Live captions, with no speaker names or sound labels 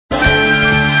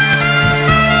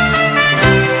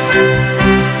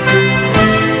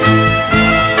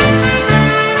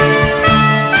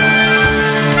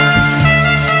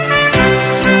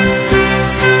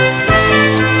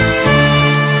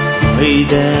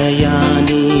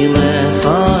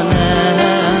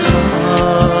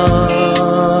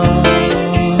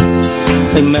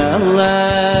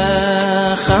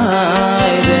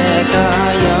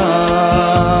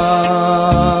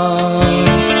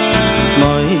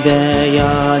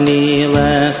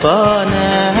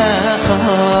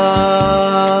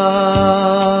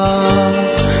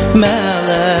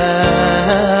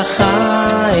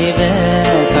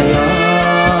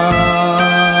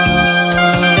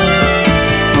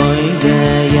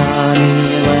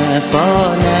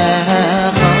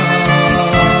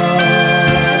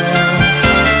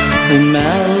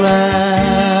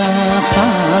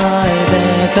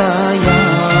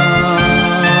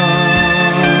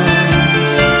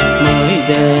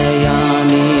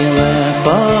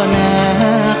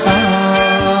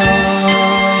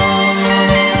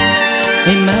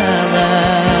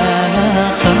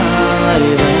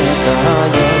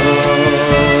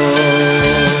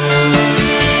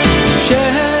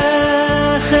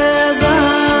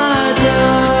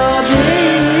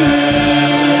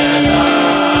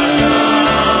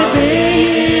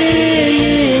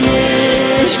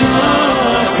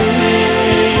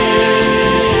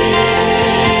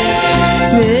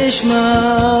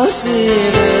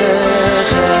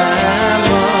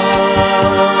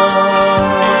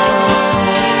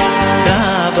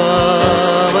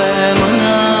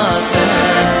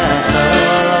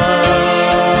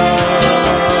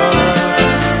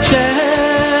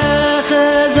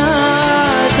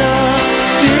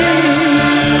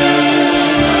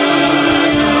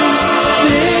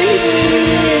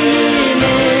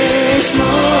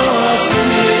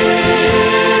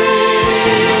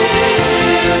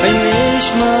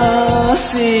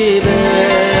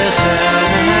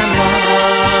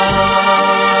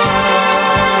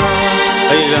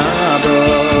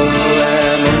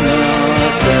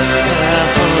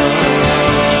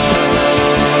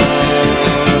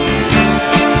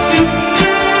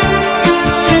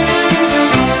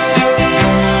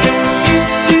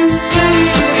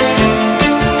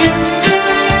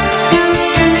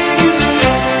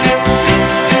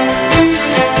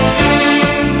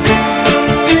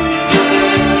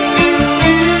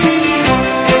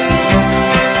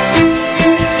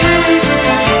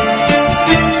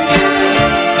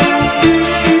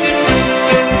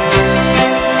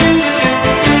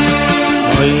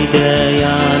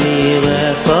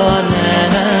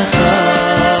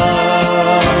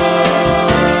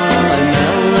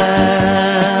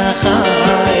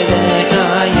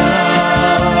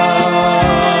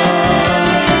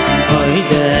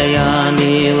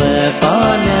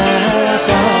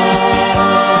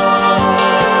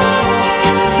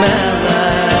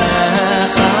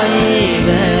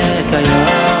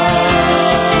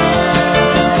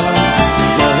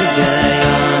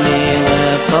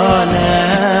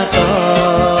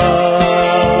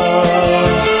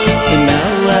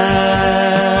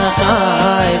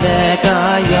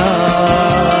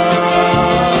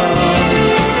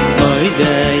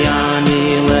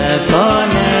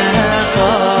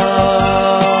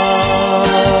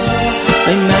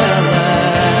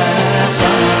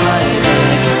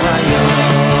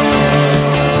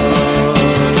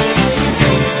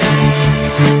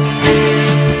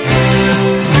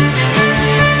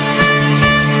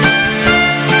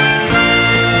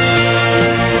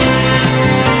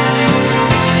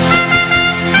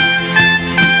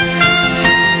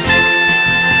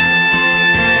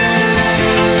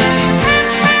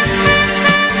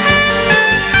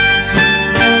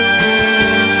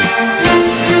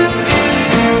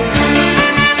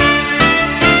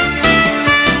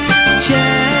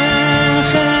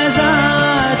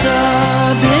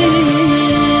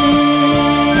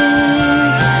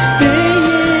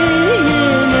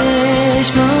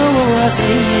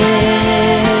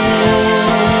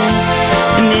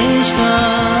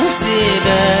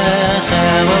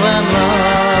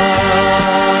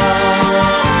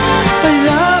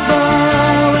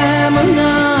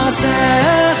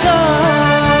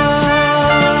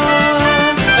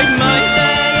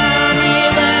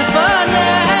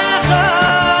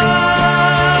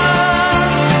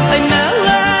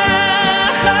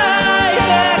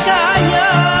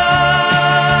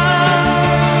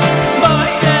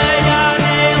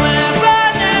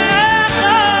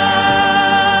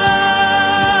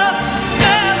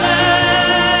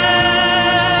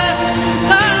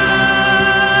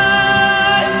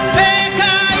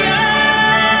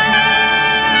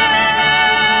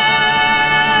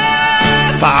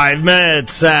5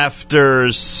 minutes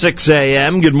after 6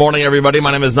 a.m. Good morning, everybody.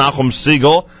 My name is Nachum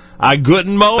Siegel.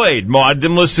 Guten Moed,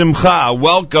 Moadim L'Simcha.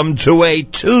 Welcome to a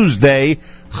Tuesday,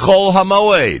 Chol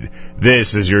Hamoed.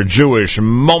 This is your Jewish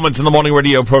Moments in the Morning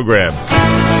radio program.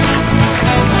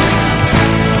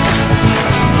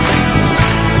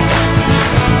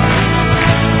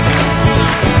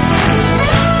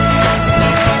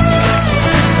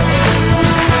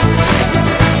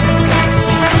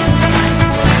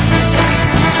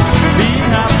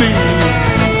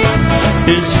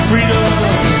 Is freedom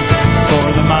for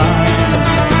the mind.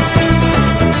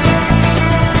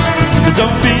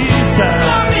 Don't be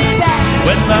sad,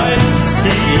 when life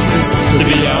seems to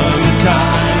be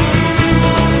unkind.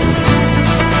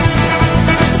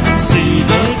 See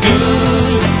the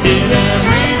good in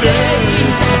every day,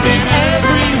 in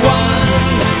everyone.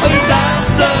 That's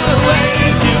the way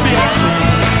to be happy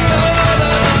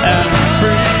and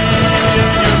free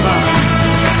in your mind.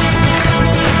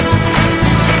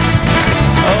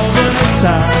 Over the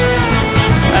ties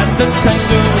and the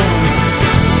tangles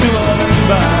to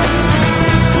unbind.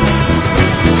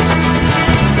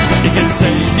 You can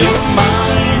take your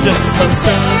mind from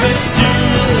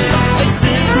servitude,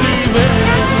 simply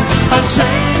with a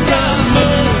change of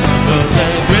mood. 'Cause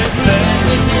everything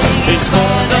is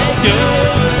for the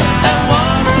good, and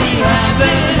once we have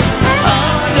this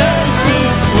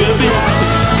understood, we'll be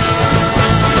happy,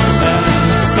 and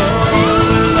so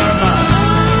will our mind.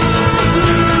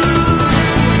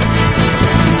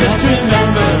 Just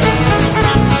remember,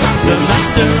 the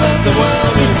master of the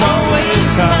world is always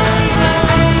kind.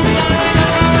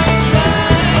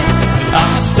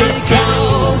 I'll stick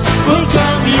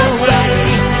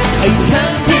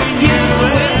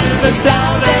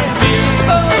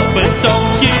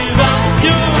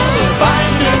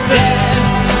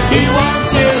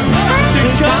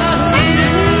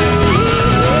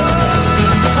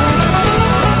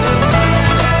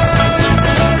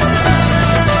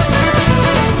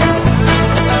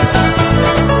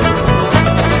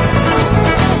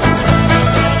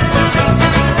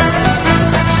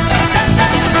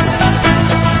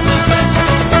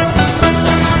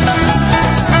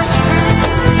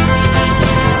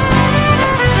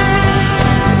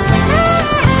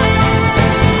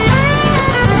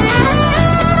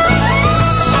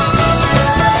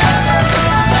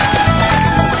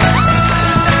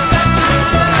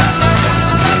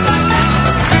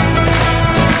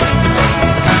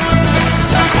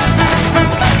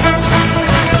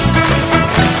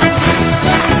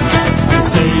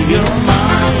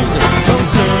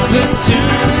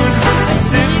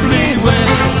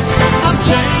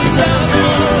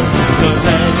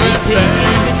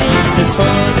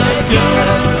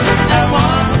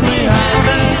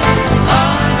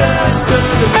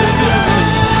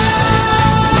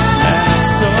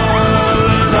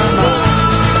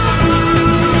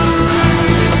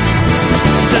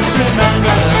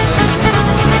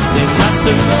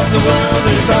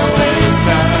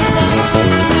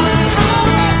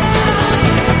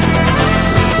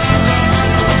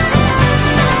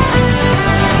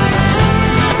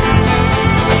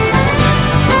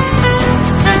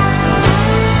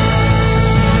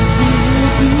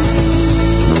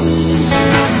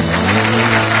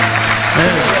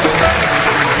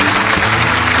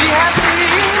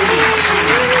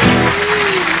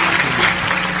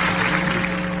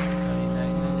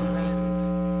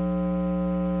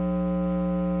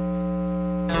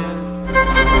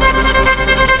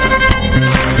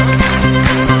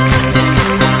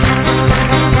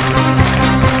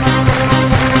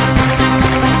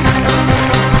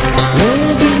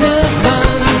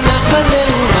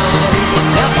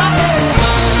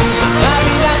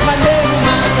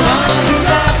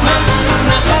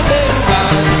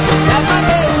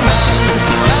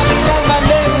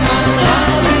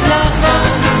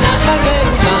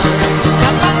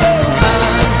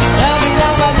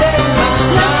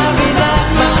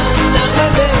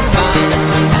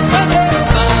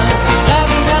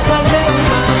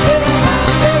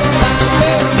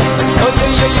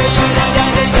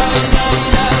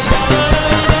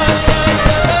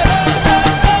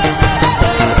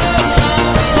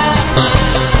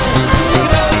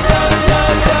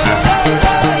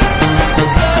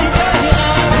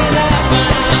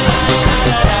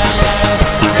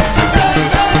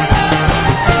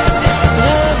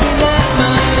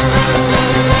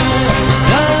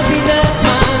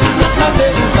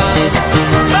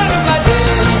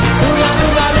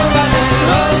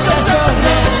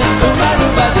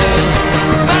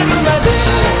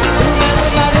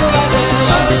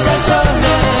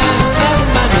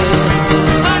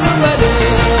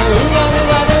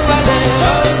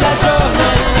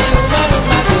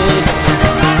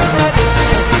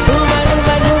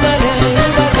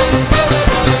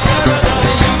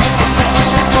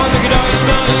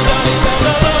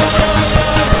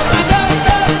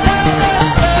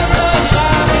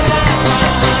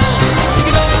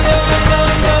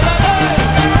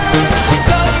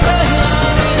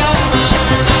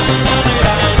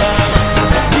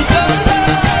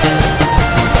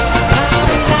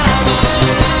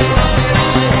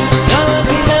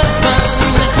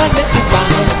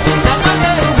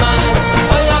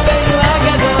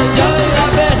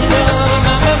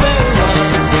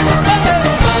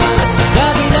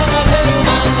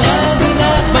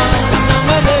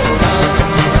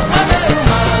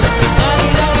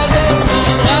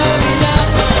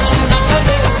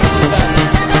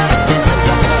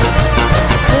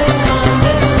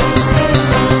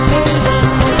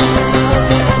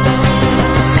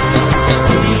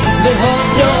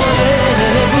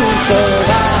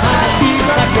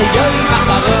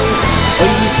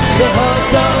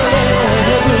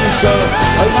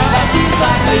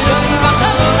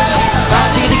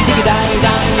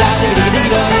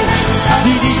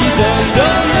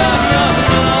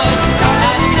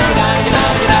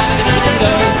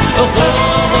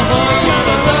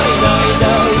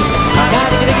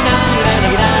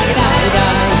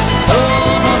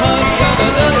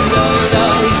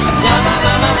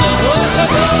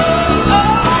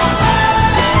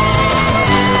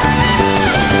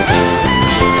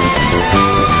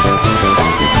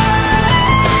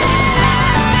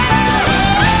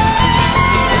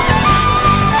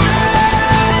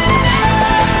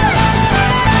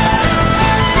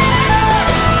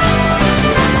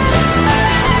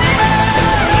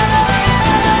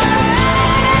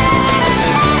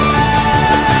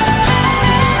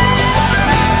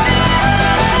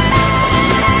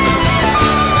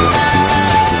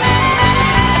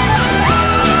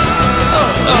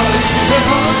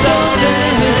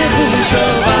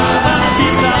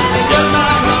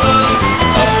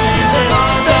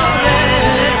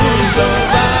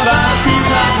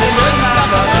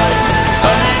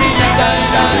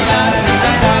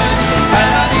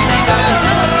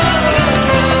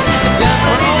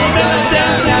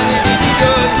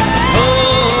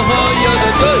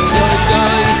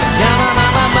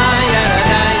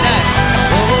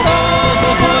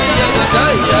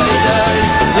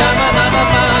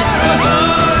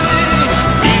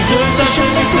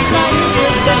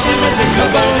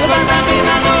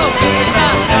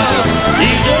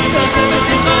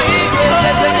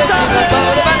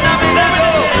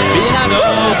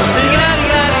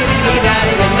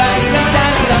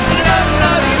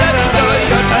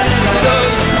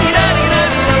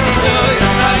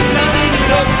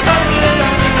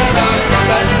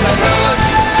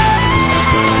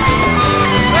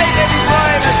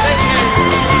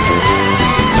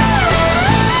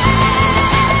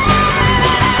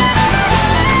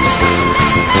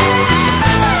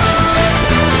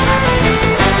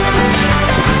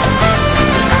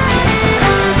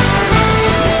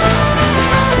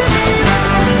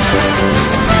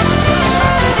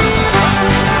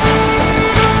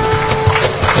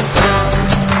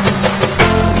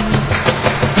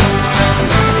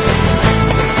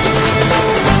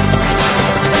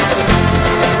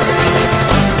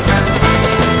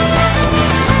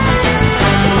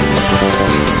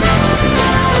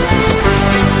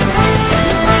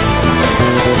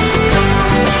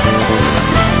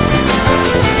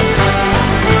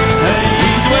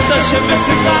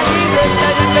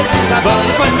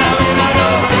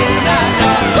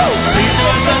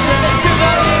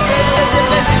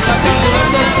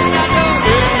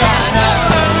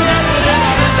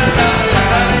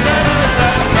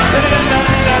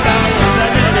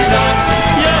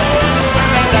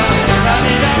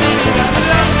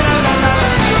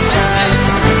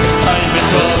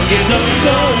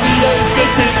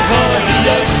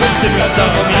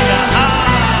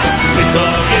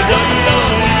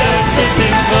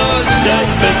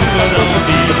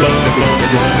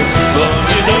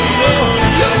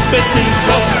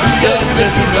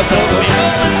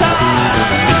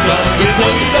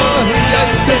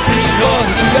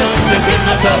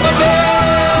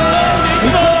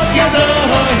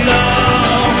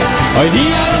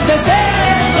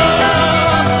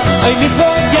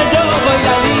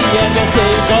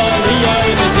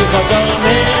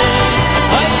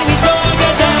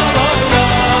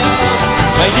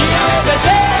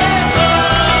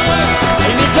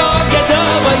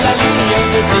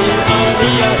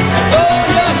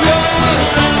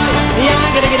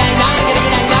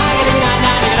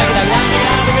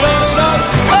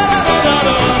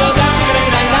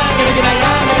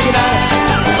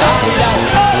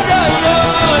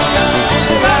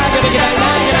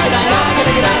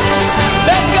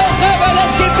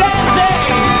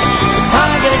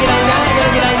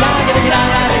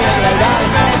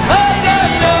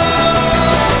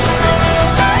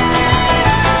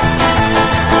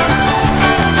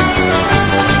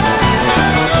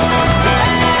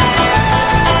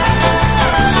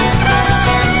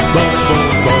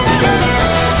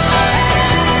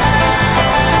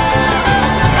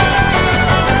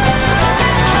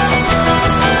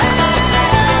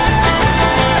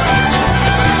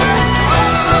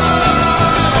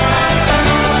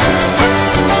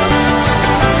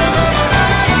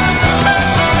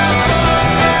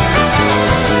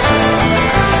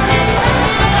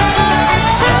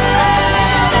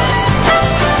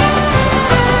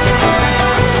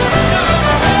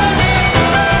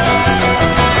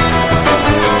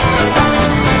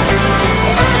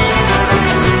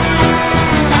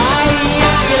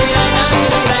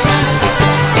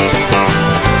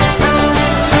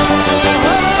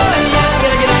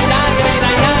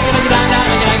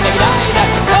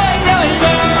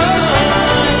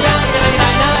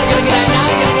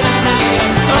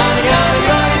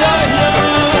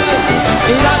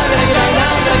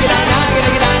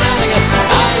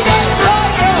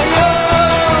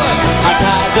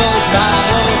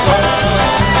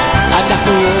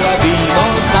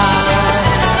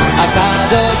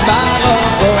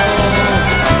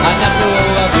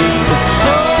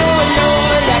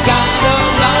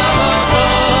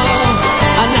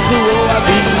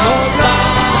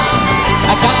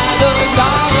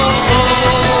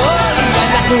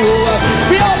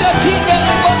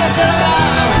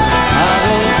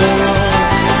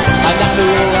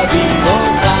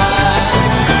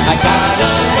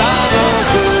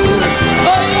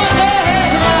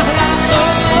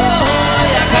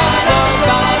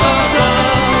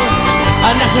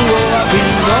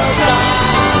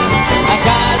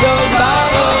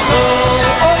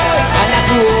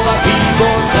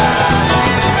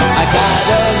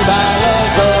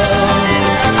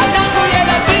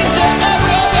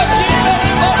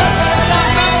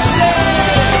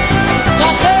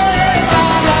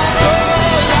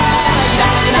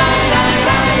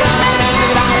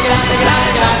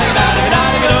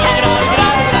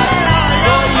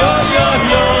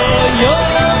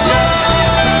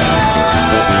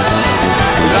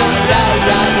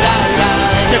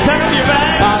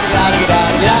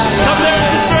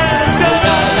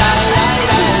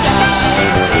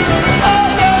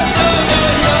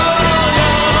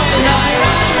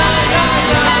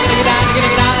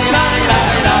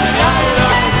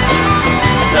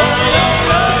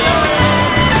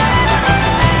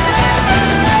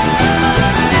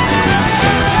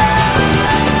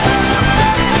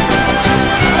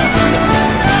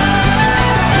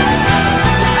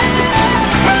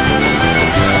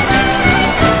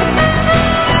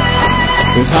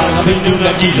Rabbeinu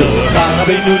nagilo,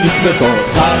 Rabbeinu nismecho,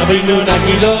 Rabbeinu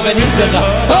nagilo v'nismecha.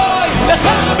 Oy,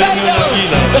 lecha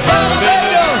Rabbeinu, lecha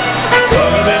Rabbeinu,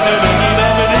 Rabbeinu nagilo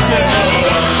v'nismecha.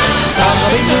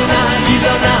 Rabbeinu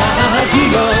nagilo,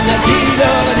 nagilo, nagilo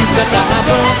v'nismecha.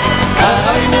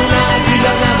 Rabbeinu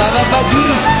nagilo,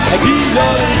 nagilo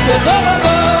v'nismecha.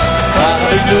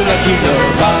 Rabbeinu nagilo,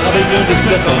 Rabbeinu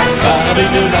nismecho,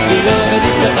 Rabbeinu nagilo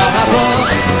v'nismecha.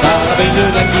 Rabbeinu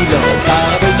nagilo,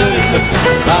 Rabbeinu nismecho,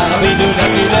 Rabbeinu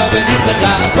nagilo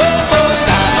v'nismecha.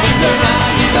 Rabbeinu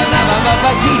nagilo,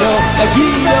 nagilo,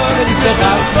 nagilo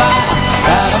v'nismecha.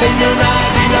 Rabbeinu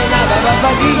nagilo,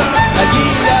 nagilo,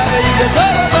 nagilo v'nismecha.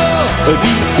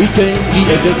 Vi ken vi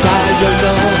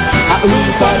edekayono,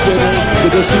 ha'ufadore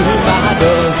k'doshu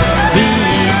mahado. Vi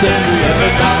ken vi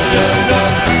edekayono.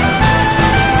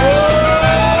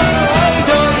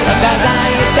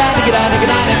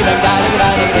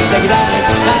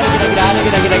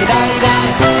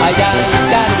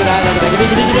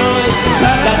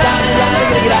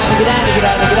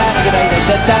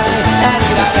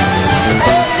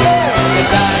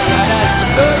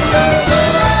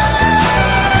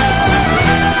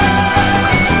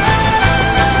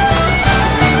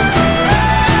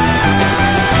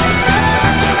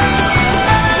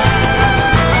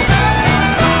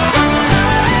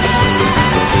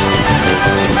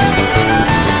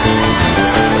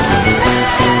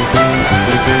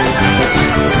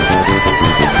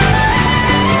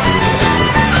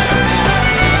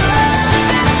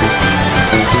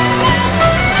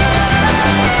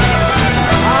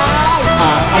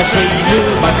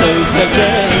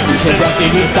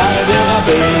 שזכינו סתר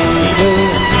רבינו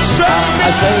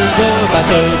אשרינו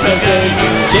בתוכנו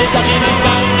שזכינו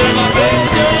סתר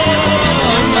רבינו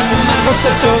umano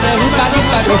stagione umano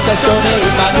stagione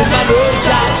umano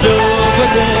stagione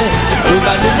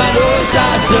umano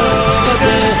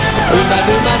stagione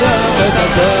umano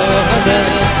stagione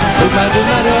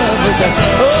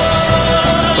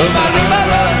umano stagione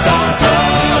umano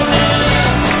stagione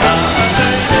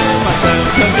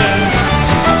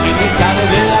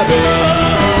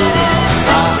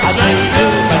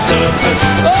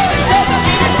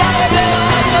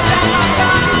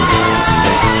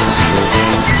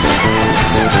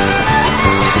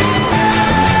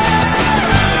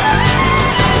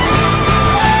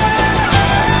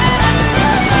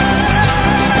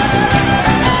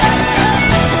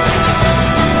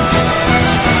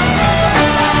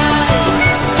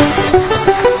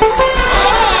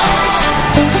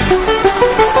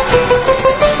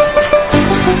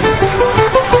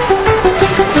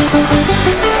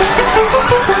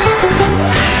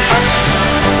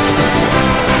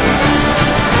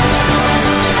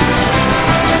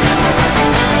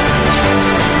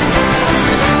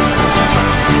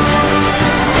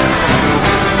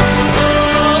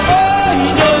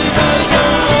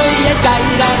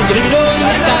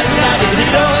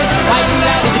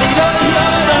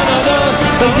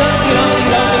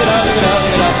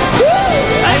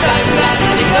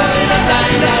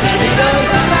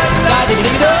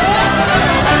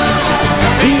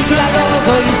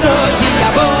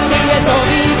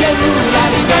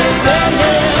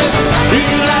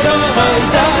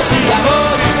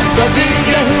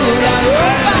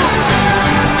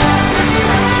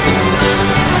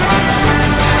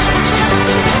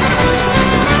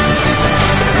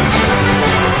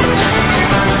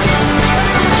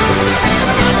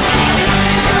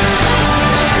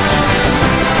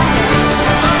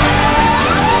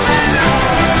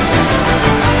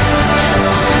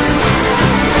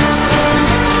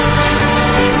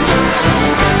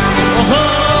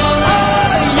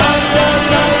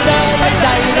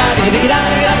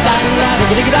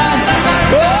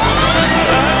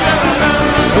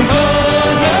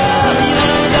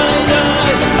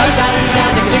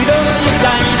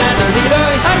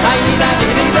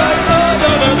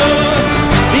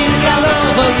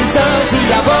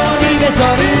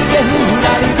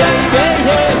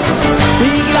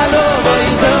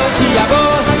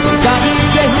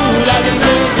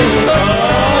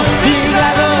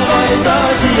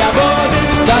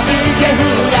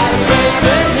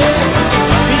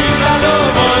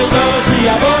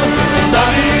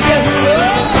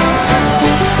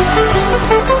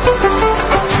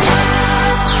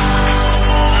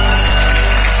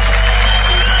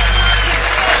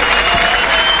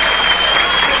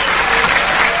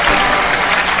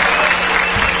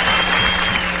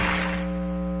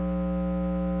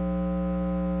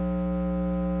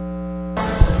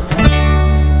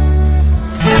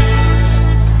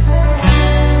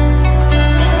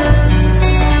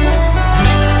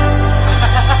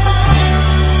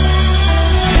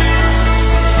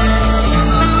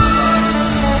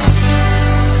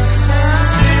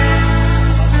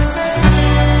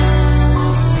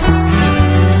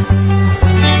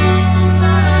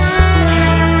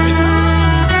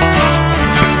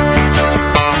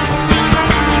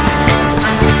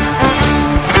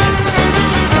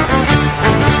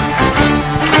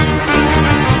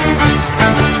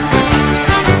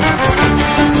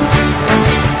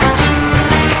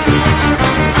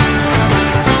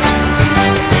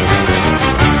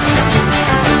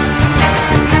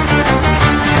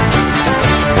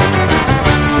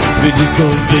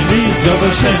ונזכור ונזכור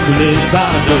השם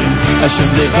לבדוי, השם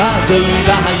לבדוי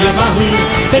והיום ההוא.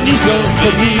 ונזכור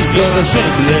ונזכור השם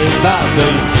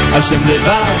לבדוי, השם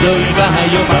לבדוי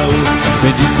והיום ההוא.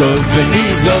 ונזכור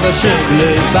ונזכור השם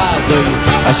לבדוי,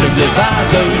 השם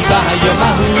לבדוי והיום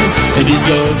ההוא.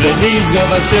 ונזכור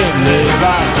ונזכור השם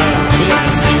לבדוי,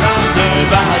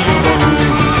 והיום ההוא.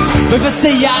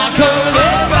 ובסייע כל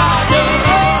לבדוי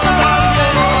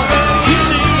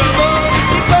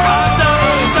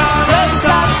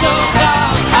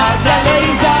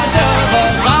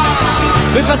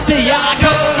ובסי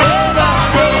יעקב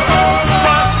לבדו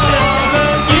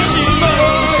ישימו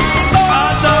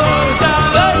עדו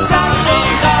זבוי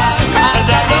זבשך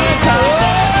עדו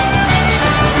זבשך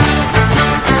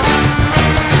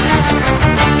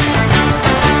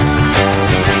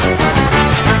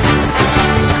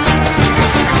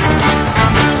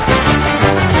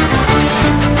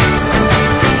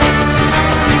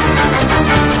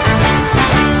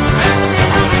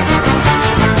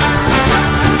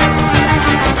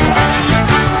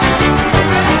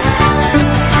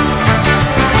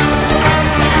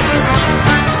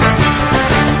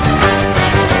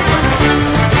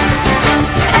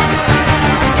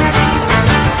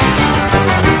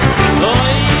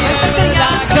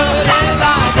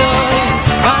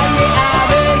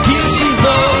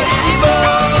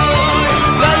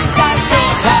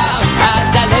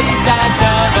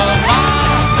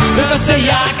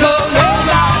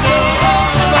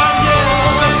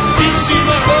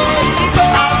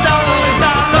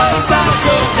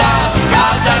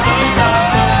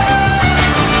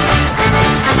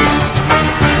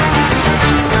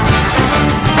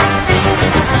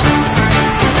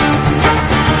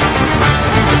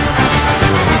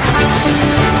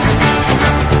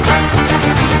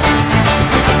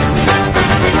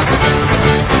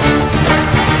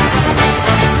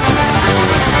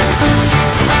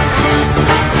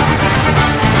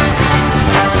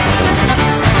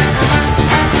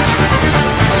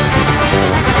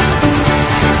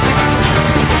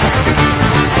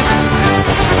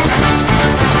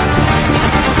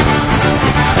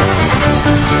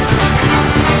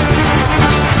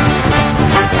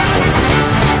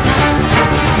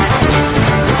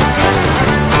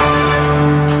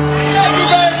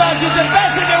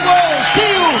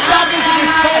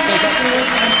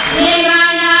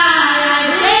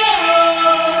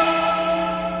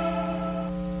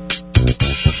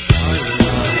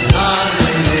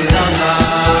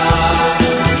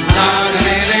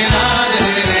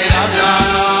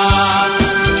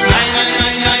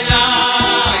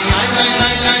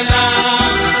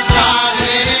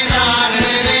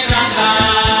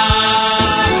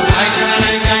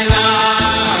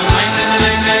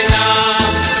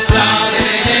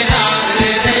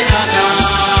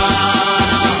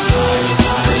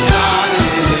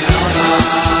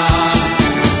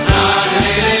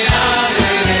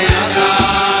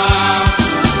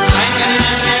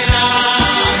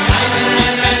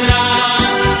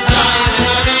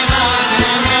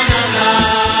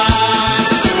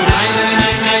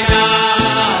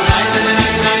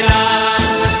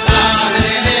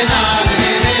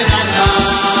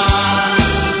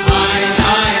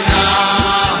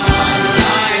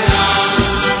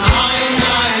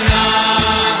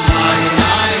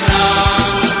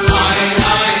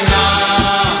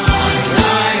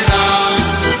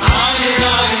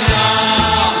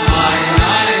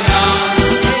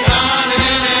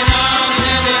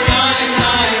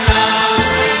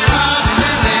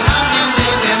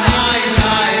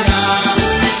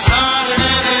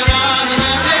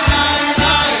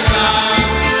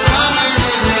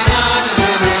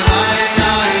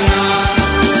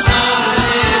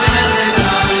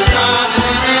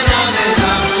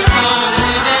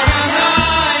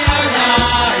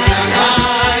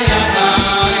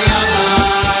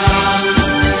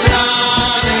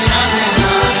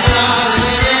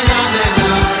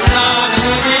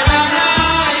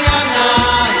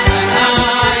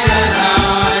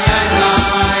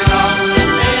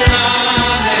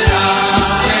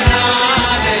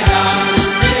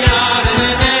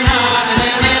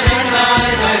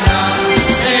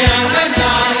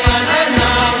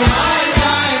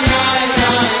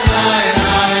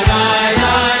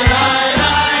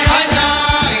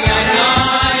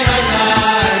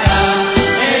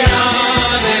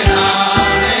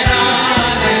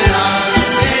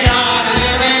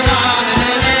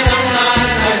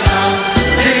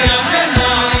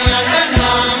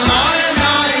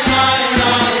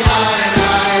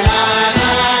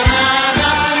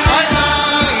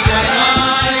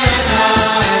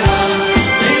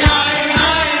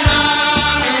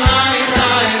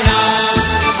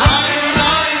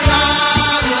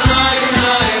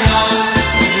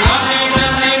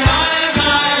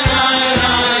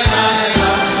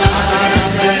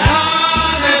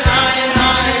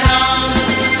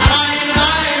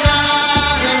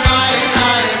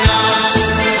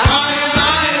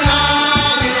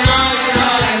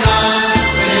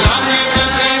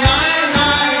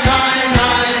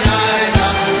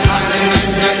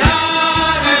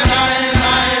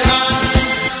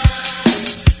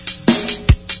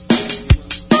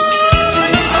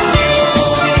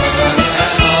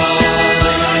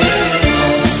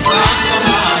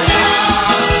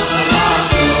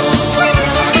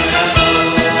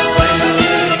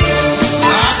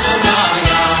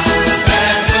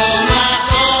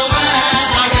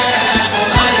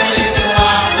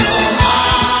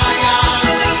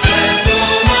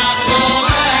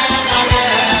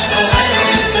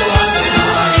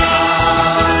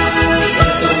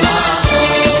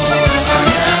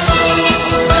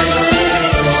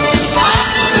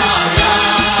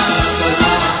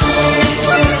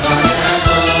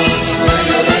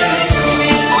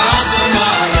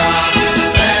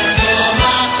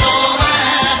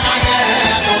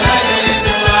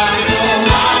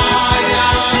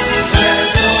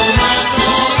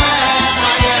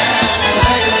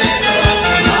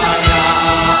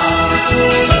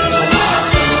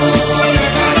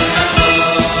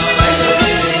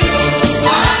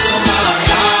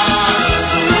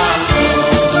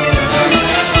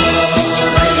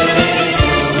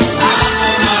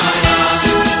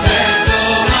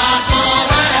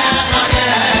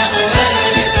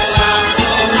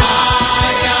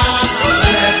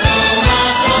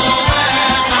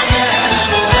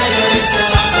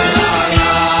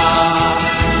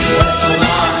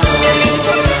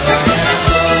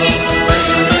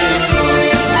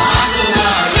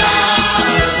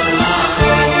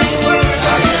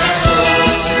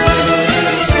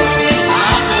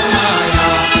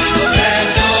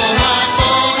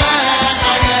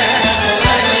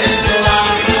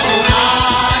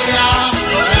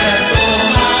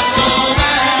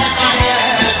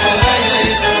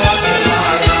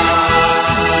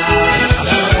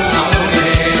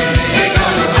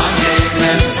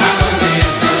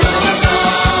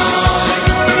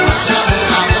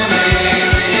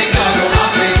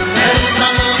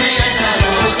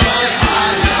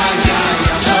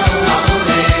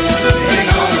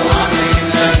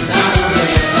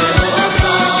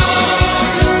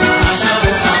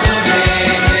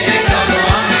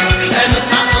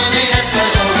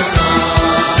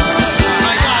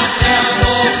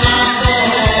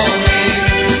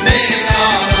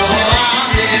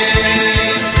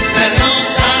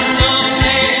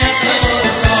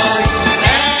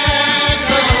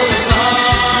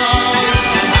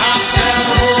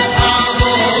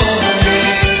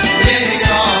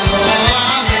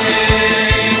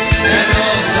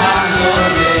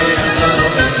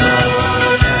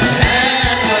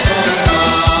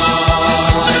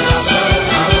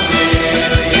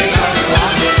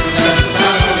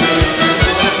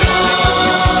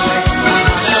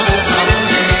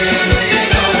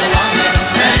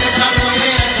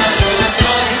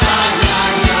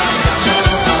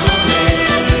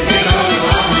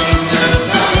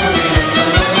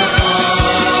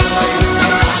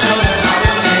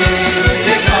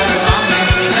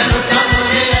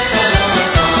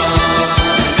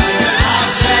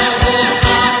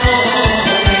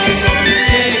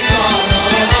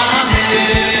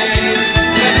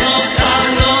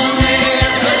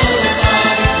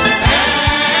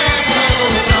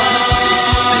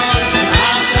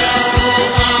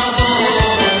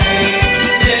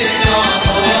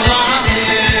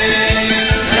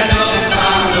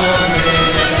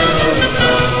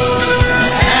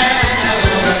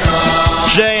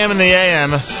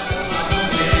a.m.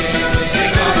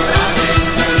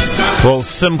 Well,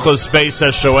 Simchas Beis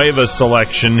HaShoeva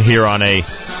selection here on a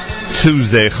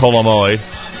Tuesday, Chol Hamoed.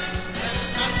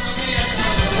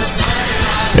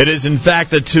 It is, in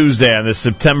fact, a Tuesday on this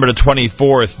September the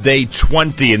 24th, day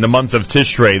 20 in the month of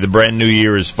Tishrei. The brand new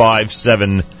year is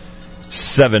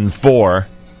 5774.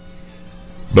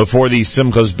 Before the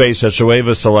Simchas Beis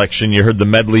HaShoeva selection, you heard the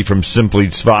medley from Simply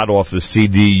Tzvat off the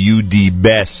CD You the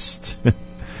Best.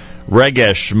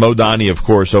 Regesh Modani, of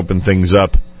course, opened things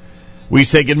up. We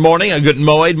say good morning, a good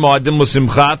Moed, Moadim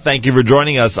L'Simcha. Thank you for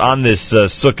joining us on this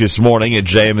Sukkot morning at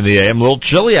JM in the AM. A little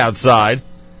chilly outside.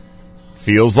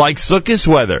 Feels like Sukkot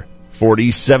weather.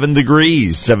 47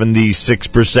 degrees,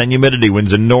 76% humidity,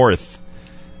 winds in north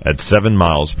at 7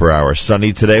 miles per hour.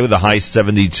 Sunny today with a high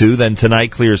 72. Then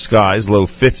tonight, clear skies, low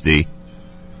 50.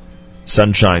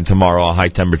 Sunshine tomorrow, a high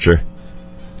temperature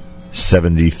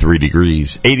 73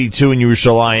 degrees. 82 in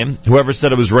Yerushalayim. Whoever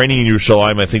said it was raining in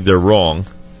Yerushalayim, I think they're wrong.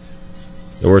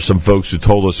 There were some folks who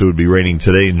told us it would be raining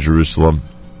today in Jerusalem.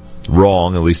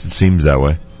 Wrong, at least it seems that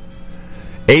way.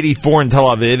 84 in Tel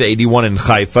Aviv, 81 in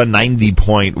Haifa,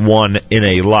 90.1 in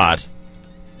Eilat.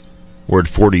 We're at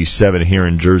 47 here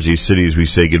in Jersey City as we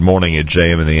say good morning at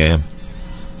JM in the AM.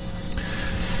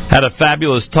 Had a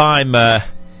fabulous time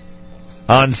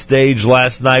on stage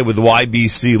last night with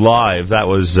YBC Live. That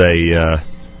was a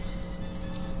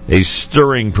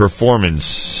stirring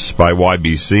performance by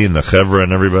YBC and the Chevra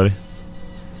and everybody.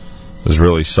 It was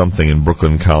really something in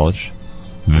Brooklyn College.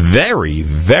 Very,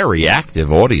 very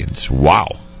active audience.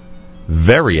 Wow.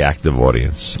 Very active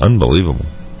audience. Unbelievable.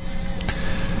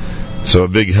 So a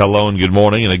big hello and good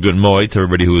morning and a good moed to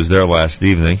everybody who was there last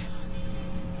evening.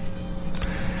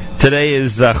 Today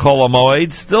is Chol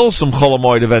Hamoed. Still some Chol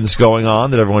Hamoed events going on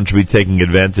that everyone should be taking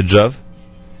advantage of.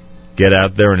 Get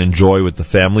out there and enjoy with the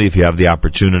family if you have the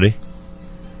opportunity.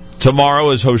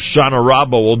 Tomorrow is Hoshana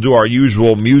Rabbah. We'll do our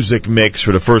usual music mix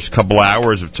for the first couple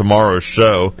hours of tomorrow's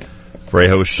show for a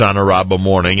Hoshana Rabbah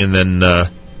morning, and then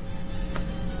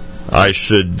I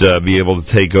should be able to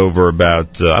take over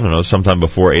about, sometime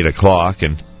before 8 o'clock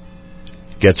and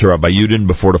get to Rabbi Yudin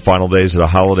before the final days of the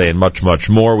holiday and much, much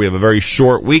more. We have a very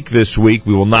short week this week.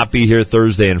 We will not be here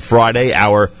Thursday and Friday.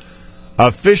 Our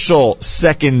official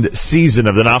second season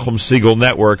of the Nachum Siegel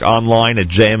Network online at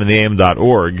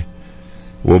jmandtheam.org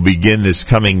will begin this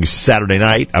coming Saturday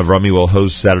night. Avrami will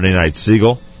host Saturday Night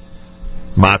Siegel.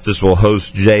 Matis will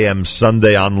host JM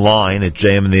Sunday online at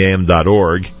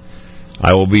jmandtheam.org.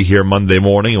 I will be here Monday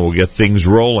morning, and we'll get things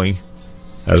rolling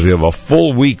as we have a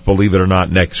full week, believe it or not,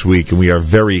 next week, and we are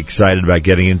very excited about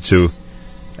getting into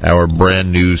our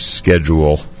brand new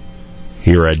schedule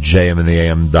here at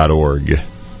jmandtheam.org.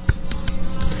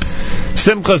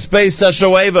 Simchas Beis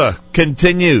HaShoeva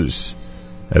continues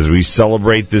as we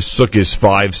celebrate this Sukkot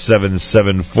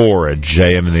 5774 at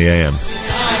JM in the AM.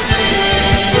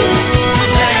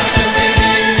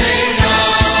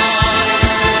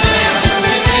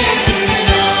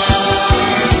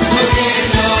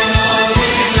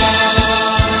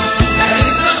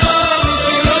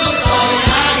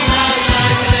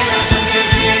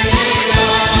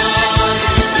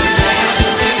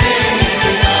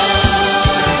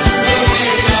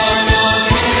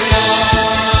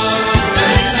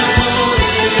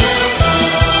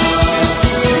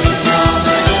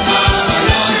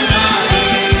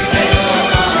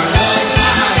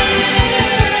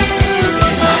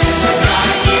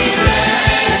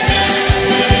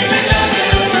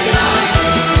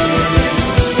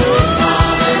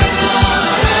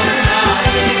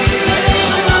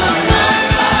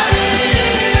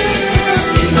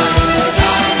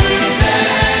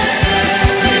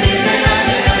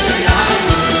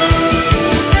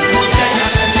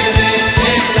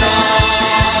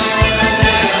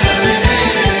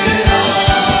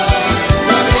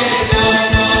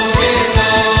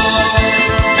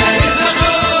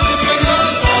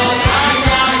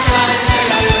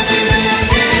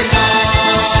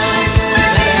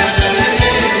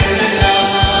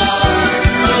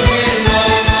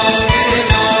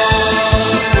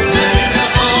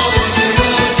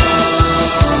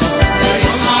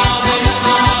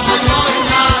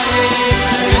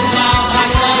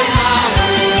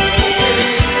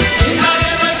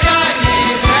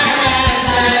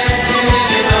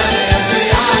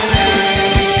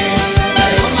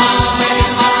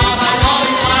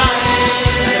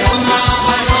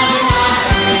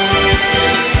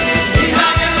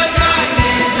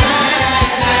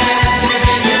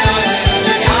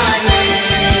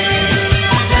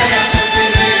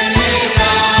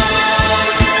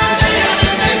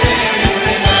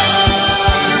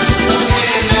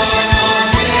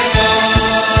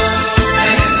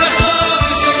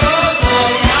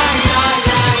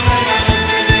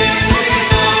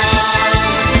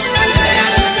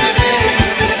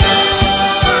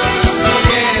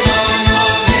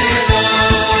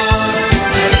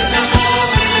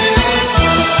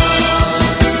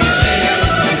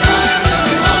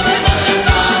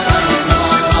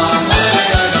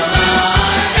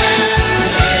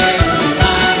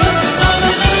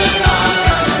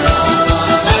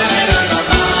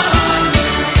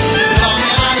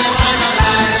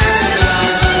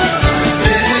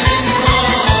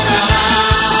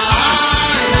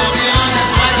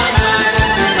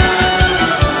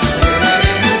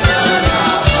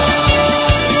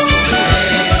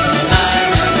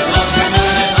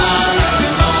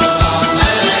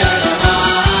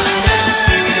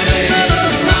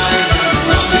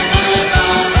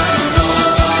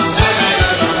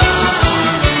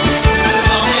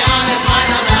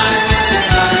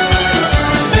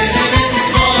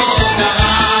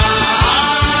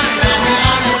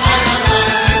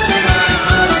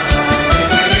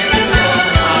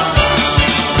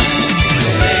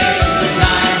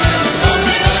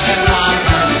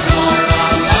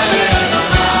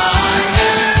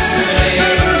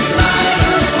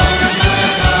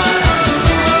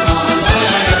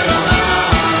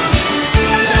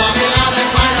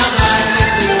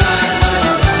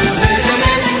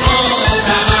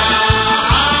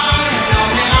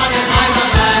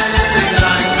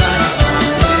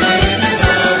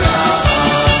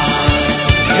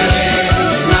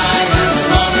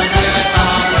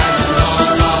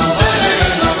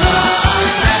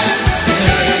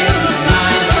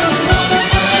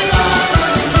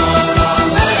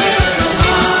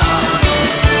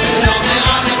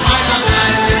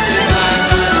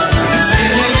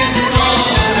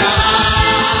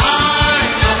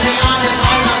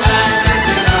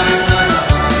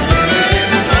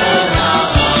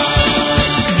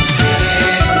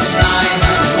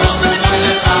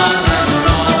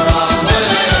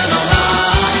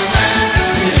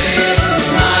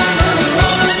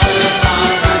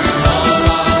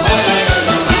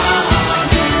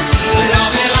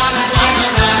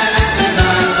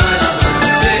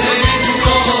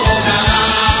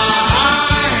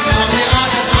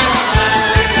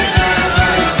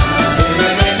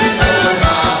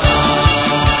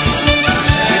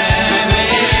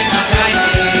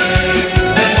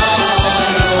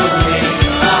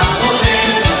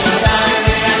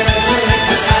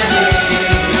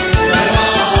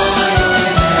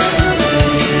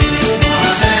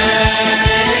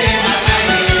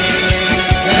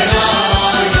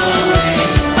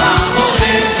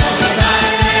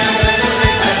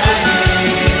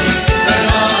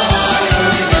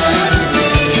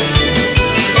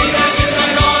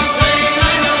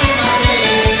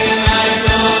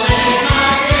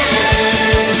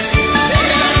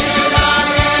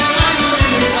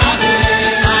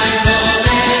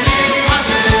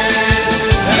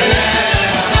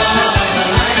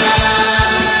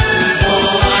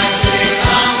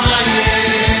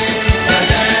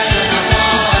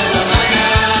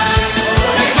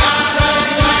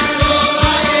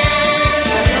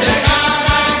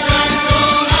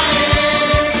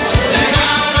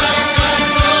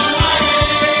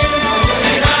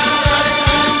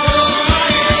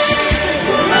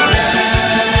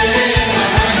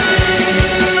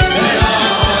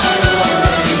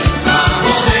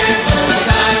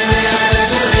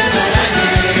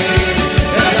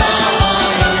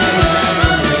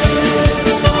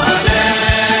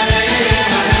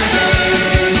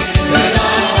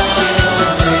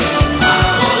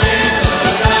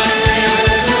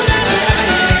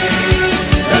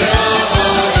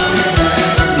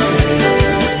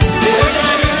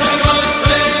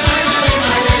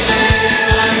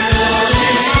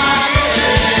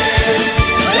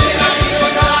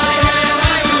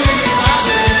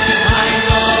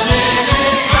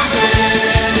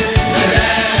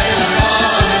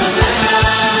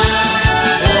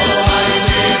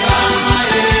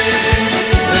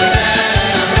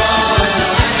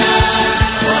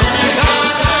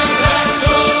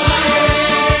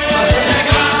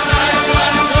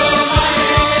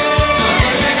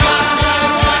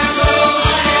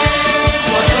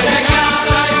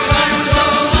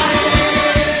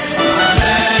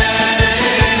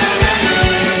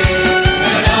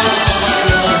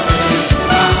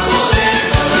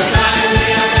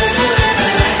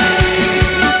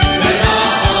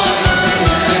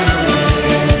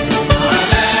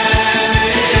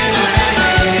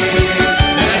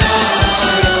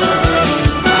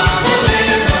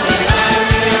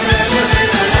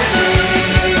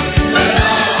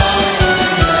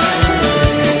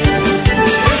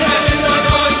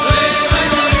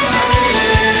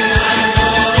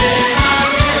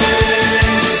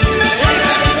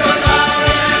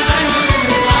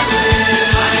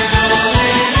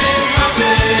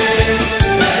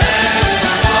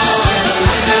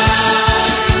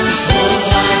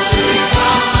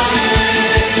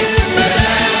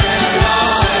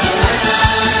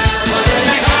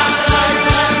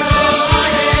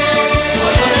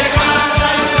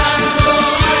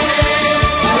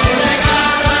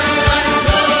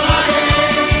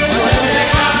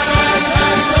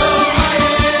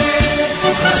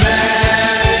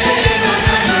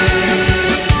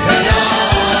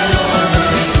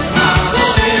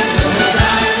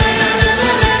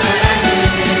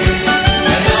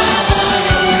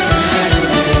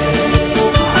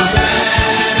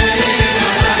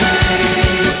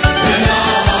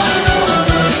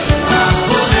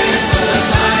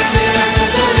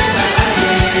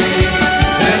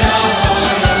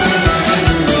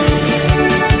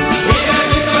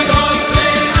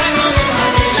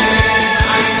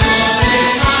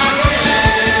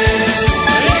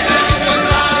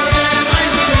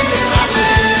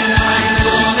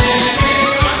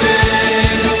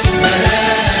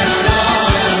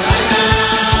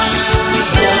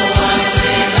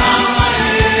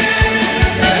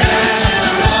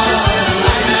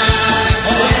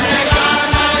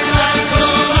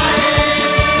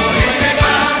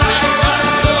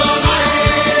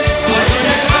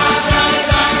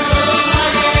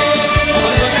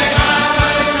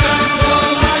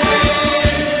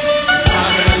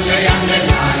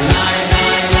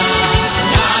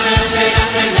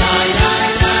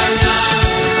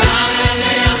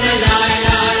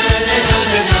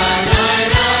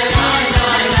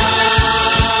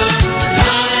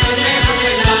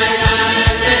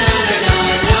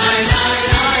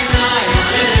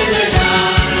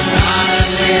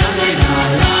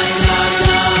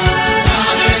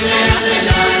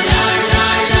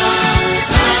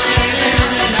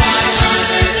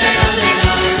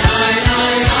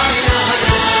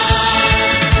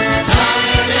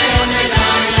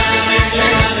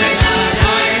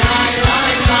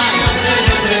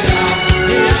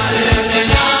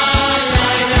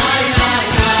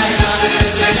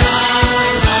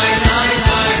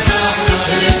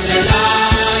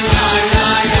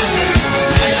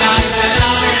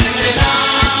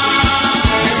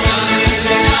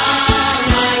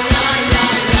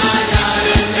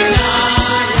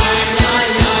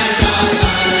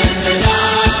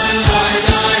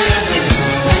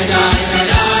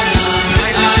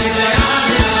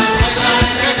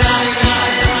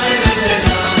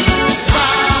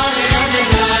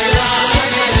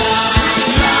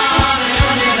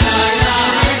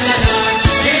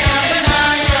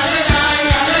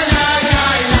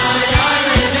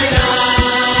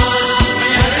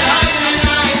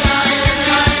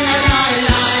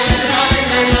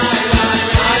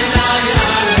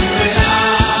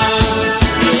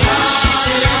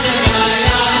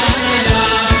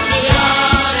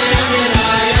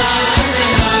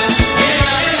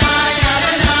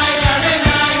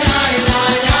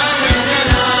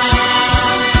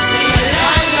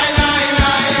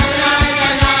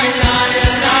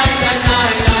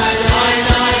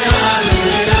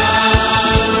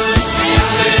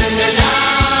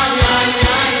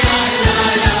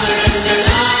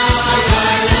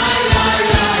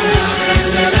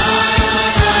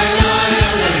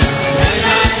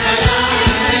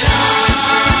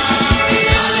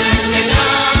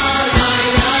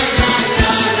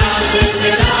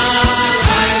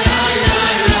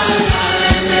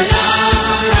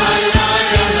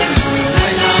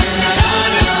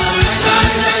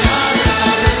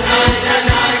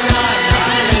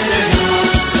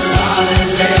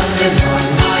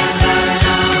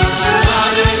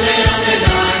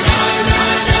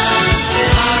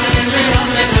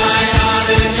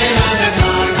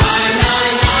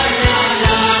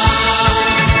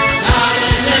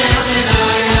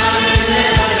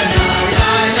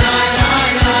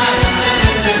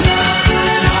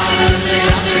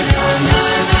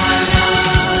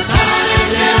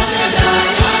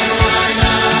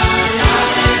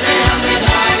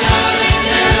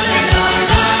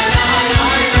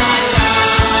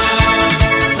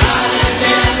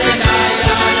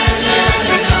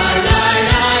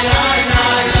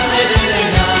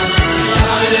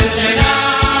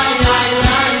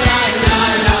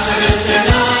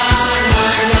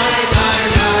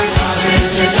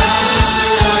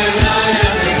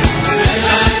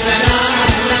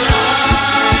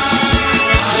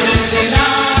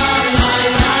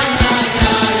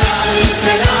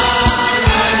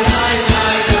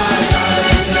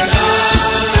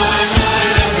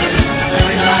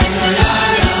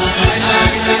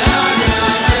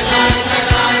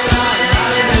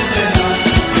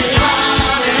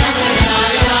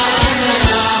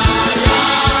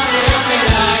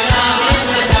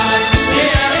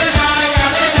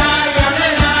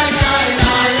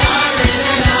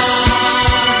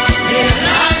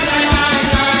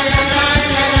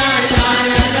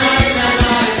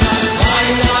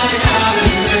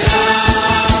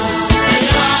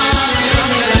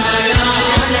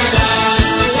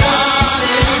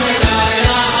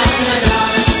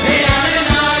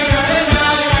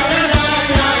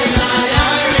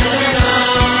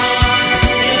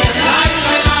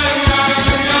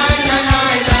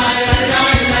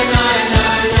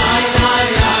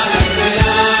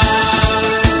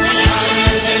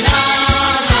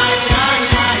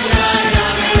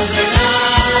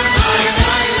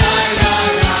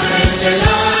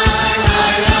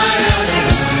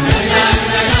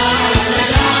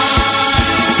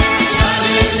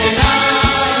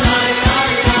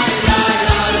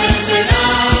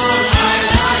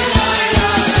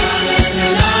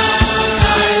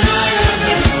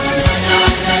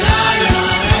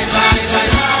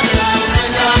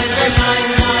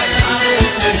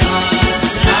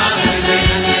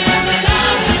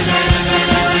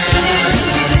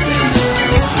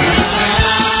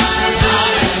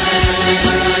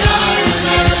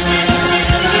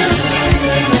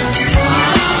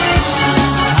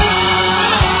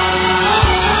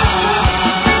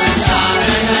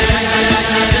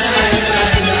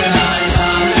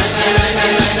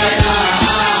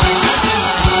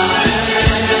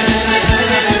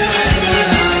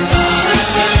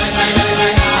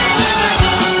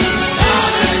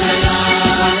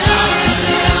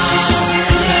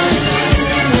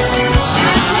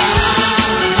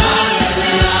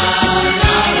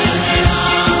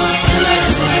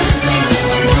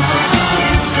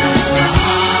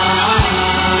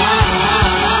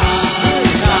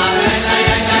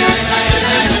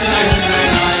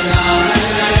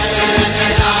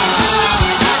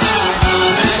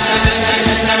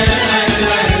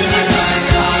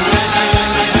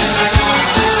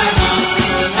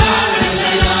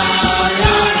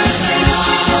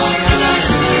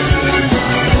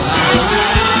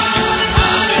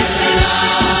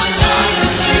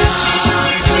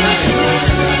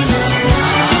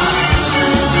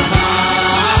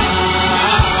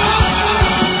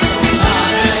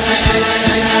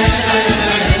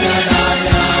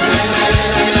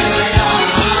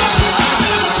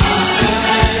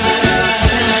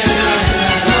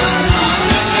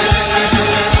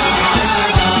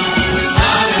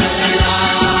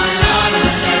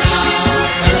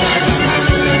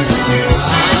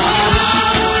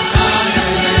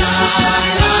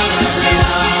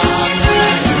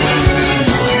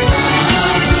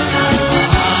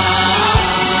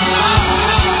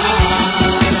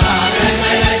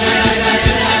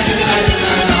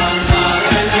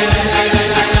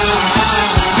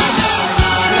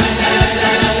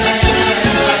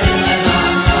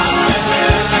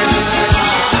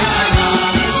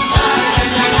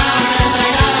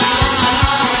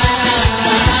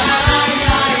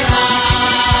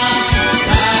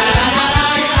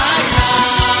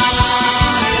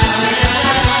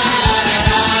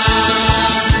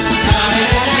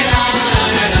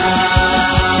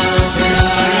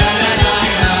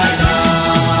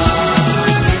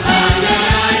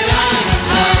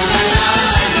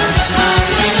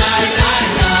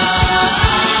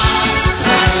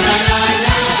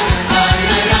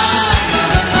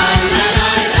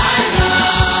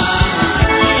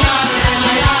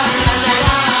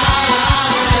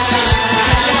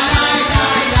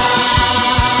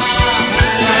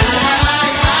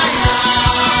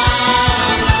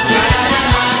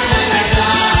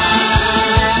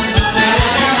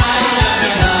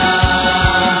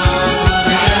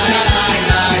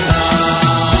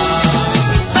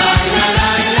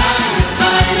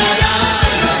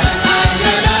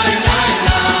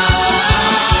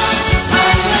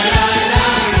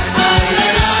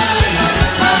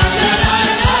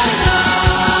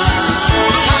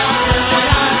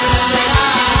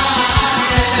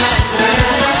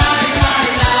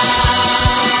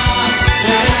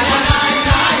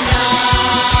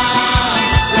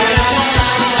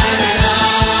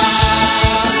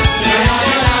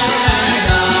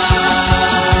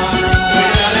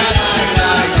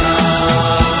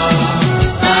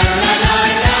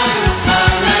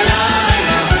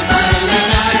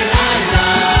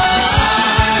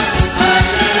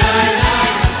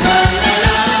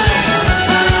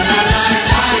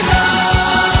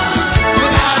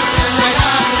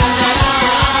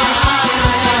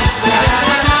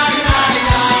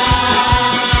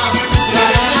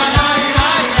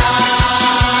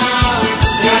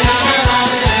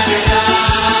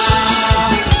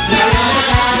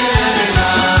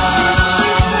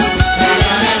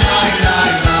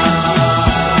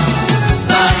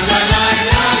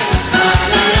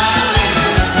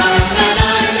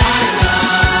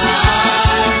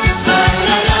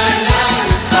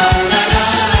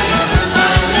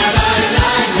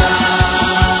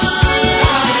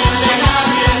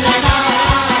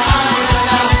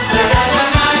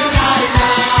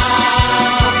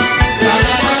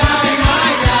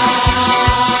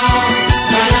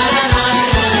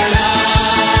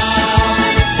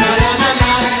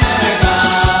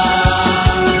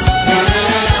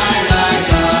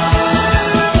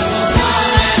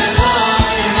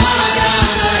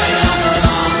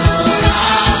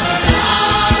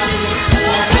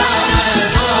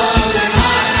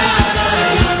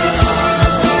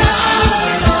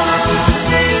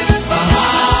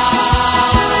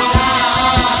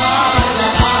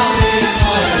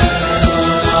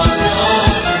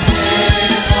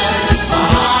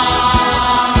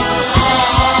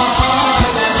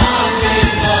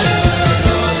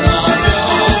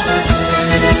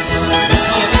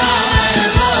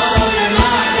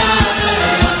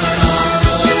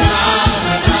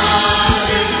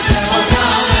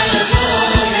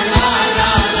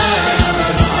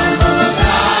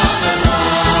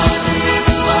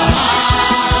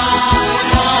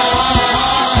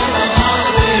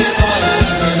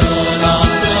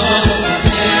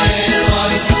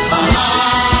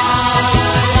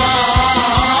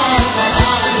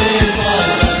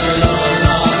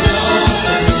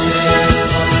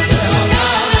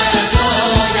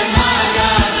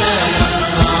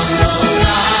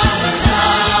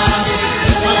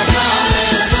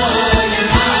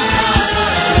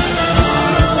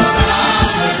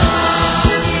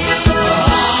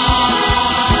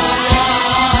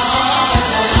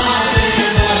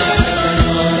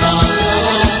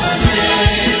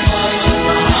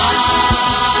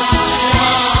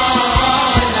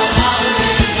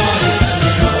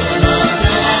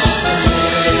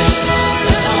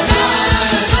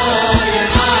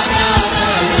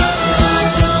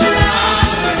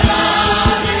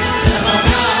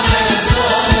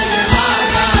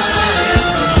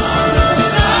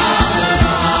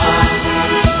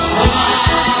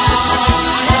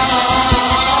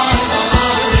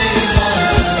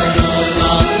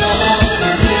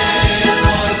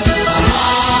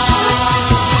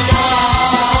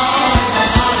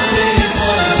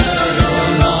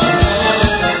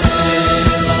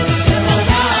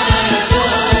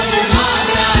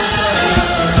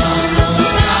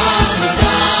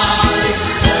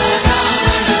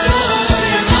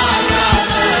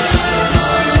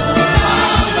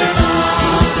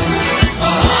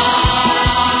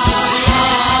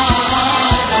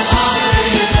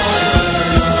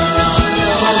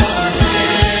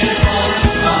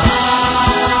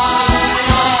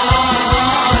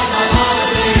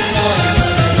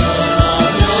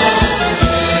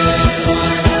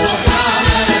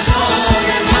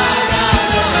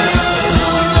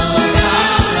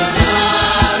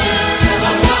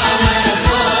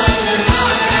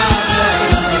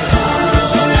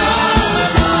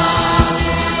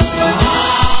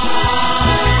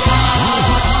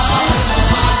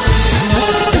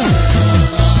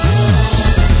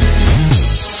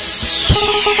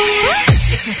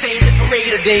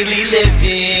 daily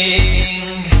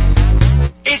living.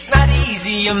 It's not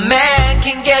easy, a man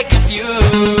can get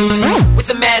confused with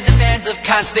the mad demands of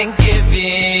constant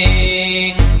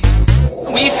giving.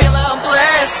 We feel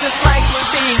blessed just like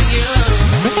we're being used.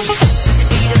 The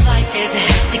beat of life is a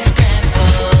hectic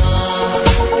scramble.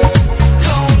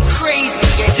 Going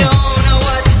crazy, I don't know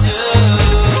what to do.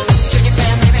 Turn your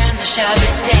family around the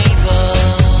Shabbos table.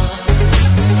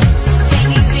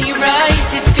 Singing to your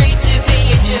rights, it's great to be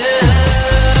a Jew.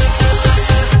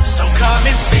 So come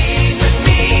and sing with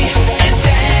me and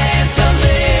dance a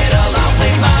little. I'll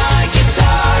play my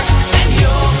guitar and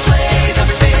you'll play the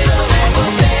fiddle, and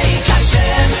we'll thank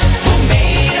Hashem who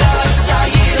made us.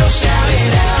 Shout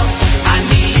it out,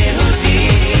 Ani Yehudi.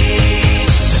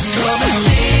 Just come and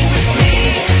sing with me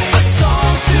a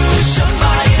song to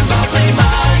Shamayim. I'll play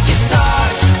my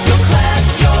guitar, you'll clap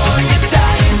your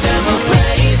yadayim, then we'll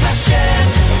praise Hashem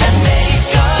and make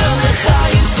a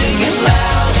l'chaim. Sing it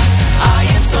loud,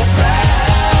 I am so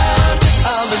proud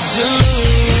of a Jew.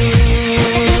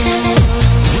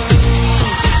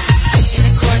 In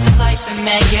the course of life, a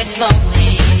man gets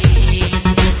lonely.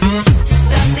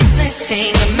 Something's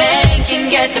missing, a man can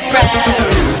get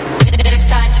depressed. Then it's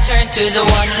time to turn to the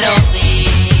one and only.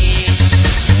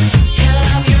 He'll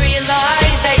help you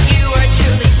realize that you are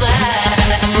truly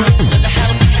blessed. With the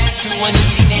helping hand to a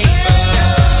needy neighbor.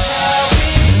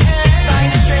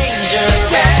 Find a stranger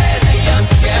as a young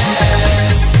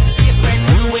guest. Be a friend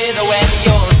to the widow and the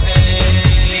orphan.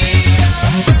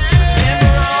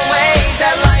 Remember always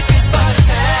that life is but a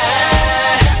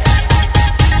test.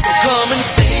 Come and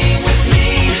sing with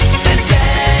me and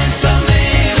dance a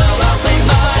little. I'll play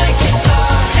my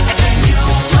guitar and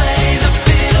you'll play the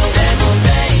fiddle. Then we'll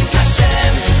thank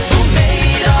Hashem who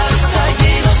made us.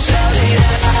 I'll shout it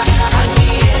out,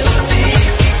 Ani Yehudi.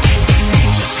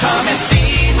 Just come and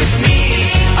sing with me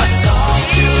a song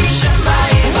to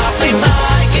Shamayim. I'll play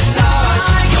my guitar,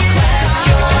 you'll clap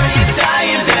your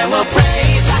yadayim, then we'll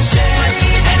praise Hashem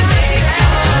and make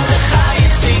a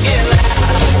l'chaim. Sing it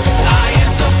loud, I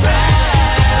am so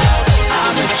proud,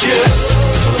 I'm a Jew.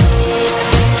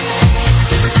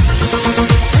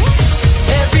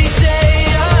 Every day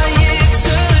I used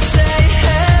to say,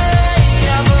 hey,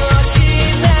 I'm a lucky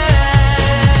man.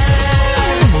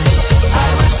 I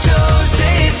was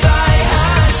chosen by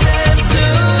Hashem to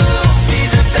be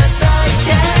the best I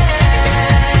can.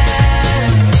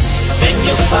 Then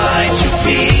you'll find your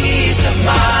peace of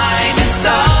mind and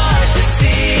start to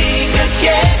sing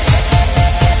again.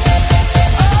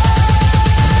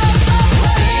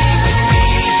 Sing with me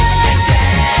and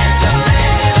dance a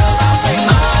little. I'll play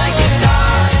my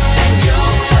guitar and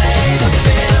you'll play the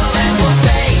fiddle, and we'll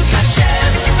thank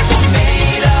Hashem who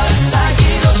made us.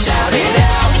 I'll shout it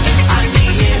out, Ani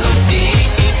Yehudi.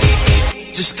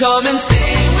 Just come and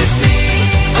sing with me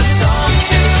a song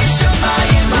to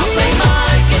Shamayim. I'll play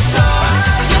my guitar,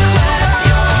 you'll clap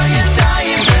your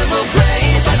yadayim, then we'll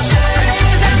praise Hashem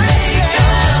and make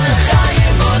a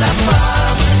l'chaim on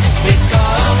Avram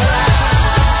B'Torah.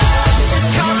 Just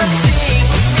come and sing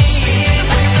with me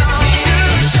a song to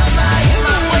Shamayim.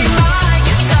 I'll play my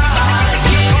guitar,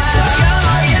 you'll clap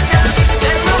your yadayim,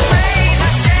 then we'll praise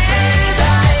Hashem and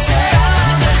make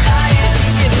a l'chaim.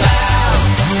 Sing it loud,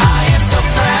 I am so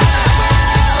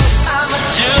proud, I'm a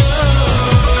Jew.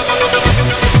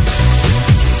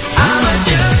 I'm a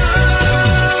Jew.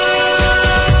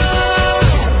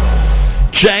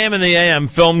 JM in the AM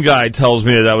Film Guy tells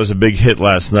me that was a big hit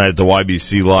last night at the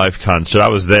YBC Live concert. I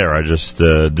was there. I just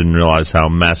didn't realize how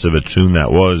massive a tune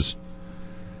that was.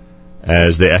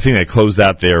 I think they closed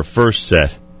out their first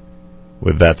set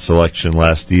with that selection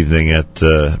last evening at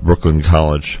Brooklyn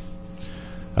College.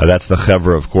 That's the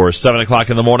Chevra, of course. 7 o'clock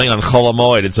in the morning on Chol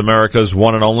Hamoed. It's America's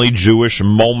one and only Jewish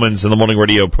Moments in the Morning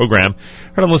radio program.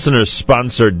 Heard on listeners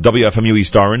sponsored WFMU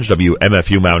East Orange,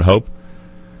 WMFU Mount Hope,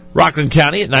 Rockland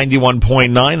County at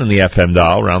 91.9 on the FM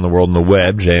dial, around the world on the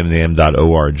web,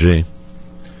 jmnam.org.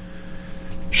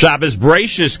 Shabbos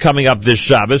Breishis coming up this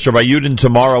Shabbos. Rabbi Yudin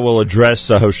tomorrow will address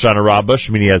Hoshana Rabbah,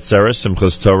 Shmini Atzeres,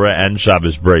 Simchas Torah, and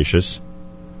Shabbos Breishis.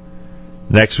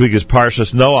 Next week is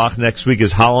Parshas Noach. Next week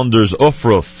is Hollander's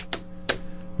Ufruf.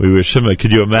 We wish him,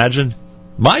 could you imagine?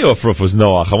 My Ufruf was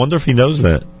Noach. I wonder if he knows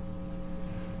that.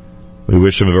 We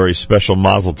wish him a very special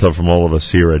mazel tov from all of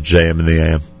us here at JM in the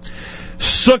AM.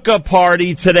 Sukkah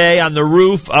party today on the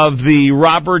roof of the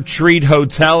Robert Treat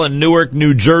Hotel in Newark,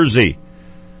 New Jersey.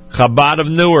 Chabad of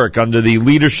Newark, under the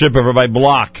leadership of Rabbi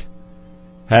Block,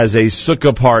 has a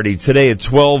Sukkah party today at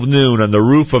 12 noon on the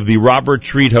roof of the Robert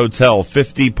Treat Hotel,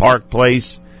 50 Park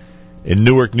Place in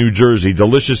Newark, New Jersey.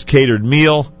 Delicious catered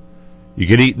meal. You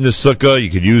could eat in the Sukkah.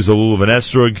 You could use the lulav and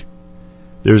esrog.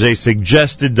 There's a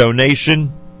suggested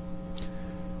donation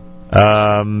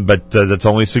But that's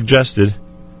only suggested.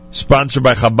 Sponsored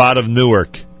by Chabad of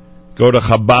Newark. Go to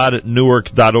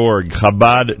chabadnewark.org,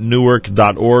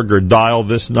 chabadnewark.org, or dial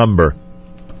this number,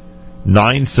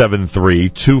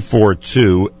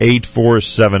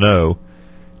 973-242-8470,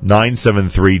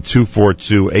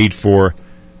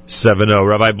 973-242-8470.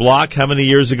 Rabbi Block, how many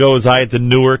years ago was I at the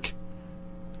Newark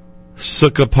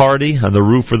Sukkah party on the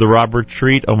roof of the Robert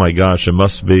Treat? Oh my gosh, it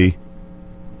must be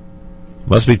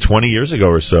 20 years ago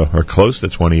or so, or close to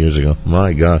 20 years ago.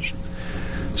 My gosh.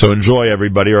 So enjoy,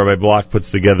 everybody. Rabbi Block puts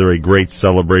together a great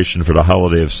celebration for the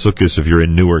holiday of Sukkot if you're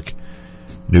in Newark,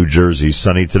 New Jersey.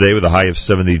 Sunny today with a high of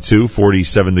 72,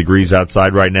 47 degrees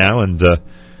outside right now, and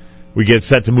we get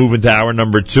set to move into hour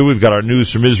number 2. We've got our news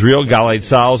from Israel. Galei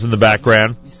Tzahal in the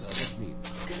background.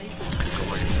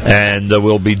 And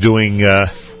we'll be doing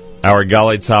our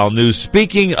Galei Tzahal news.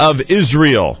 Speaking of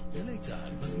Israel,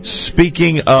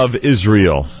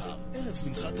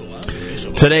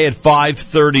 today at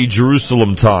 5:30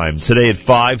 Jerusalem time,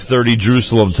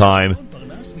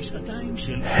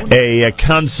 a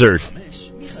concert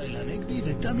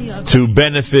to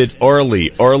benefit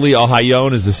Orly. Orly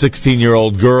Ohayon is the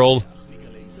 16-year-old girl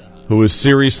who was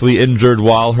seriously injured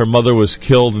while her mother was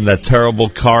killed in that terrible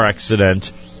car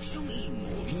accident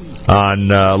on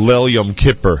Leil Yom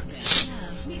Kippur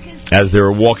as they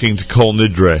were walking to Kol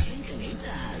Nidre.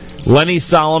 Lenny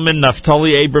Solomon,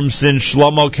 Naftali Abramson,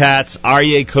 Shlomo Katz,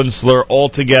 Aryeh Kunstler, all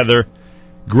together.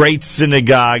 Great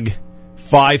synagogue,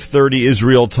 5:30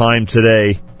 Israel time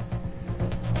today.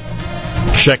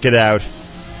 Check it out.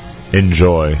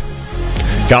 Enjoy.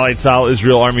 Galei Tzahal,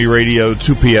 Israel Army Radio,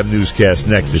 2 p.m. newscast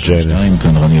next agenda.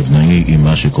 כאן רני אבנאי עם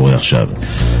מה שקורה עכשיו.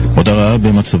 עוד הרעה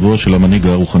במצבו של המנהיג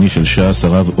הרוחני של ש"ס,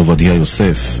 הרב עובדיה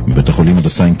יוסף, בבית החולים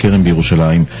הדסה עין כרם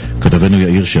בירושלים, כתבנו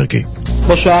יאיר שרקי.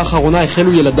 בשעה האחרונה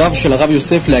החלו ילדיו של הרב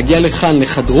יוסף להגיע לכאן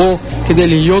לחדרו כדי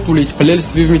להיות ולהתפלל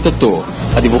סביב מיטתו.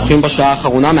 הדיווחים בשעה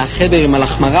האחרונה מהחדר הם על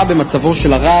החמרה במצבו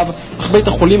של הרב, אך בית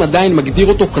החולים עדיין מגדיר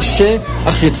אותו קשה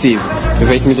אך יציב.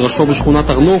 בבית מדרשו בשכונת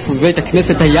ארנוף ובבית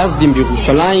הכנסת היזדים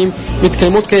בירושלים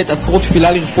מתקיימות כעת עצרות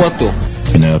תפילה לרפואתו.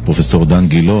 הנה הפרופסור דן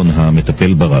גילון,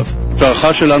 המטפל ברב.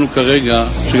 הערכה שלנו כרגע,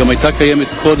 שגם הייתה קיימת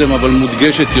קודם אבל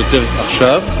מודגשת יותר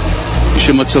עכשיו, היא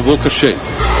שמצבו קשה.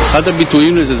 אחד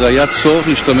הביטויים לזה זה היה צורך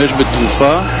להשתמש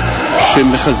בתרופה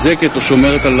שמחזקת או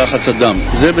שומרת על לחץ הדם.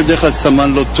 זה בדרך כלל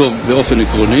סמן לא טוב באופן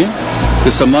עקרוני,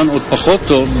 זה סמן עוד פחות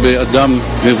טוב באדם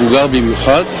מבוגר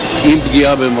במיוחד, עם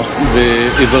פגיעה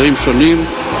באיברים שונים,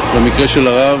 במקרה של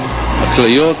הרב,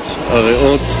 הכליות,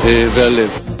 הריאות והלב.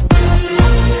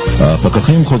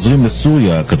 הפקחים חוזרים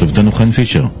לסוריה, כתבתנו חן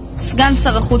פישר. סגן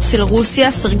שר החוץ של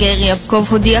רוסיה, סרגי ריאבקוב,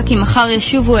 הודיע כי מחר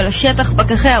ישובו אל השטח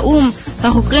פקחי האום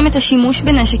החוקרים את השימוש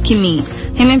בנשק קימי.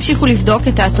 הם המשיכו לבדוק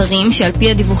את האתרים שעל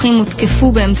פי הדיווחים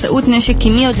הותקפו באמצעות נשק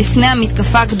קימי עוד לפני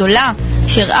המתקפה הגדולה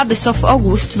שאירעה בסוף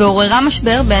אוגוסט ועוררה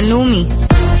משבר בינלאומי.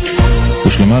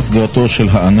 הושלמה סגירתו של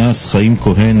האנס חיים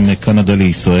כהן מקנדה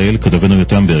לישראל, כתבנו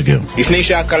יותם ברגר. לפני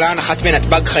שעה קלה נחת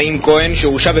בנתב"ג חיים כהן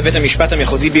שהורשע בבית המשפט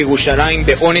המחוזי בירושלים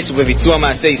באונס ובביצוע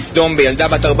מעשי סדום בילדה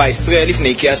בת 14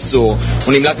 לפני כעשור.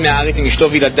 הוא נמלט מהארץ עם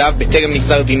אשתו וילדיו בטרם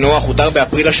נגזר דינו, אך הותר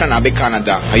באפריל השנה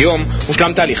בקנדה. היום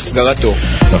הושלם תהליך סגרתו.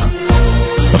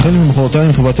 החל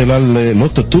ממחרתיים חברת אל על לא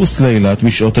תטוס לאילת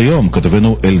בשעות היום,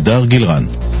 כתבנו אלדר גילרן.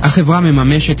 החברה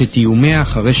מממשת את איומיה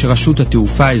אחרי שרשות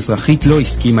התעופה האזרחית לא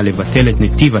הסכימה לבטל את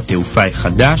נתיב התעופה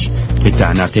החדש.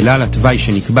 לטענת אל על, התוואי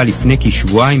שנקבע לפני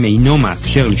כשבועיים אינו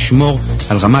מאפשר לשמור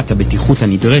על רמת הבטיחות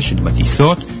הנדרשת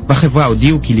בטיסות. בחברה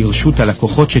הודיעו כי לרשות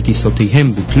הלקוחות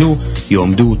שטיסותיהם בוטלו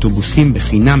יועמדו אוטובוסים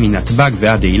בחינם מנתב"ג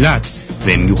ועד אילת,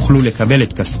 והם יוכלו לקבל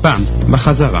את כספם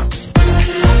בחזרה.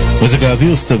 מזג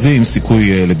האוויר סתווי עם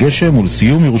סיכוי לגשם,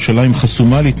 ולסיום ירושלים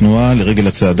חסומה לתנועה לרגל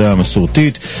הצעדה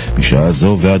המסורתית. משעה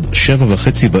זו ועד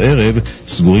 7:30 בערב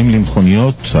סגורים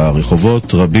למכוניות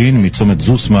הרחובות רבין מצומת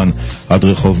זוסמן עד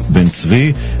רחוב בן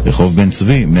צבי, רחוב בן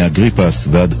צבי מהגריפס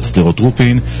ועד סדרות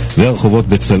רופין, והרחובות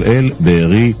בצלאל,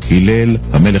 בארי, הלל,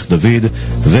 המלך דוד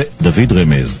ודוד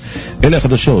רמז. אלה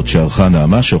החדשות שערכה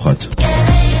נעמה שוחט.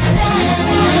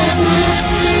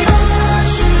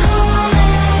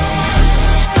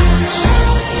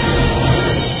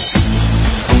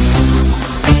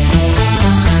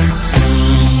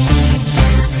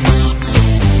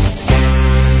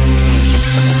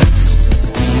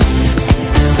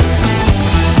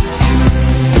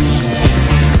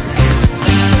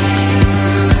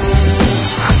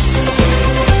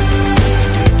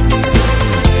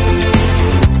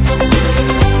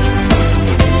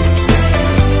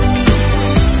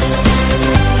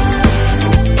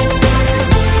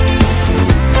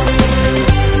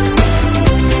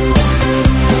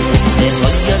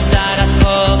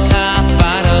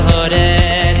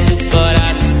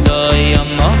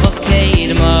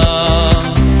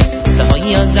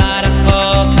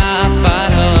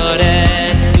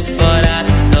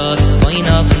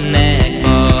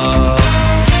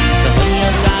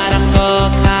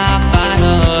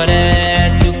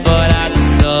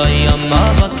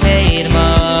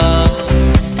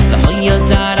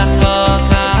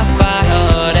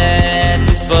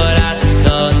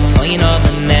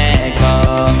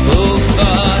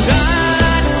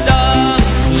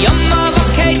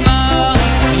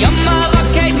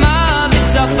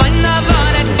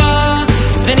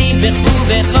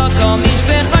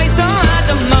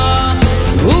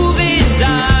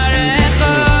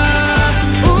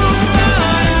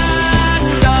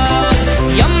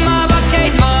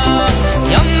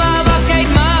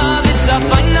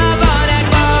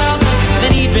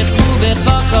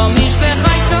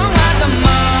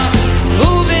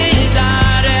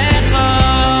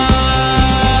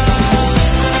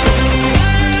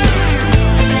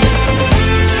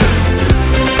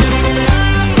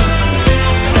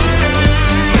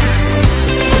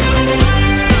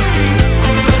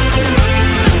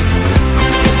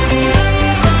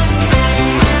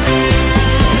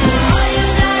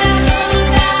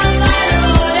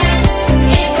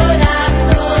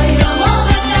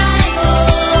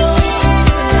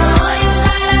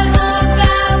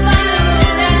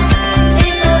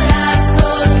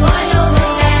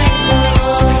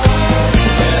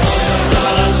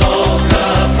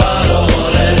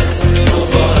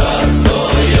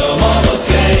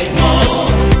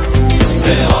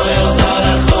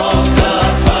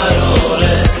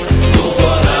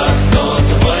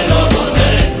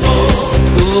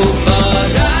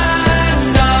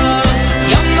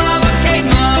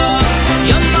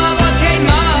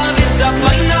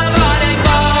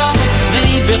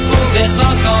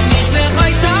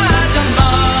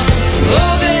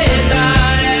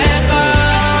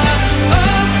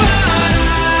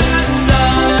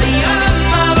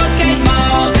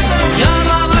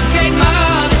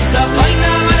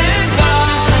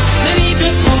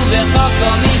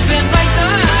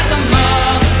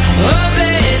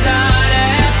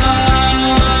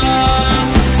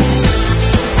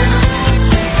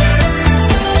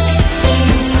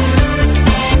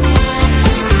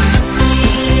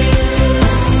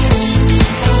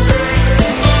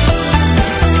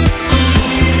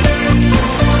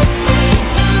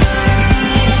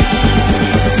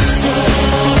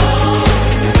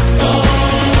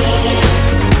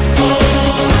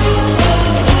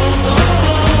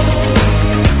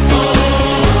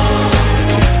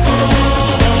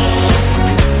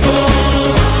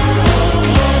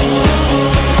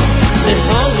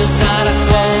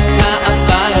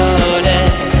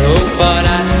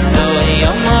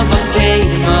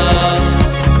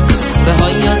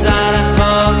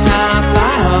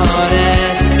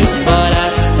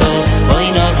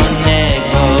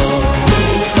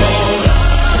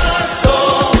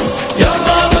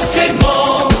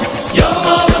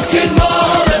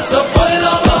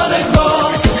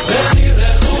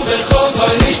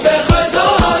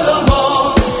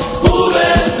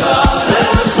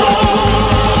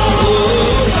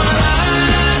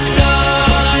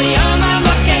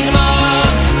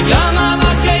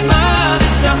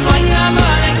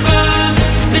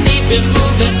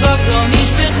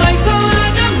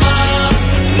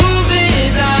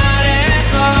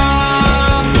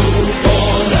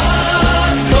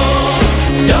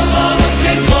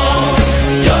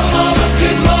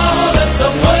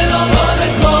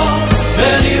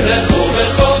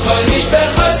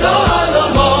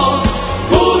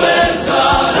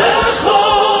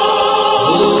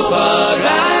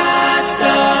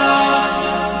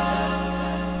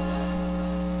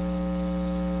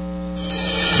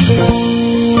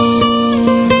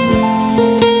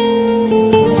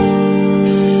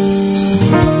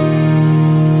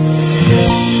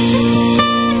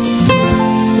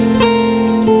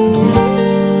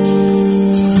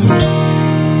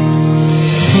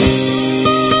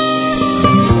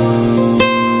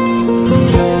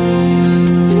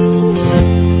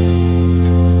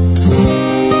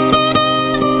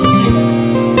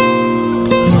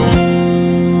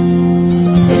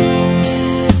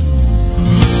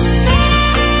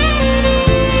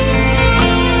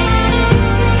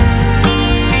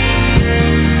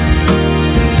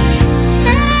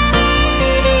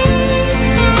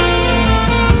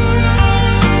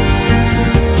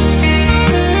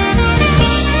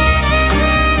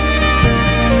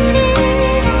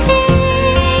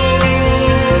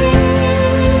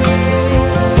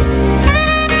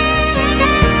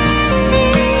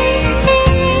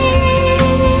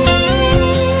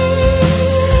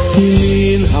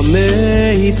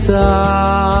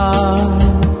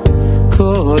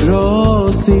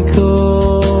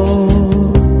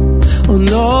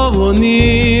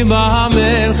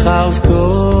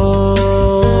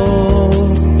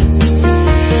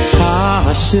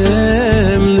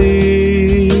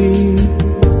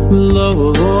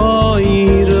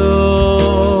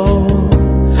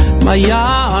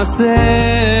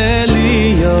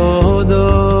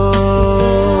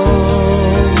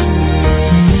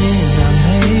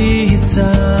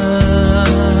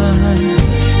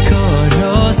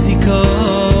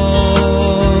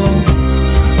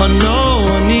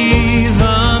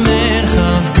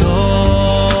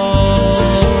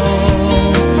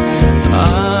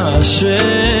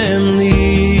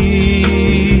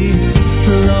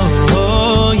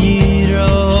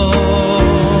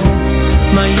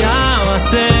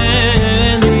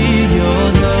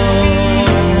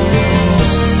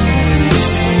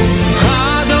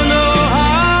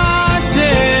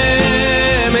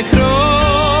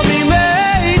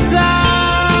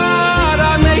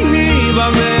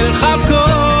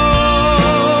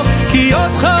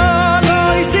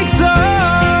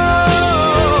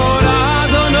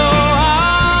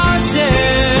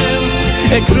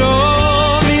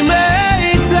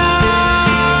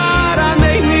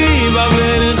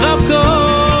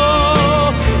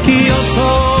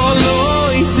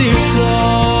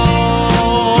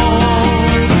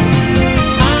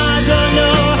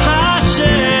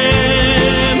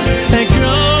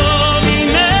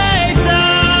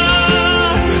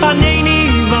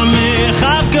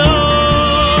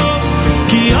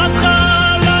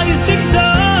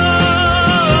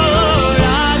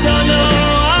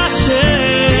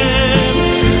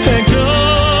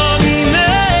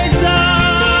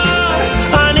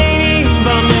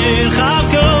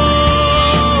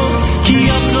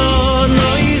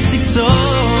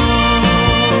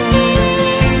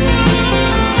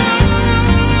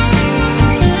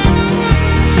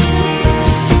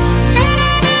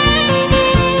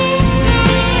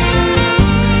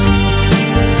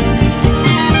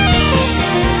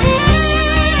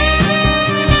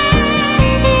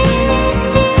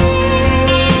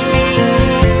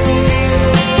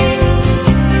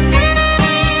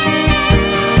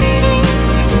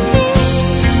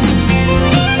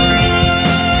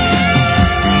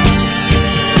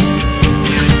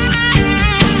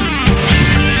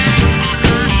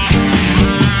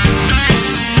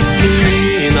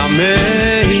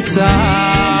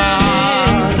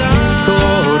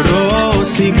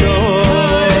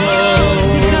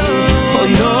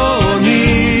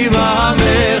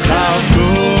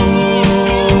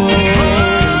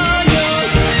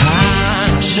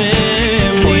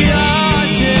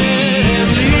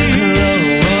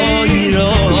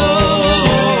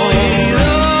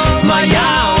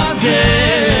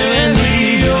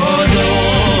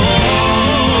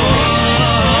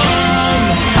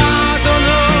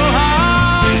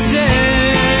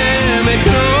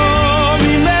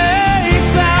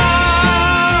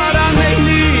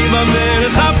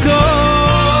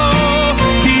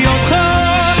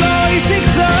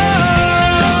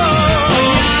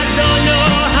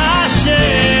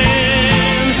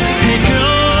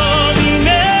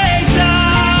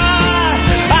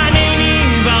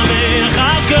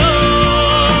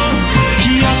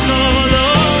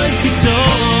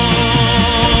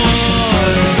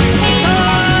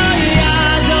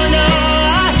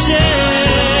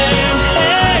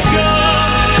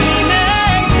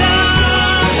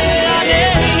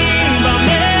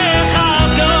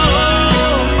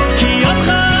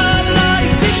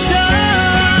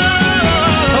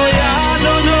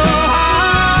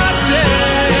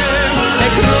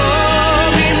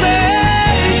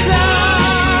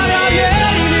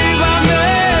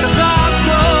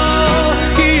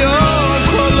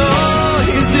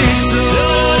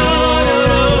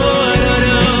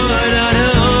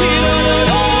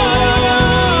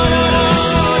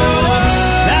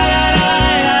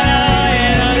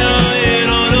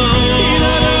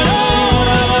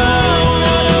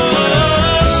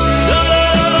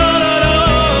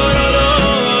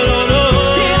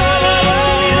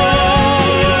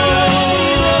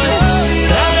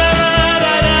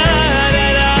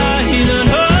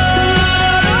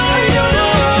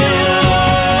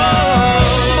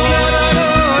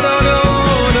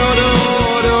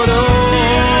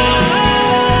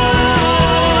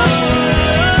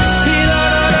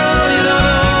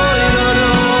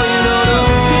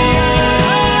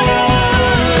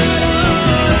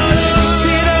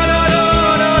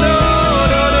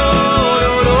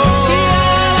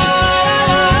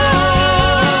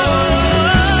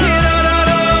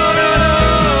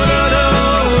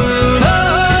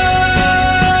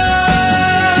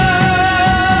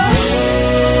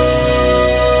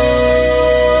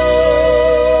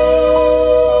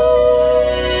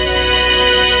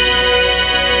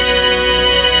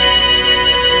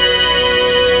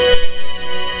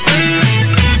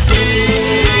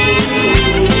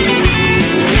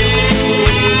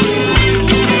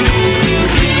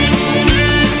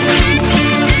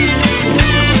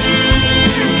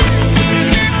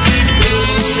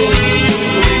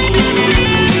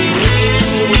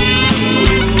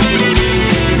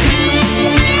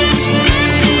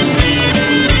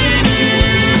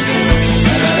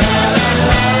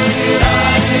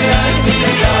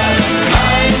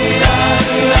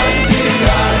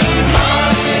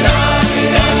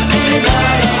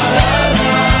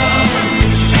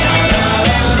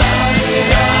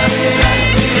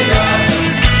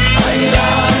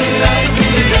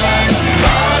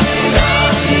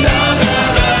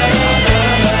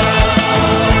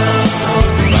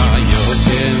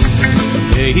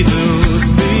 Eidus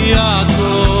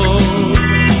Biakov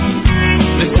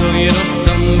Vesoyer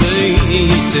Sombei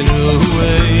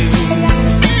Yisruei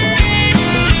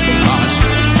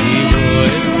Asher Tzivo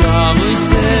Esav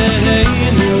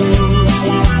Yiseinu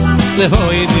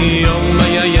Lehoidi Yom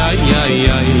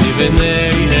Ayayayayay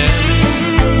Libeneihem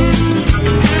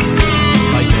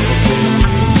Vayertem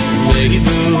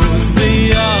Eidus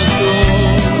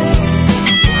Biakov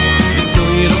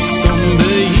Vesoyer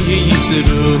Sombei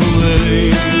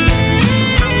Yisruei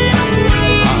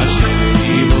Asher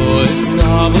Tzivo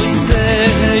Esav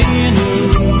Yiseinu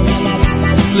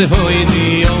Lehoidi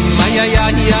Yom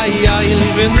Ayayayayay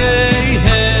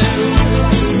Libeneihem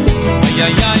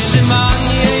Ayayay Leman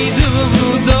Yeidu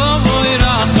Domoy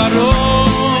Racharon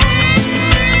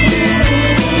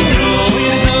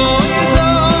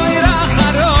Domoy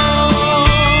Racharon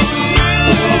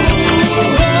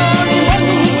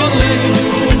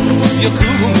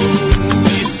Yokumu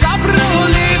Yisabru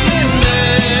Libeneihem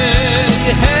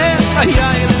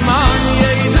Ayayay Leman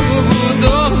Yeidu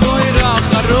Domoy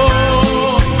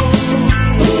Racharon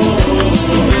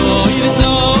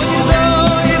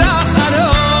Domoy Racharon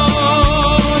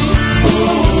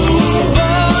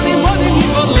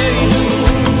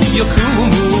Yokumu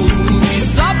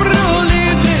Yisabru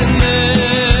Libeneihem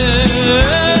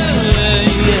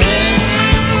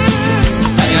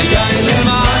Ayayay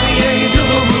Leman Yeidu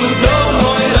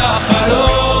Domoy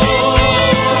Racharon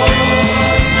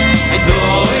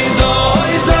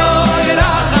Doy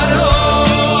Racharon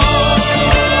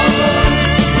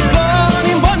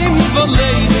Bonim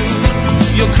Yivoleinu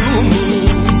Yokumu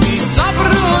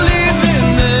Yisabru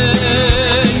Libeneihem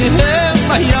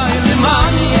Ayayay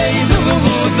Leman Yeidu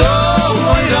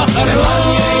Domoy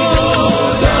Racharon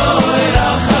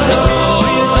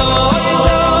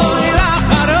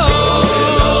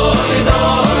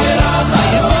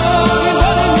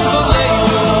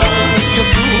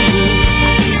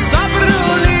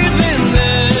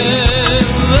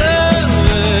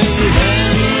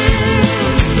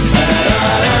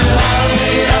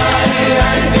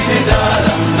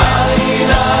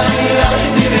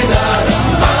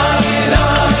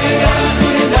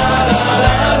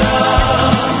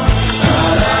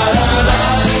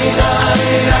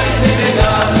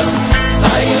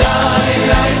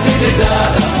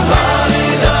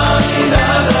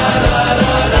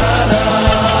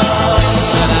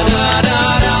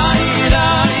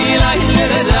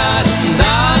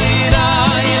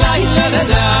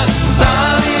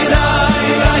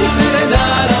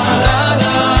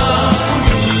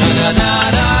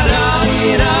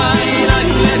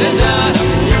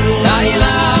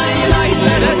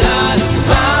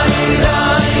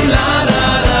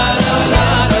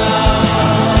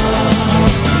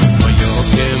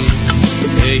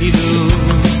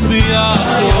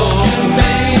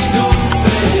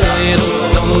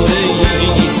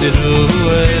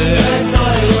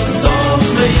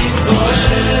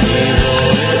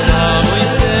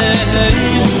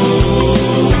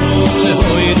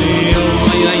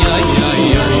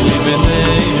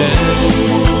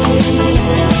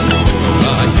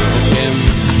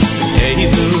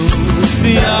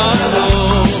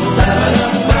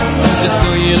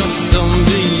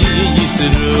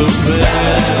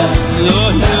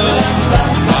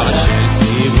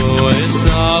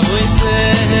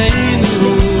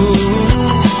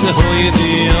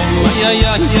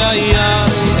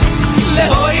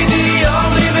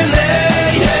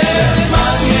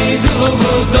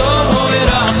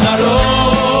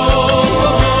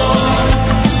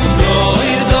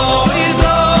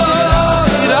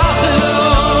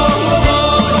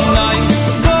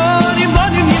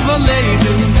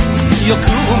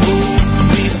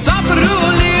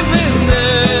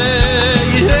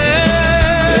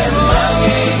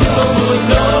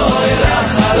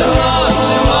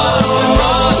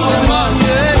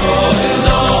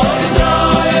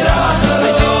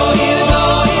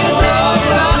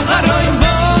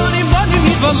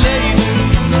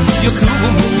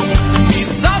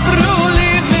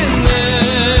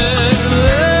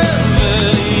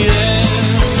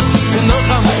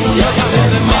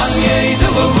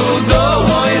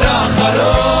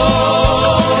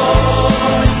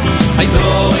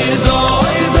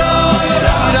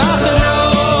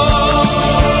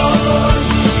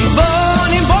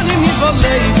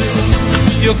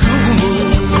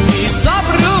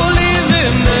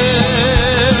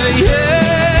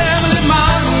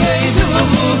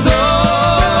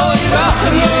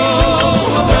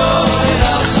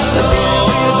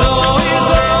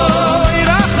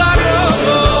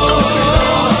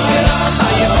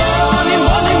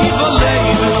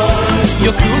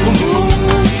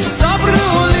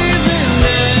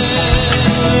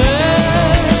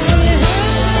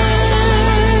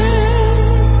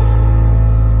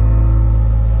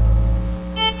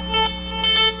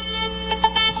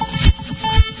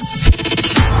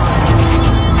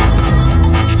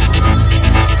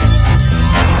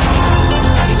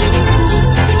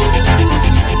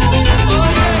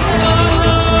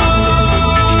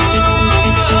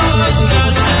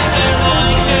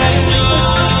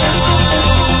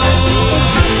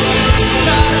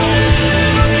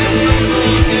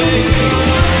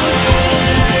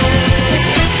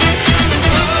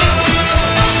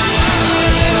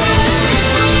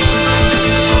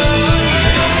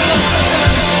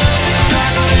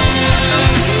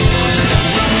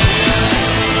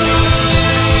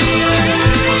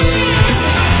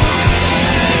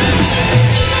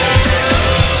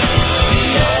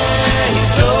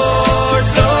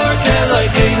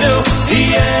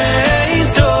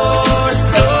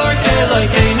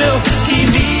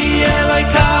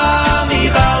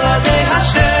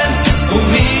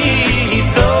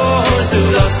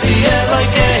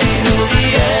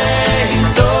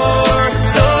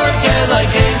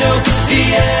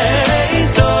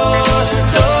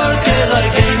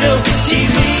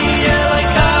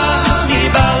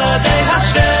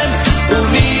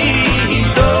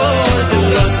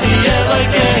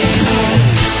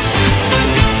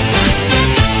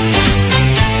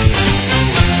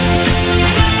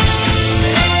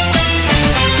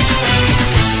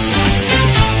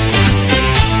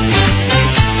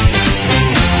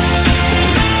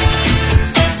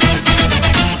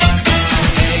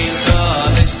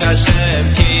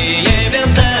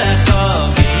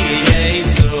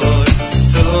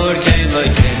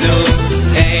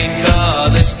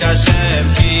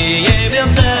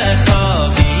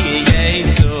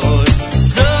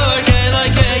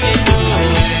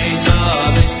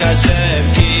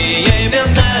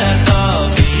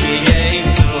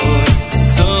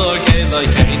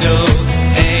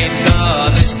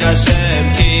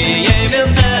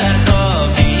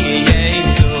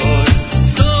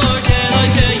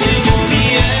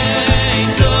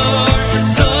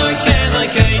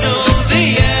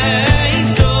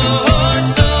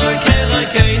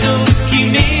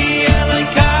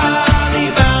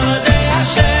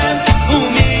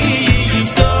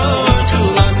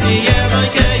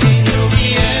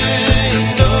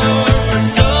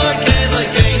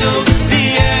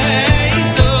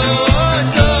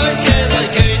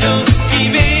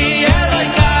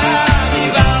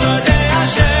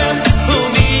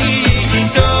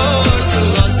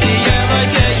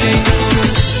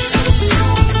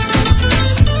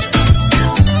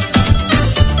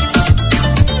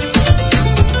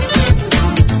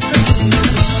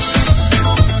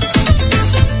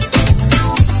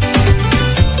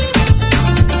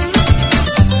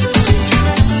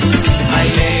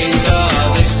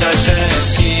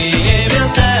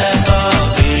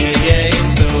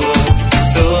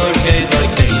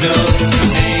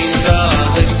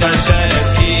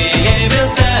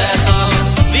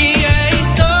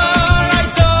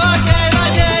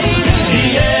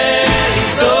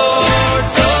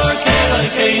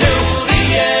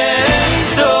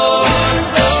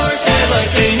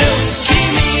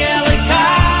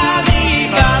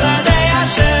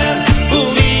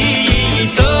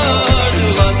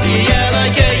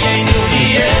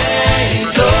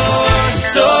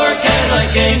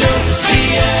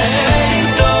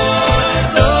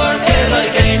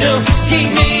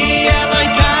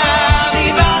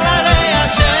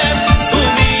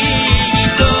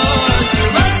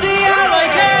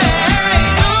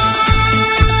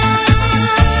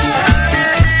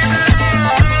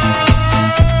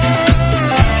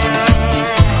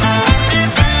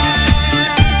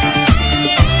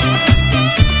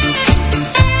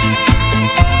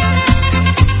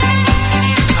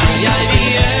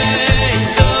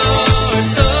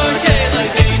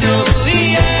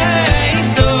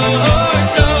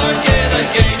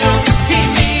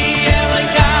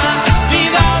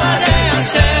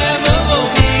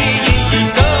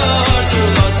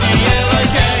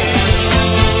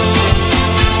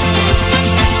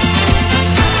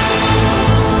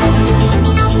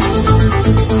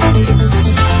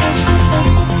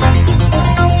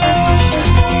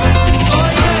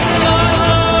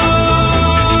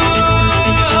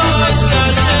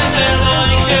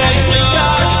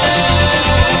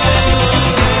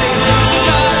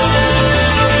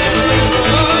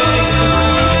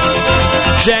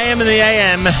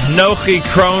a.m. Nochi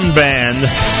Krohn Band.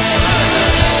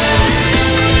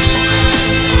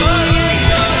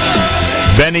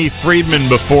 Benny Friedman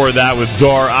before that with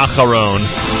Dor Acharon.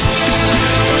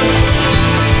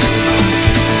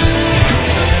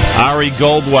 Ari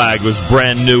Goldwag was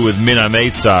brand new with Mina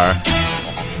Meitzar.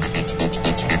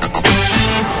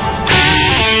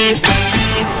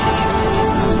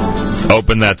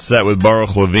 Open that set with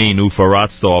Baruch Levine, Ufa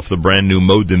Ratzta off the brand new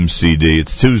Modim CD.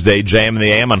 It's Tuesday, JM in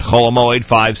the AM on Chol Hamoed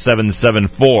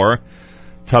 5774.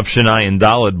 Tufshin Ayin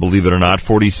Daled, believe it or not,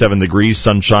 47 degrees,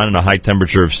 sunshine, and a high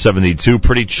temperature of 72.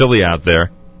 Pretty chilly out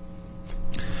there.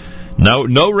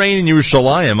 No rain in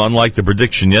Yerushalayim, unlike the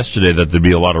prediction yesterday that there'd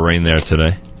be a lot of rain there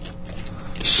today.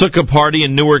 Sukkah party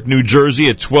in Newark, New Jersey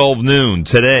at 12 noon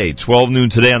today. 12 noon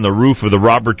today on the roof of the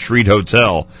Robert Treat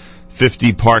Hotel,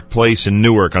 50 Park Place in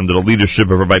Newark, under the leadership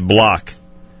of Rabbi Block.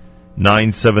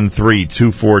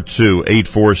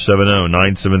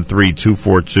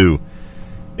 973-242-8470.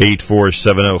 973-242-8470.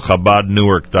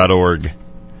 ChabadNewark.org.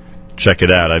 Check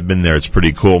it out. I've been there. It's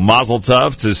pretty cool. Mazel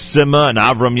tov to Sima and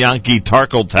Avram Yankee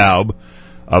Tarkeltaub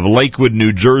of Lakewood,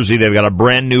 New Jersey. They've got a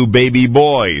brand new baby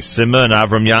boy. Sima and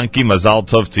Avram Yankee, mazel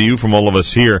tov to you from all of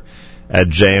us here at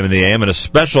JM in the AM. And a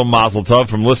special mazel tov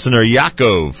from listener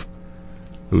Yaakov,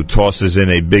 who tosses in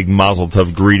a big mazel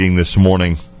tov greeting this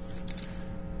morning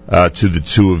to the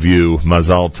two of you.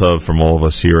 Mazel tov from all of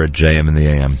us here at JM in the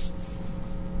AM.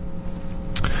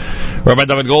 Rabbi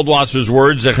David Goldwasser's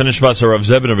words, Zechon Nishmas Rav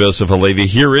Zeb ben Rabbi Yosef Halevi.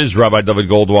 Here is Rabbi David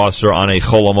Goldwasser on a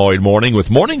Chol Hamoed morning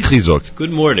with Morning Chizuk. Good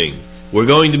morning. We're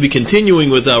going to be continuing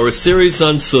with our series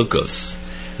on Sukkos.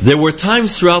 There were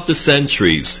times throughout the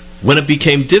centuries when it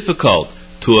became difficult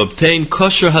to obtain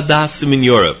kosher hadassim in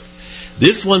Europe.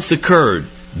 This once occurred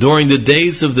during the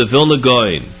days of the Vilna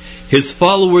Gaon. His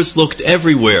followers looked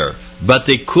everywhere, but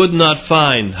they could not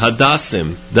find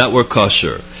hadassim that were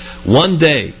kosher. One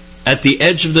day, at the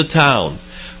edge of the town,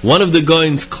 one of the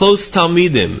Gaon's close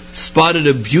Talmidim spotted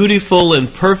a beautiful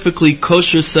and perfectly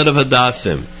kosher set of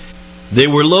hadassim. They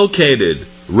were located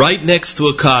right next to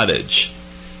a cottage.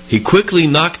 He quickly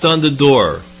knocked on the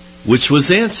door, which was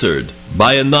answered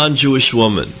by a non-Jewish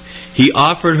woman. He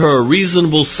offered her a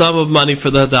reasonable sum of money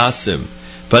for the hadassim,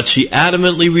 but she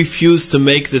adamantly refused to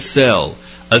make the sale,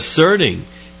 asserting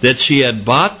that she had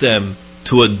bought them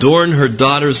to adorn her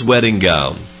daughter's wedding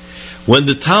gown. When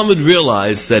the Talmud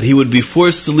realized that he would be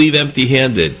forced to leave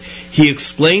empty-handed, he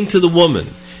explained to the woman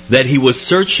that he was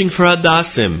searching for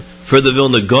hadassim for the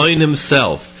Vilna Gaon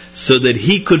himself, so that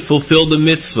he could fulfill the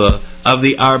mitzvah of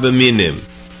the Arba Minim.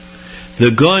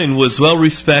 The Gaon was well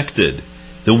respected.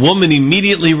 The woman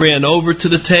immediately ran over to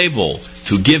the table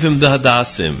to give him the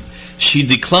hadassim. She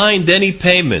declined any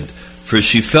payment, for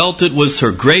she felt it was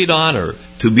her great honor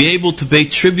to be able to pay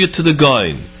tribute to the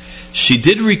Gaon. She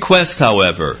did request,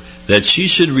 however, that she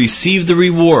should receive the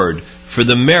reward for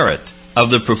the merit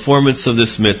of the performance of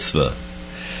this mitzvah.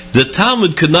 The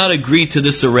Talmud could not agree to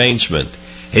this arrangement,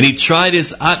 and he tried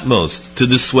his utmost to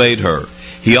dissuade her.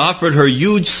 He offered her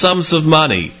huge sums of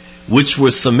money, which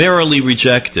were summarily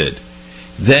rejected.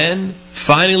 Then,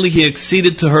 finally, he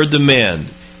acceded to her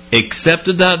demand,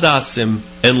 accepted the hadassim,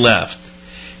 and left.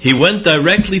 He went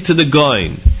directly to the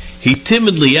Gaon. He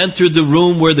timidly entered the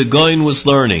room where the Gaon was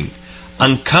learning.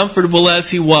 Uncomfortable as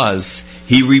he was,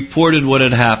 he reported what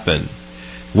had happened.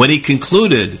 When he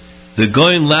concluded, the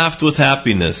Gaon laughed with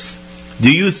happiness.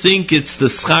 Do you think it's the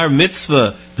schar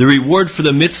mitzvah, the reward for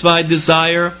the mitzvah I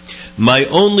desire? My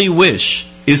only wish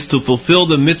is to fulfill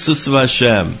the mitzvahs of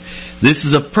Hashem. This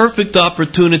is a perfect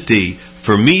opportunity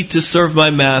for me to serve my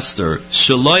master,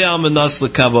 Shaloi Amanas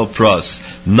L'Kavod Pros,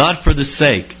 not for the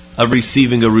sake of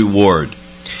receiving a reward.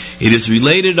 It is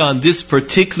related on this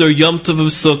particular Yom Tov of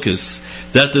Sukkot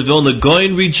that the Vilna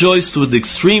Gaon rejoiced with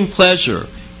extreme pleasure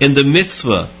in the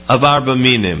mitzvah of Arba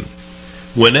Minim.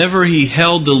 Whenever he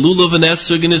held the lulav and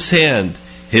esrog in his hand,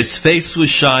 his face was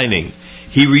shining.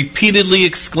 He repeatedly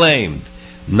exclaimed,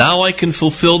 "Now I can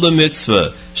fulfill the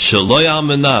mitzvah, Shaloi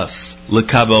Amanas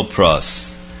L'Kavod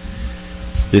Pros."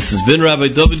 This has been Rabbi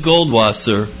David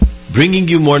Goldwasser, bringing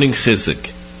you Morning Chizuk.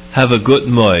 Have a good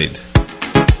Moed.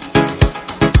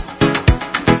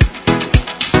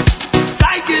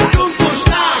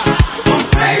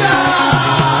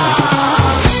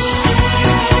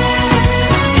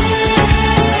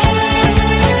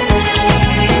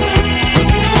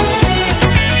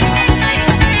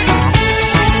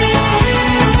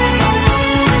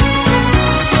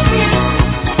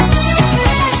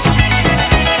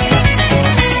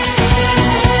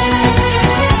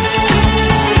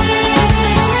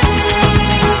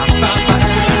 Bye.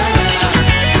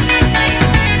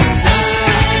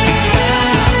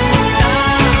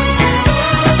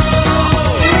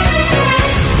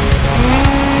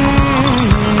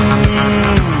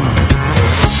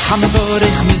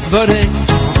 מזבורי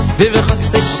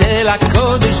ובחוסה של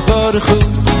הקודש ברוך הוא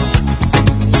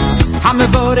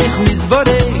המבורך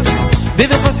מזבורי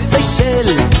ובחוסה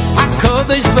של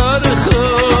הקודש ברוך הוא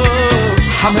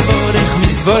המבורך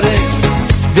מזבורי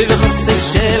ובחוסה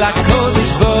של הקודש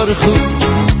ברוך הוא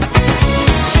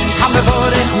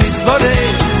המבורך מזבורי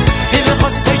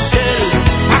ובחוסה של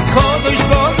הקודש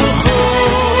ברוך הוא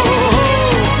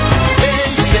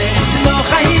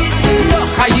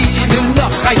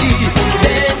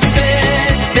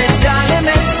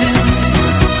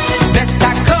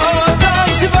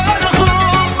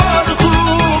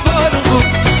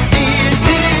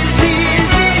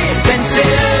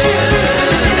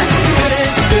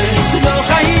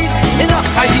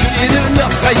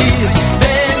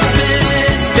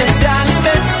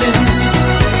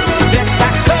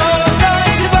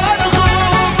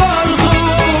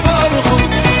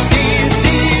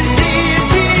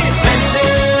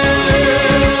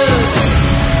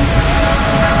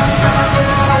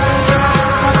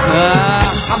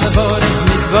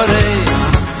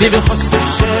ובחוסה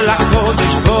של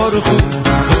הקודש ברוך הוא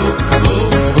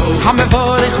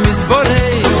המבורך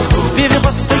מזבורי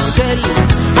ובחוסה של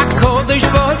הקודש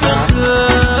ברוך הוא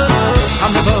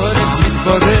המבורך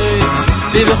מזבורי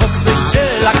ובחוסה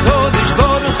של הקודש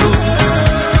ברוך הוא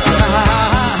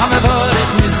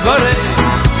המבורך מזבורי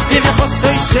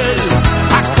ובחוסה של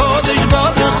הקודש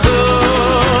ברוך הוא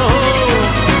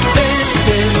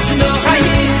לא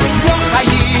חיים לא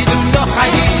חיים לא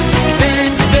חיים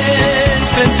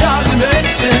and all the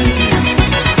mention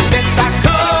that the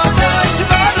Kodesh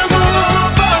Baruch Hu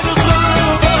Baruch Hu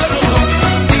Baruch Hu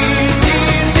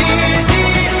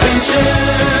mention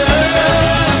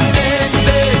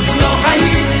no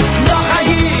chayid no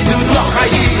chayid no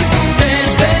chayid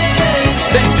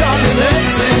all the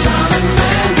mention that the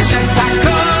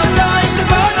Kodesh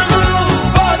Baruch Hu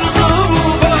Baruch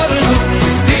Hu Baruch Hu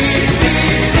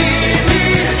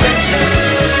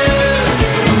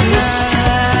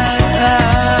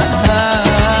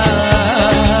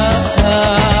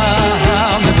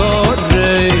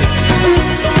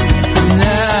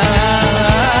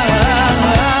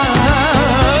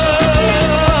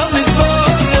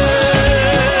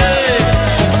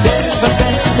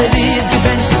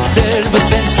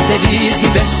Der ist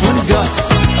gebencht von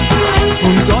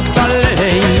Gott allein.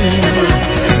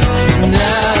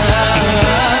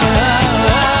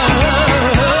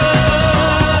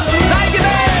 Sei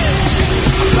gebencht!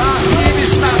 Sag mir die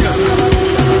Schnappe!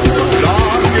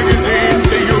 Lange gesehen,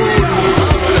 der Juden!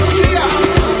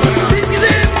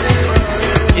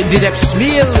 In die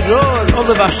Rebschmiel-Rohr,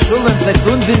 alle was Schulem, seit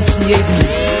unwünschen jeden,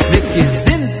 mit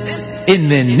gesinnt in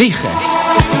Meniche.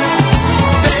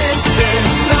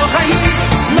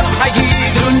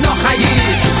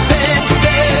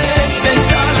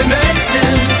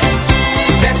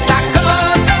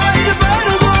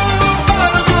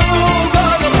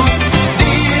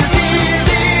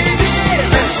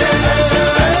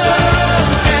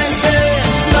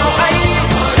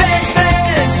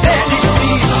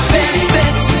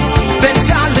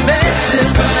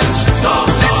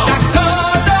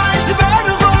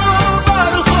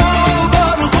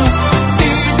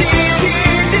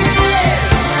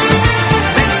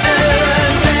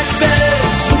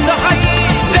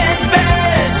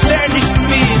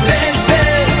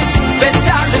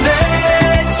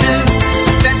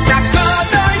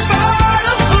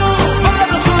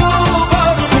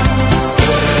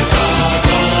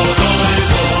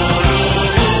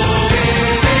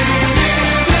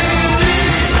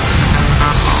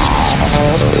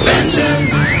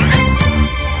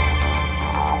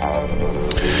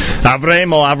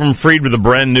 Avram Fried with a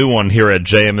brand new one here at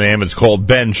JMAM. It's called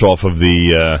Bench off of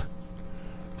the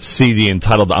CD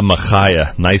entitled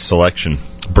Amachaya. Nice selection.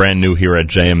 Brand new here at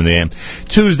JMAM.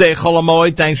 Tuesday, Chol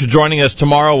Hamoed. Thanks for joining us.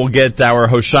 Tomorrow we'll get our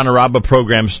Hoshana Rabbah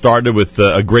program started with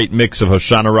a great mix of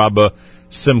Hoshana Rabbah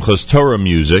Simchas Torah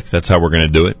music. That's how we're going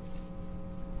to do it.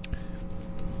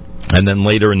 And then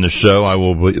later in the show I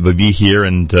will be here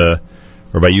and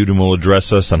Rabbi Yudin will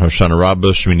address us on Hoshana Rabbah,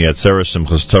 Shmini Atzeret,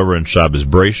 Simchas Torah, and Shabbos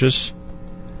Bereishis.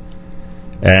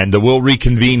 And we'll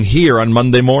reconvene here on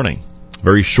Monday morning.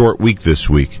 Very short week this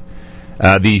week.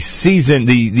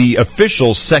 The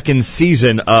official second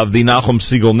season of the Nachum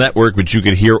Segal Network, which you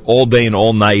could hear all day and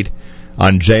all night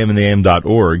on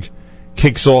jmandtheam.org,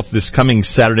 kicks off this coming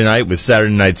Saturday night with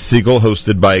Saturday Night Segal,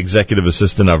 hosted by Executive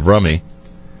Assistant Avrami.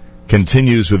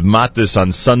 Continues with Matis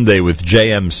on Sunday with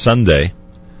JM Sunday,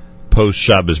 post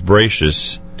Shabbos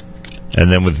Bereishis,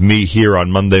 and then with me here on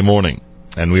Monday morning.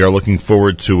 And we are looking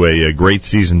forward to a great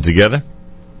season together,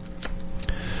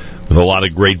 with a lot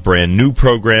of great brand new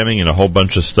programming and a whole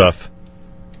bunch of stuff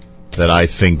that I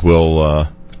think will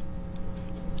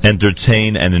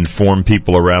entertain and inform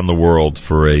people around the world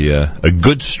for a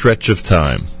good stretch of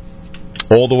time,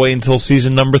 all the way until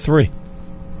season number 3.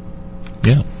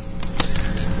 Yeah.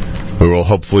 We will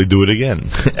hopefully do it again.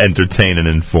 Entertain and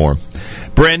inform.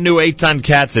 Brand new Eitan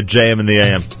Katz at JM in the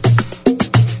AM.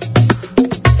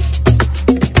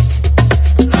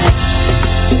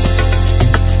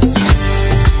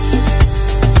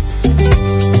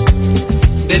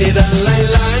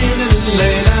 Layla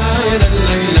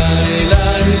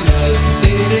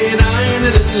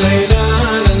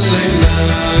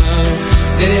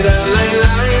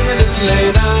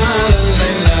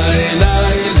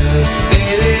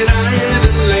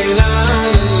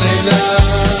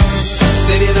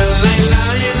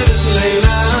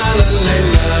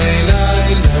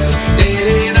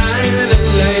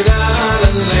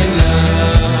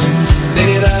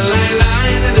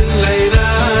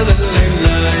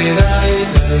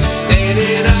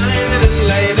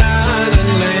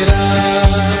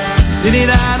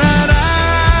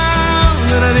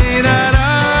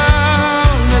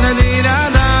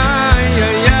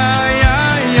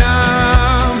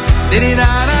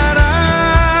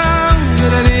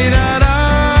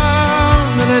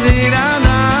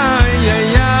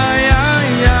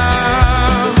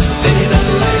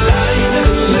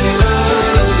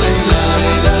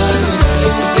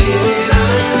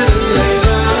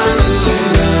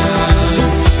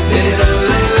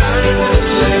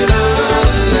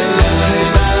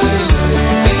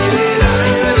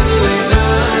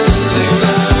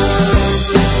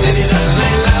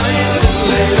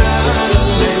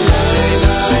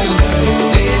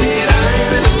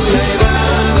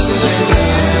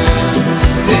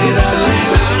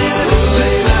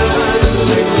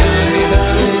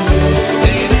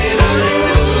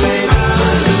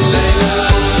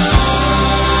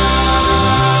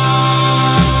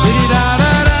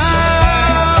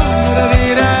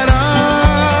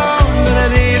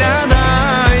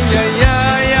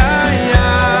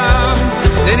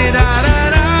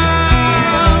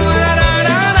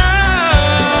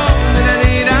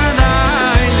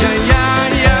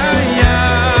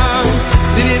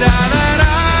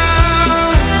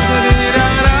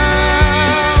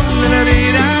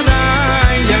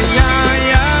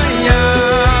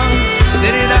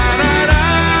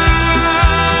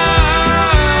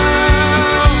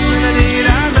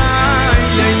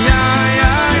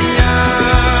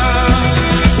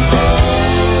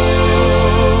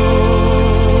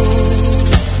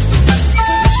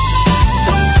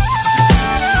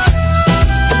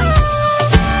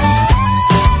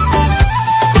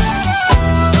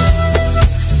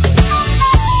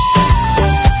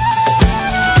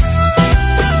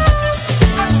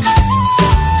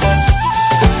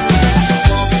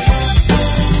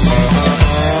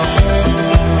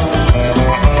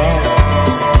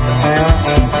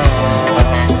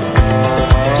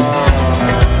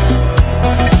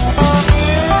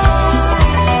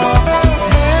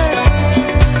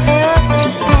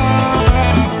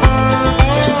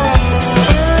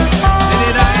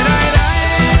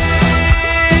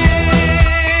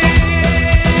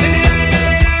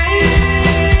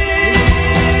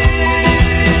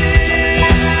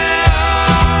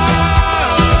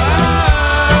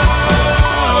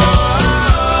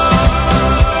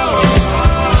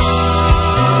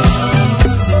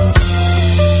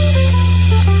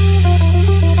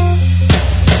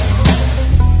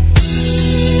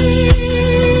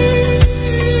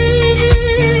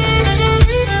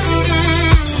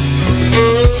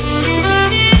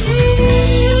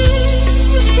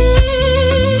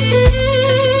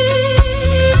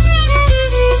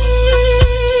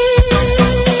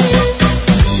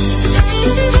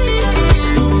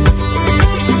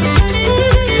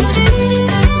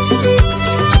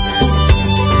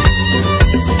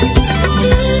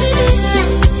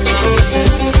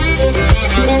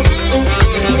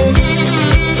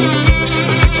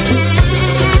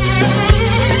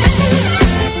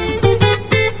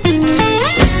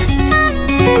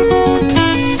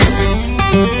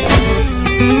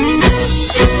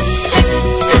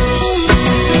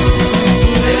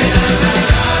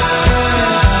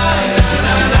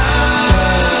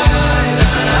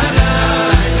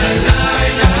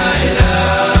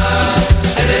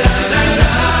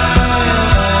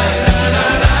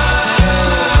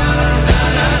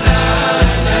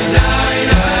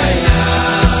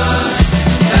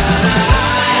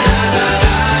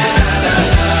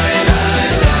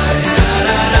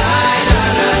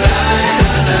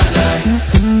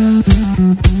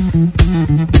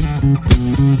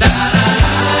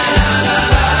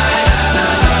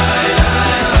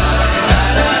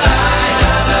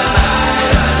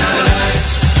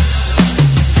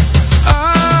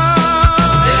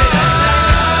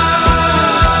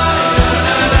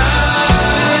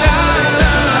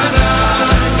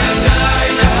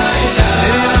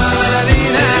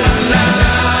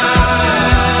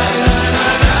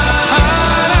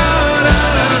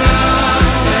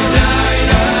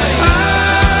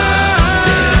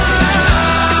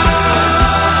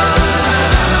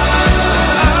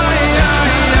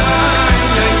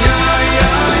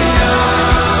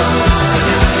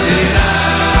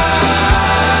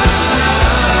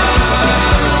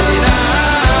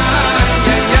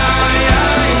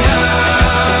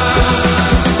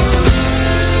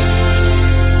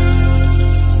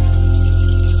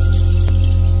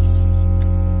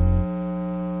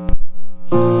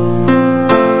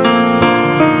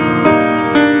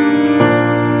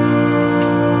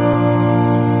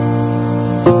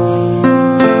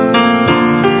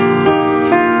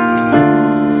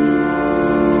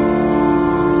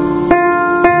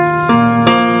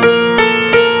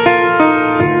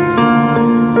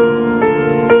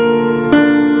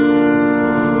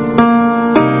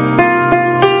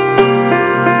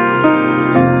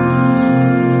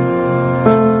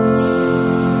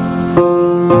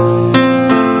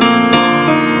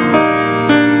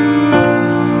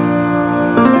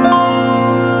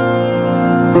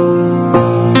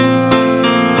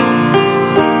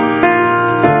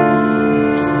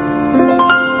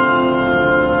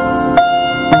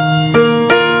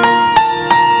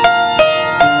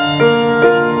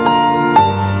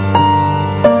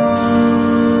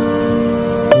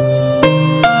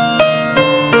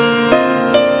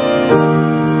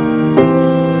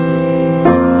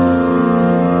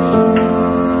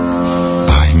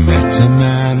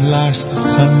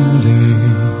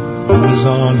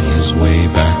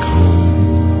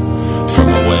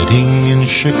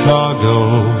Chicago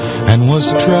and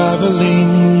was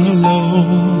traveling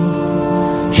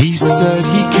alone. He said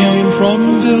he came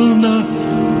from Vilna,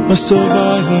 a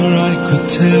survivor I could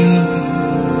tell,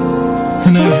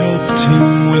 and I helped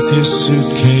him with his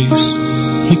suitcase.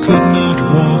 He could not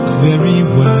walk very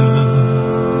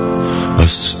well. A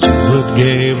steward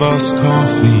gave us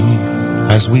coffee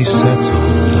as we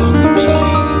settled on the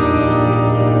plane,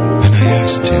 and I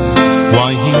asked him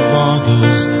why he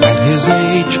bothers. At his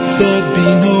age there'd be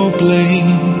no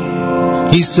blame.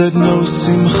 He said no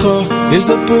simcha is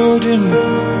a burden,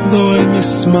 though I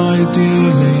miss my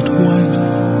dear late wife.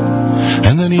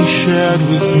 And then he shared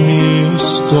with me a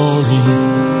story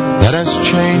that has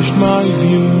changed my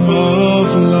view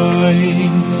of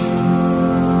life.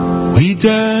 We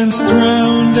danced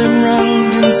round and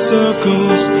round in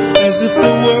circles as if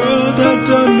the world had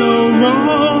done no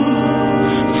wrong.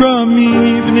 From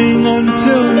evening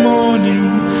until morning,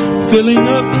 filling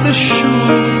up the shul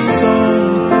with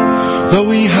song. Though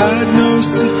we had no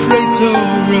Sifrei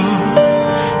Torah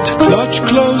to clutch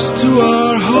close to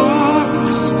our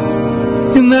hearts,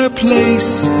 in their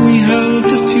place we held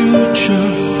the future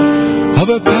of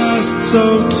a past so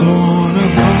torn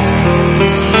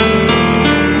apart.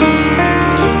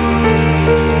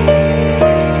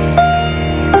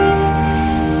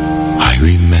 I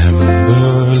remember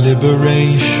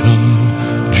liberation,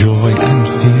 joy and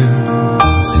fear,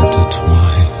 both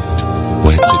intertwined.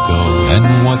 Where to go and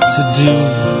what to do,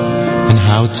 and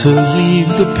how to leave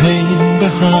the pain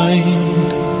behind.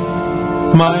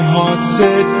 My heart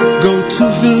said, go to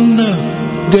Vilna,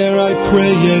 dare I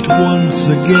pray yet once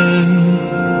again,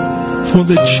 for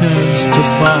the chance to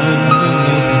find a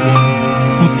loved one,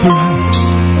 or perhaps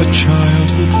a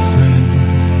childhood friend.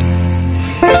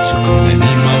 It took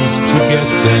many months to get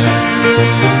there,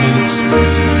 from the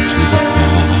mid-spring to the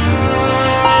fall,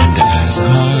 and as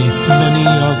I, many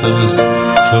others,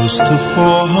 close to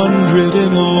 400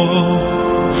 in all,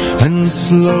 and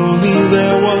slowly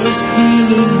there was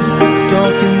healing,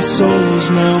 darkened souls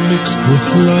now mixed with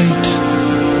light,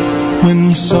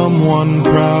 when someone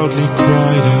proudly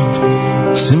cried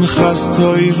out, Simchas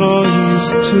Torah is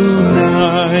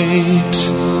tonight.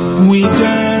 We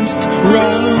danced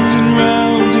round and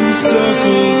round in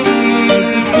circles, as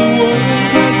if the world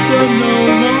had done no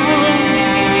wrong.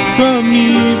 From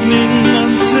evening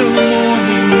until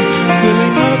morning,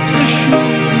 filling up the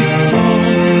shul with song.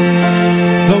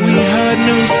 Though we had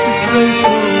no Sifrei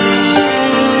Torah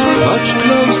to clutch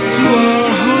close to our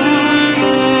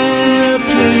hearts, in their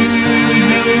place we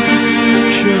held the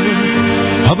future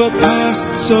of a past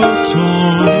so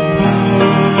torn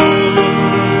apart.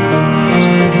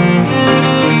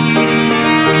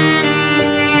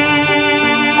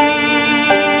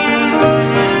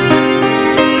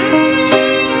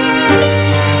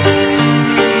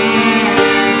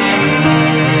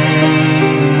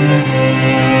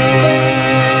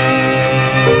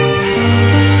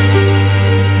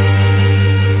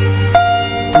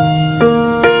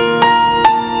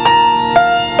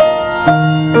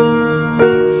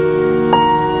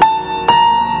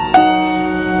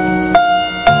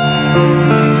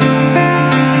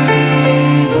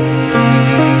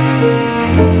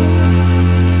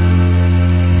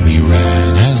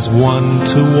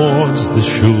 Towards the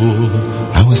shul,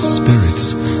 our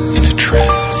spirits in a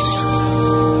trance,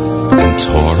 and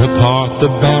tore apart the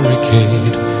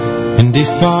barricade. In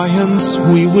defiance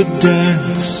we would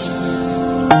dance,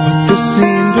 but the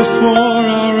scene before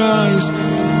our eyes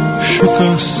shook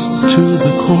us to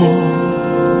the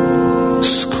core.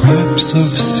 Scraps of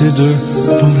siddur,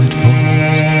 bullet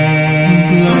holes, and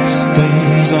blood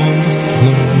stains on the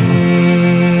floor.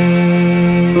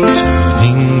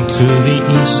 Turning to the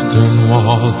eastern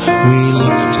wall, we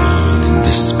looked on in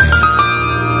despair.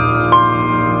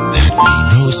 There'd be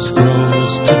no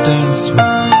scrolls to dance with,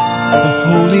 the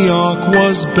holy ark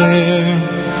was bare.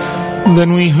 Then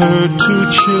we heard two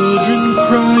children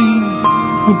crying,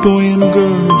 a boy and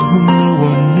girl whom no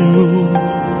one knew.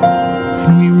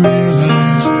 And we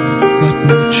realized that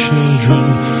no children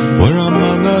were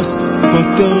among us but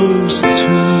those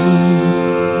two.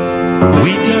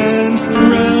 We danced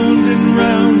round and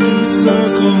round in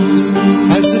circles,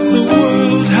 as if the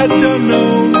world had done no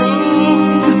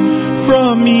wrong.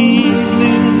 From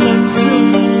evening until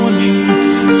morning,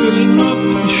 filling up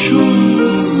the shul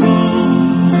with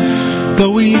song.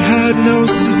 Though we had no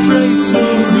Sifrei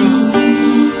Torah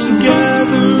to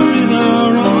gather in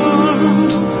our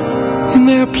arms, in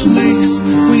their place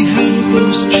we held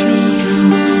those children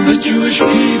the Jewish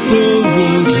people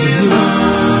would live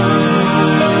on.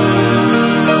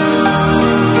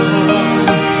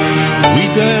 We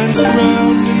danced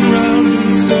round and round in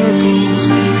circles,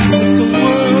 as if the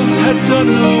world had done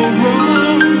done no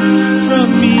wrong. From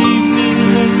evening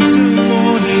until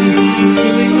morning,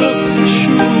 filling up the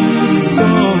shore with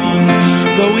song.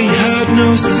 Though we had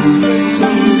no secret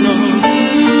or love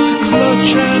to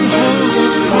clutch and hold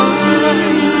apart,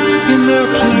 in their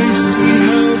place we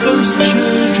held those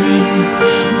children.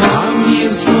 I'm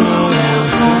his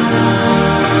forever.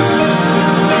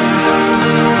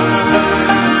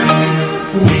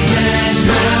 We went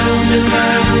round and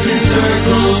round in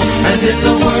circles, as if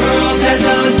the world had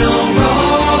done no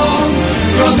wrong.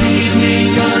 From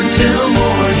evening until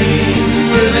morning,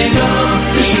 filling up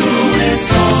the shore with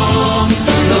song.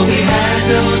 Though we had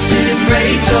no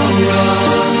separate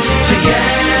Torah to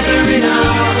gather in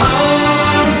our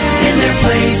arms, in their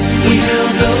place we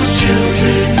held those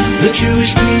children, the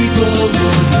Jewish people would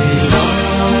live on.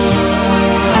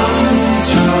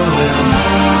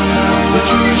 The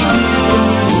Jewish people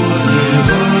would live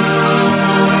on.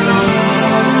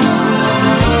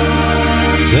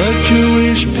 The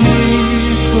Jewish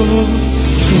people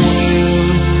will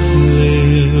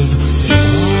live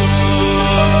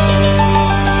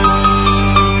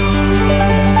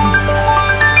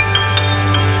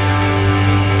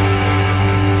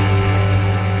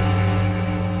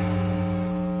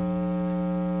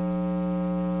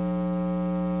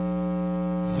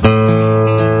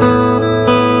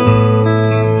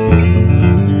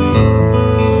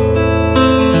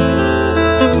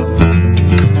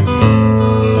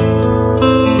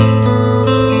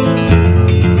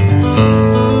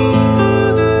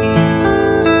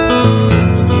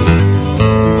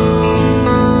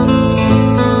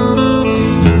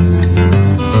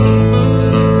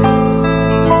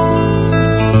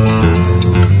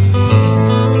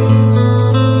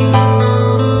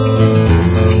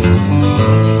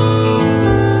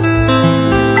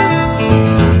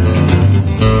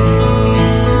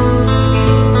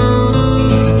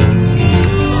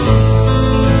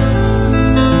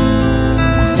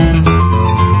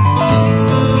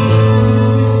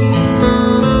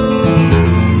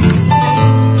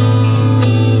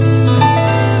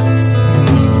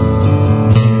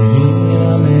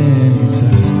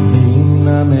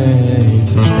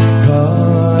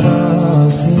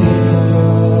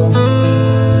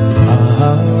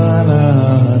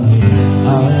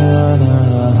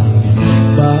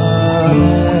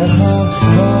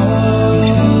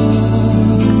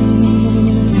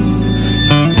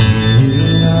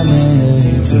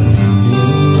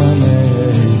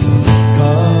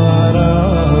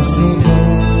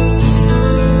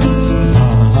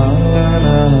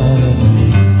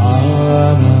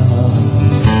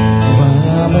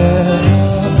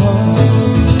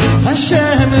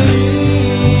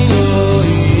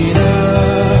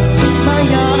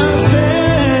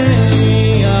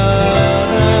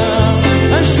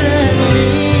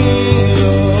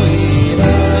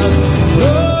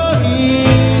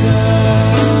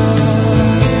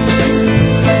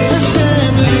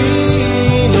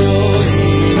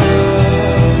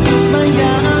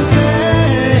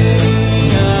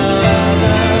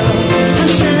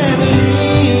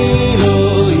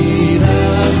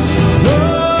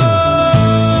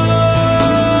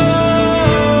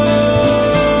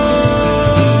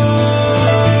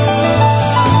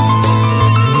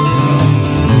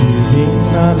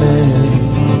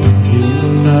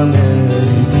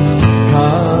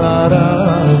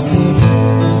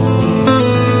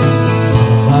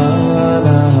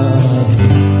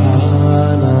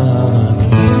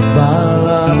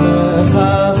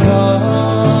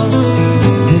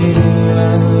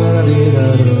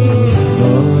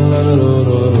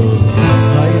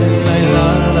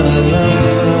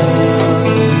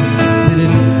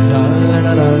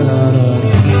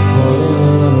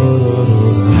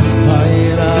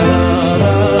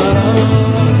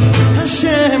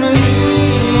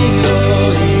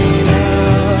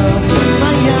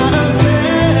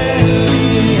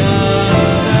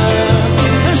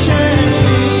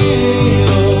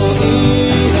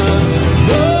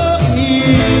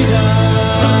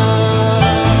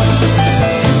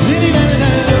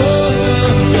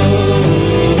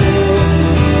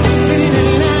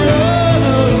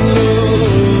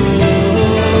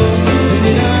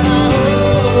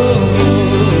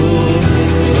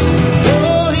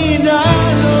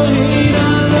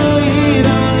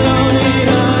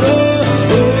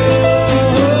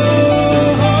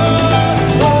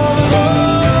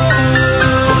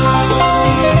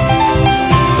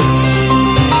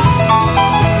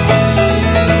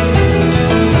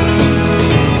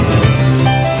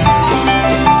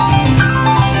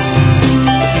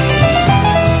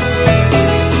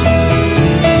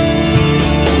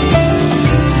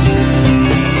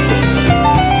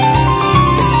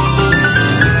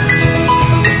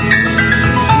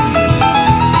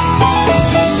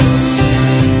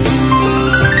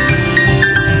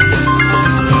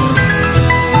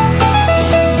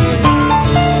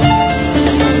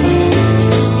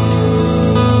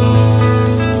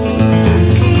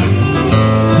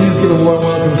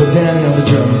the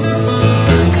drums.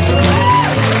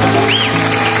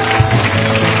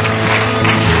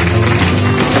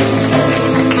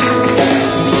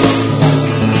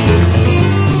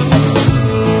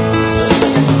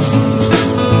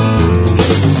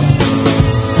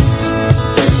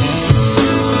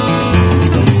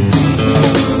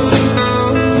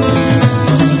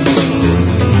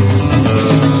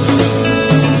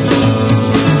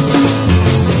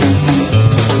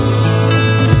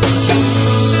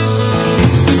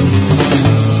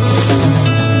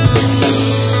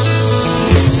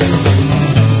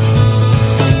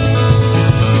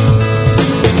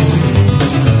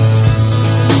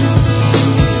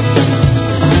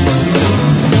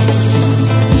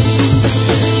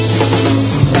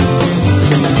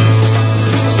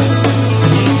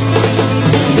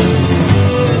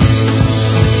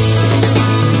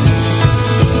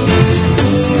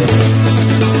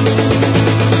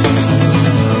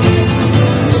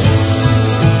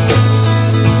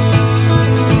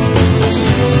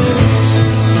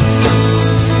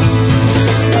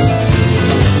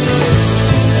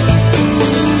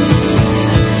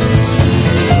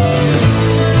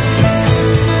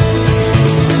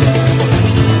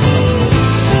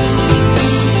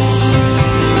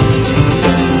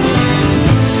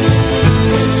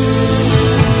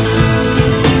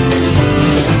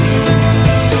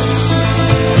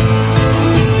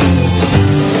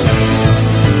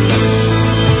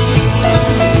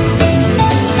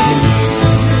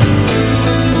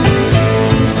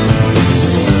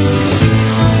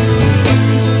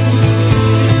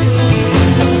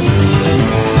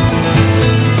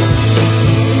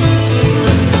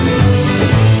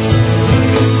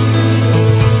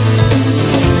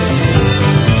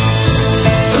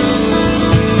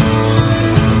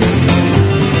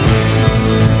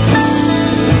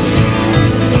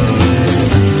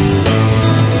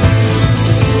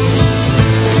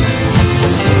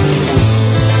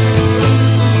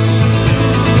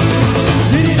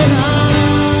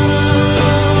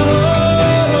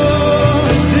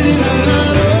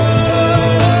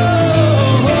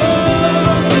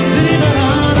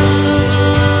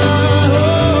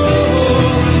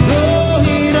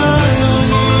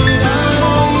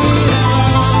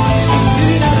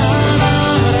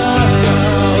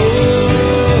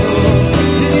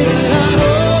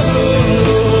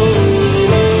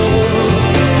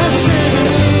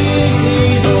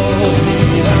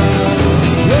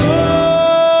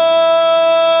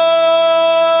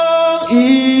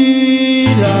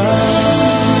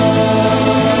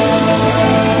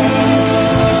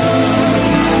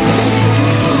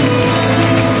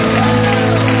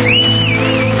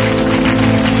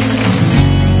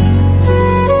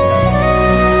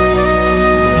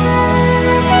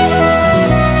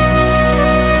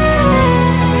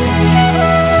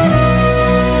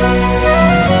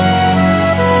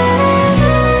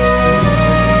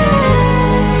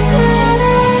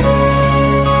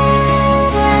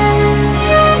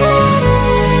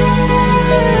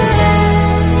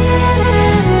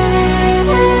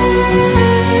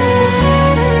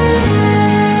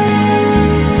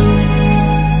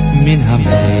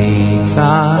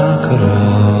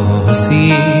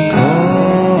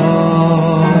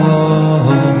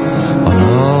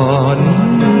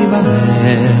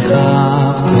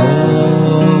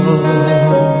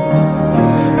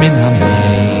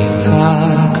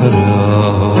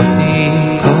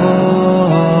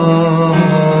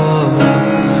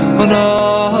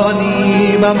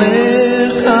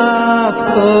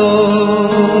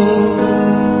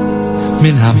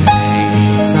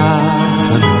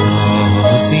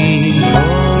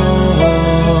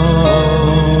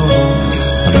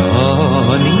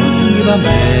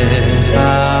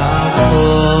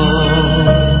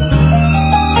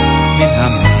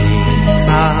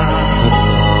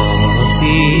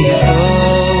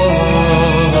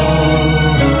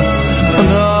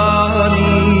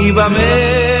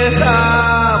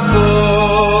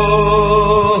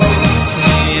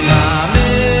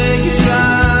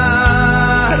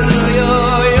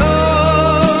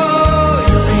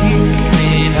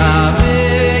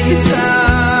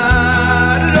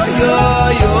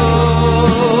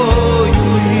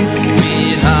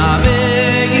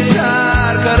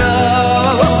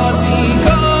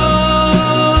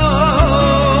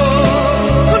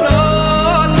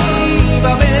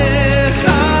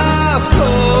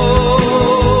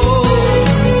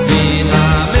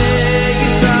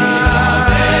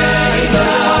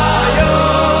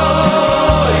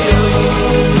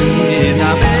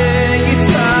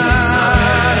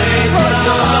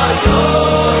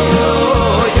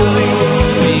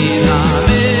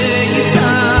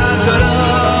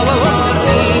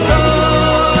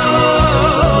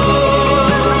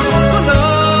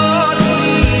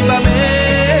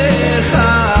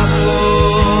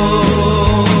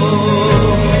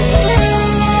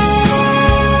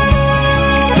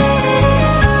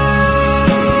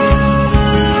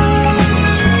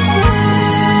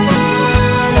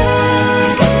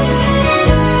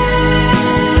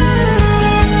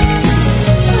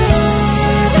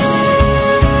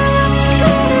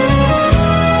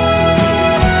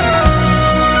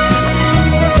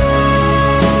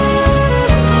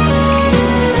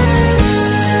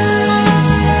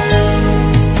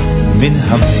 מן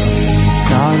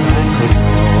המיצר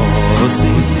קורוסי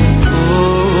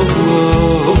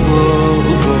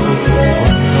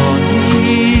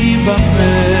עונוני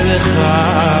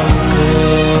במרחב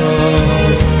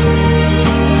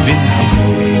מן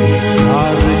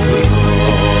המיצר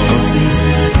קורוסי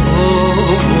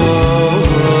עונוני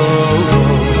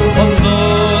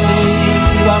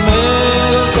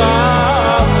במרחב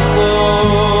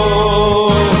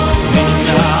מן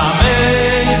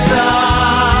המיצר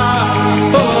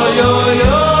אוי אוי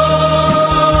אוי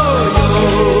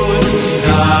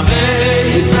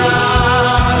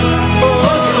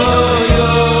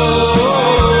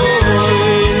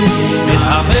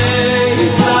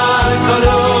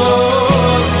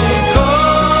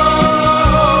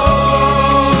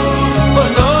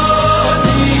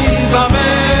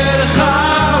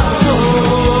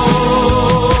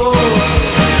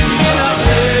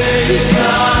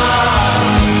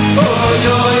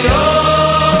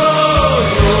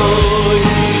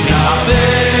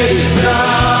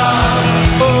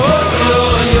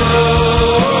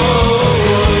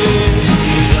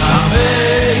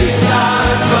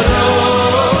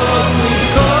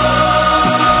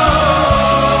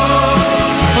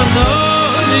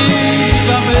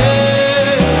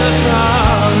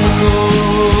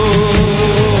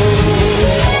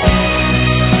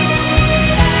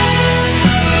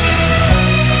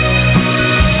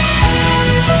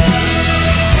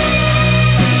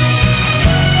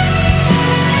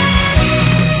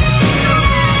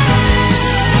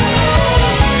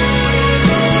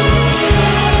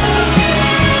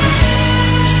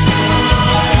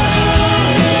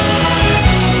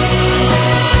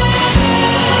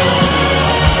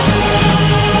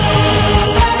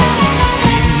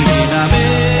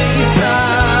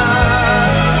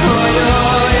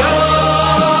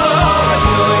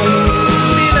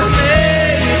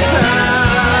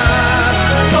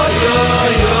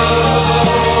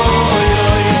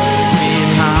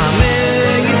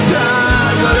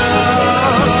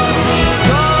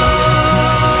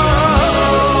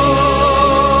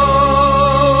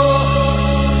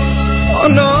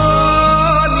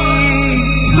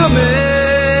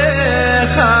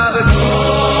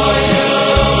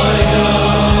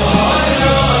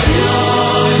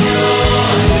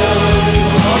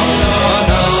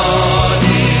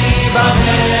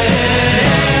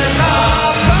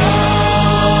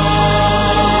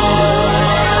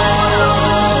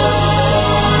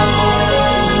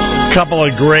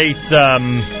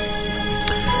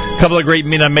Couple of great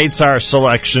Mina Meitzar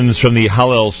selections from the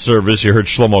Hallel service. You heard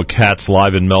Shlomo Katz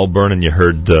live in Melbourne, and you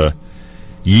heard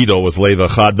Yidel with Lev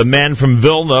Echad. The Man from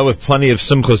Vilna with plenty of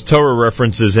Simchas Torah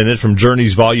references in it from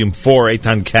Journeys Volume 4.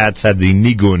 Eitan Katz had the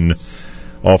Nigun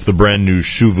off the brand new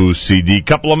Shuvu CD.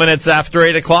 Couple of minutes after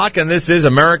 8 o'clock, and this is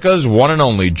America's one and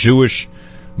only Jewish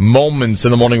Moments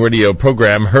in the Morning radio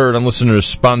program, heard on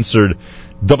listeners-sponsored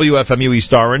WFMU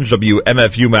East Orange,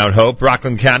 WMFU Mount Hope,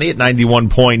 Rockland County at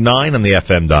 91.9 on the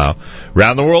FM dial.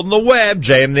 Around the world on the web,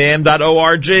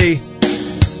 jmnam.org.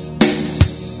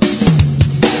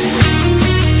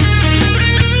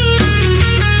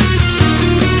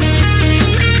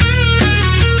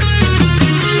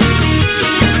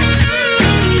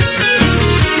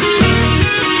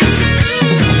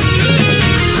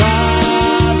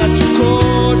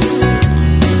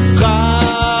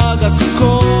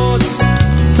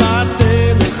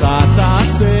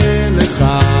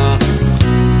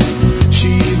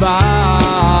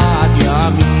 Shivat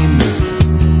Yamim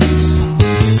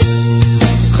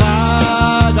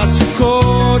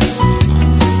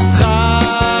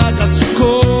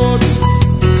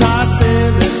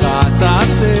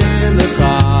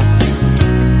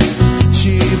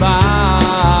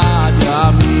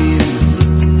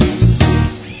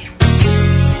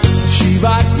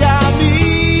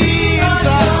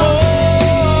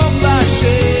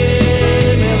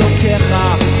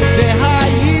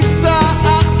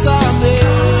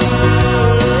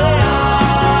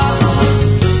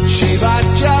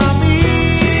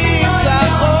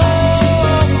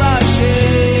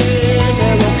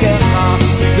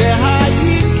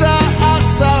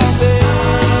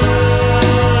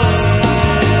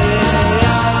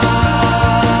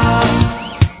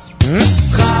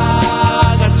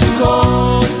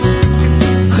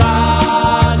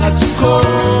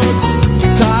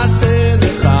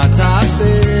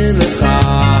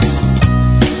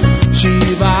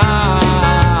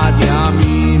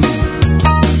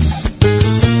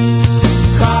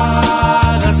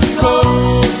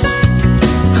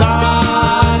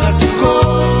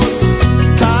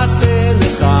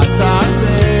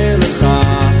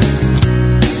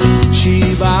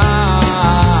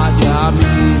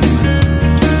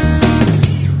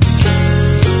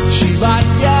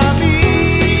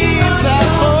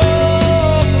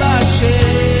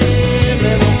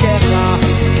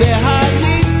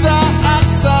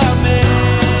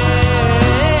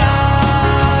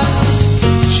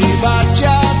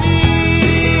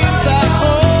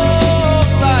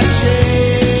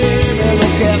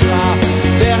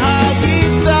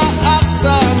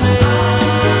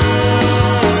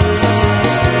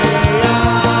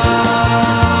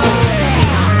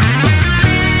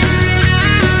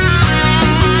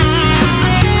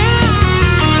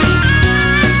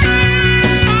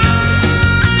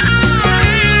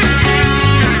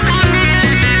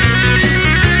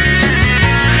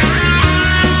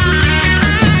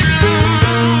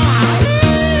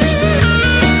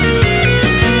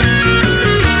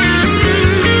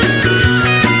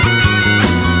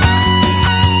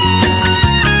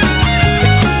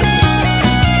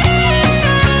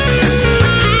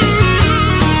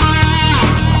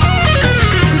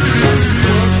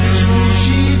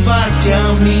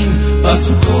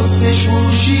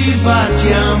שבעת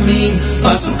ימים,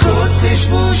 בסוכות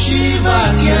תשבו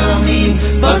שבעת ימים,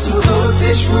 בסוכות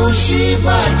תשבו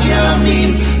שבעת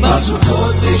ימים,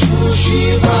 בסוכות תשבו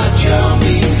שבעת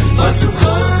ימים,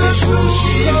 בסוכות תשבו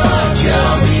שבעת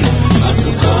ימים,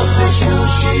 בסוכות תשבו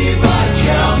שבעת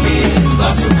ימים,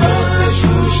 בסוכות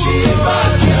תשבו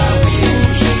שבעת ימים,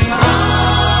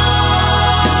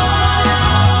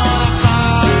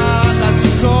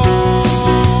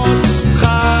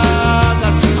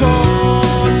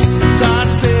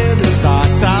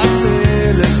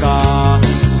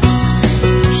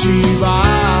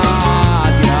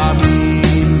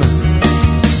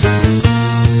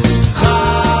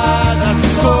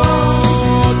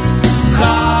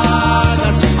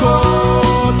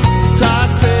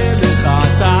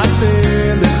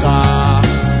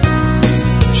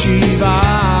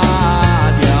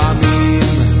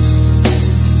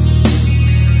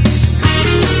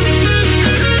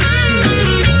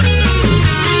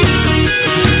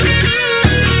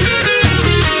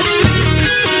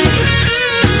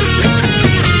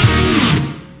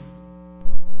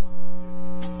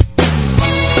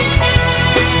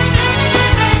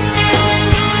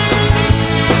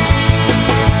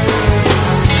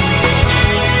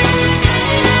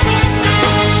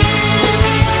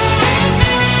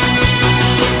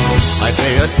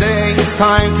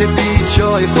 time to be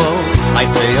joyful. I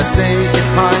say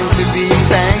it's time to be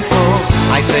thankful.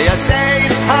 I say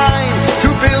it's time to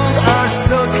build our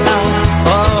sukkah.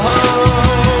 Oh,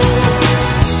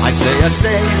 I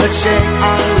say let's shake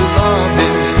our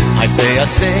loving. I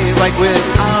say right with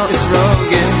our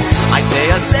Israel. I say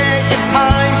it's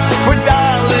time for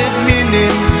Dalit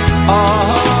Minim. Oh,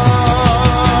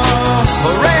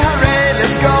 hooray, hooray,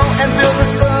 let's go and build a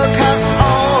sukkah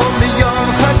on the Yom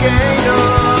Chageinu.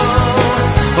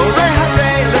 Hooray,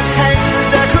 hooray, let's hang the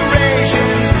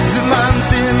decorations. Zuman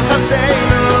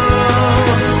Simchaseinu.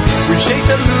 We shake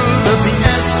the lulav, the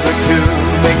Esra too.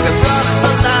 Make the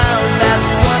bracha loud, that's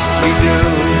what we do.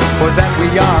 For that we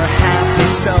are happy,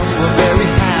 so we're very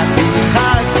happy.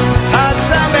 Chag, Chag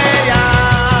Sameach.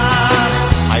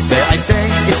 I say,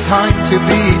 it's time to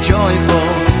be joyful.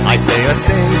 I say,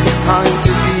 it's time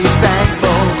to be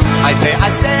thankful. I say,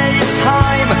 it's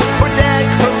time for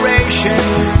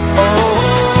decorations. Oh.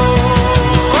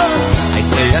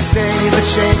 I say, let's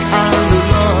shake our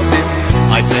loving.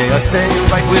 I say,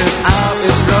 right without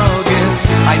this rogin.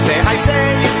 I say,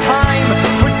 it's time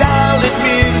for Dalit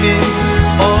Minim.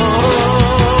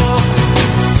 Oh,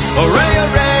 hooray,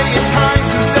 hooray, it's time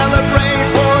to celebrate.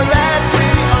 For that we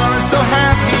are so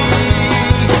happy.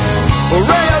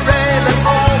 Hooray, hooray, let's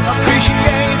all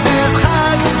appreciate this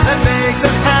Chag that makes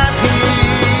us happy.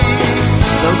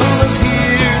 The lulav's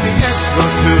here, the Esra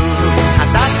too,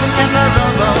 Hadassim and the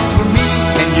Rambams for me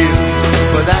and you.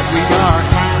 For that we are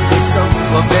happy, so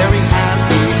we're very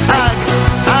happy. Chag,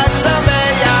 Chag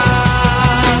Sameach.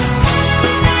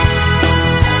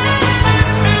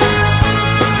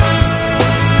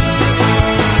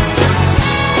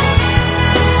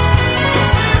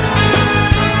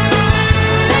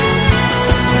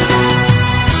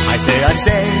 I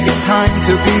say, it's time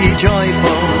to be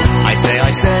joyful. I say,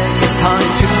 it's time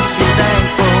to be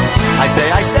thankful. I say,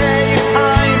 it's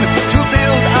time to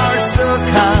build our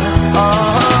sukkah.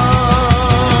 Oh,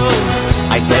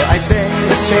 I say,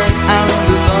 let's shake our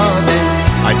loving.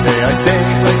 I say,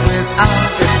 right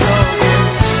without this broken.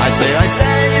 I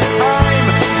say, it's time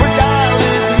for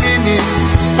Dalit Minim.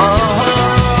 Oh,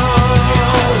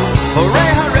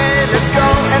 hooray, hooray, let's go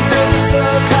and build a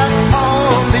sukkah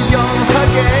on the Yom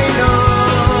Chageinu.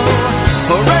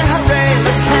 Hooray, hooray,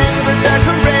 let's hang the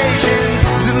decorations.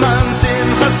 Zuman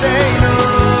Simchaseinu.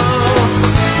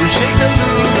 We shake the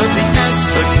lulav, the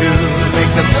Esra too.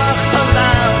 Make the bracha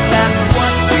loud, that's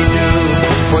what we do.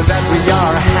 For that we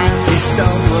are happy, so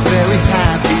we're very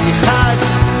happy. Chag,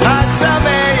 Chag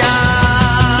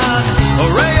Sameach.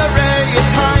 Hooray, hooray,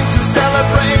 it's time to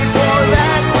celebrate. For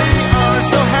that we are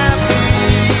so happy.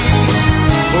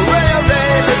 Hooray,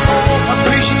 hooray, let's all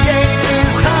appreciate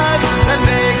this Chag that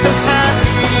makes us happy.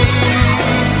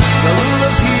 The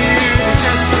lulav's here, the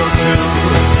Esra too,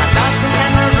 Hadassim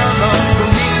and the Rambams for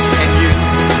me and you.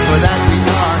 For that we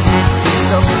are happy,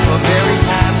 so we're very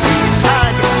happy.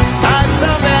 Chag, Chag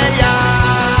Sameach.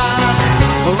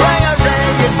 Hooray, hooray,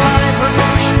 it's time for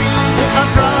Mushmis and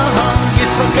Abraham,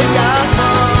 Yitzchak and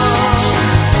Yaakov.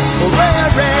 Hooray,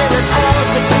 hooray, let's all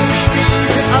say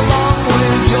Mushmis along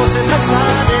with Yosef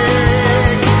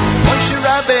HaTzadik, Moshe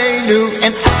Rabbeinu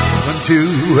and Aaron too,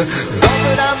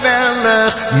 David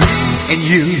HaMelech, me and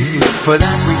you. For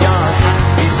that we are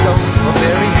happy, so we're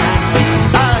very happy.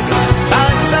 Chag,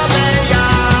 Chag Sameach.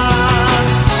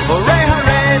 Hooray,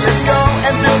 hooray, let's go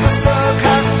and build a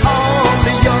sukkah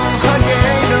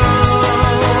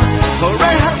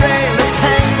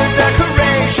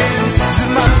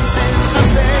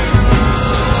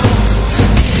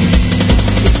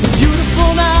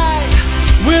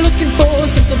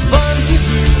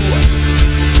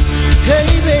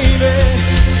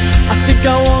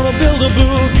think I wanna build a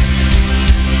booth.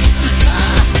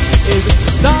 Is it the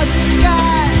stars in the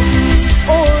sky,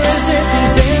 or is it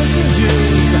these dancing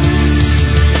Jews?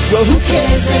 Well, who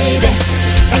cares, baby?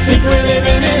 I think we're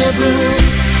living in a booth.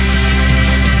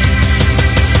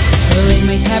 Well, in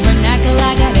my tabernacle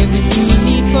I got everything you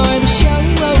need for the show,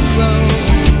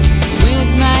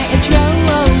 with my intro.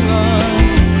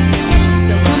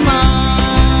 So come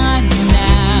on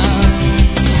now.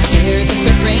 Here's a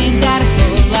good rain, got a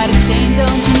whole lot of change,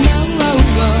 don't you know?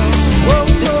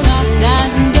 The clock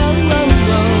doesn't go,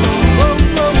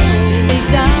 it's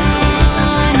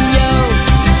done, yo.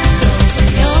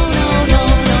 No.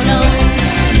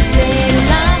 Say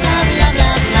la la la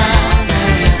la la,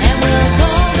 and we'll go.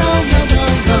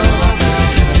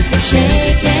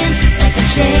 Shaking like I'm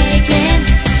shaking.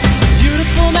 It's a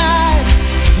beautiful night.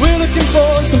 We're looking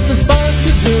for something fun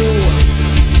to do.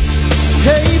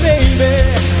 Hey baby,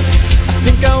 I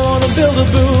think I wanna build a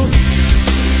booth.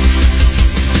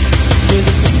 Is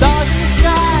it the stars in the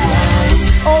sky,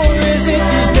 or is it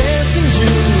these dancing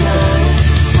Jews?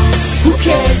 Who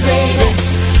cares, baby?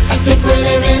 I think we're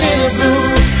living in a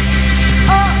booth.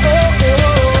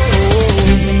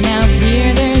 Even out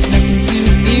here, there's nothing to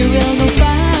fear. We'll go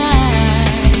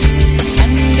fine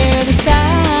under the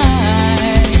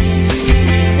stars.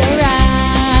 It's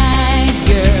alright,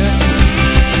 girl.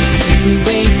 If we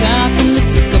wake up and the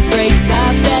circle breaks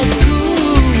up, that's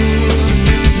cool.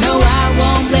 No, I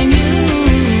won't blame you.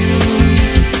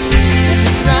 It's a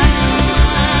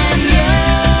crime,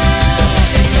 yeah.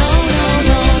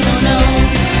 No.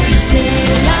 Say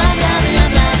la la la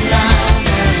la la,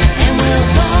 and we'll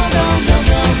go.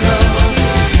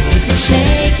 If you're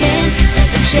shaking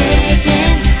like I'm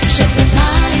shaking, shake the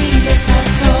mind, this our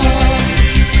soul.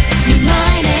 We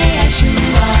might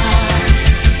Yeshua.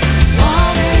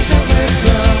 Waters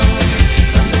overflow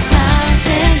from the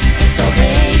fountain of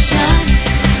salvation.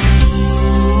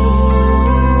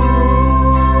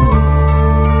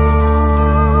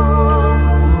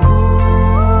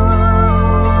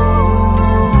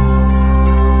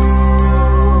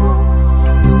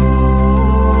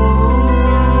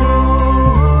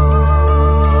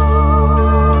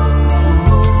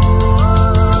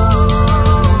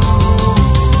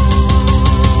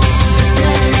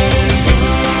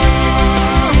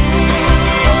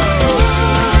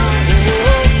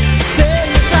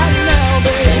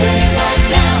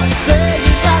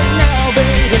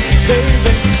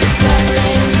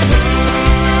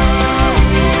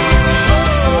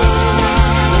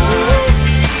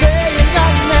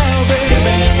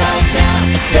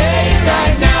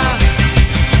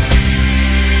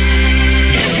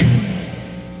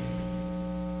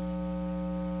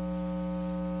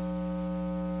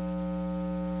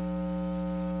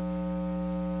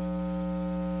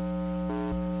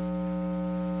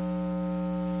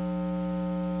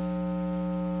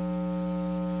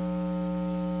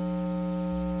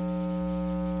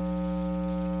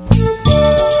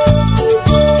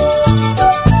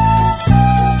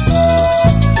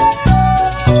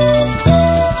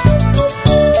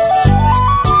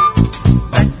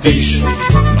 איש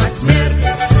מסמר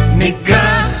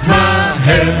ניקח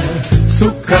מהר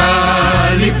סוכה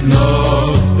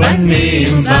לבנות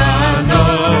בנים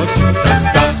בנות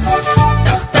תח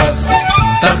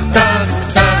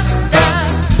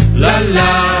לה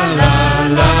לה לה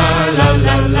לה לה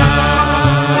לה לה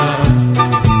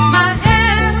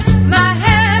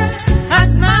מהר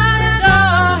הזמן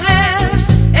דוהר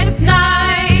אין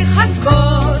פנאי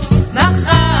חכות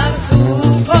מחר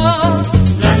סוכות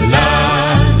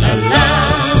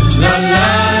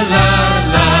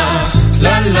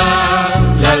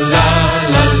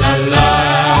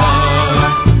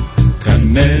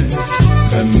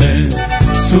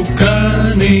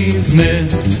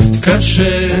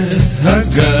קשת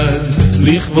הגל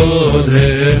לכבוד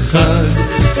החג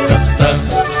תח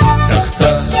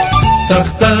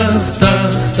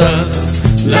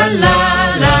לה לה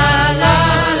לה לה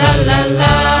לה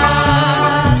לה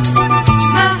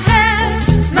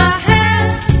מהר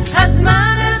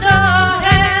הזמן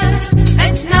דוהר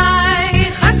אין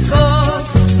פנאי חכות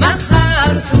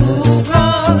מחר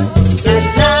סוכות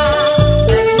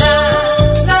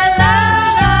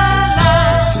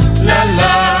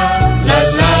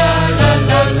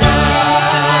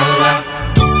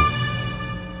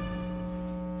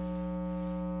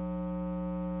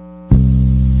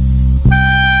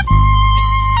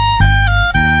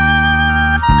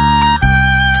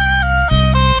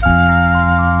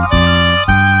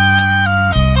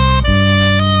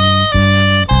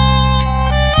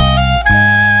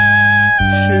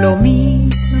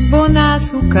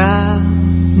סוכה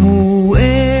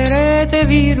מוארת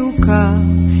וירוקה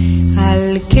על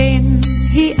על כן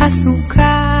היא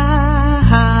עסוקה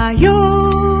היום,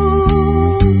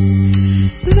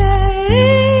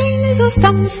 ואין זו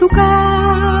סתם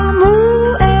סוכה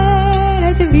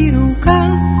מוארת וירוקה,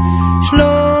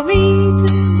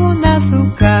 שלומית בונה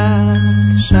סוכת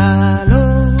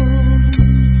שלום.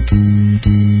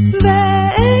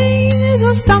 ואין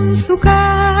זו סתם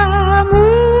סוכה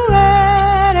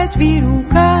מוארת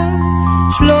וירוקה,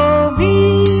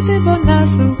 שלומית בונה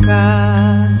סוכת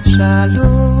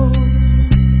שלום.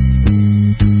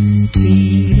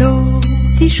 היא לא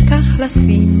תשכח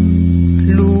לשים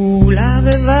לולה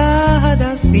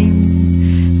ובהדסים,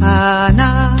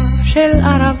 ענף של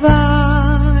ערבה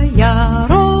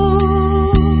ירוק,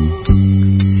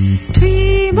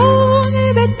 רימון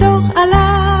בתוך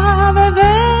עליו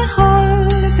וכל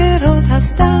פירות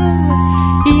הסתיו,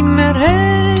 עם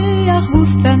ריח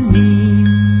בוסתנים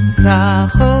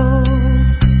רחוק.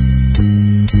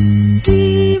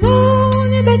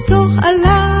 רימון בתוך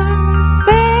עליו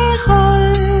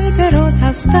וכל פירות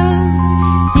הסתיו,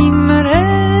 עם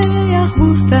ריח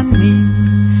בוסתנים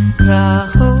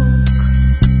רחוק.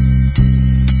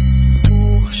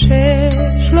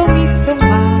 וכששלומית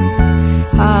תאמר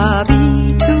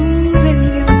הביטו זה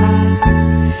נגמר,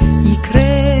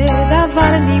 יקרה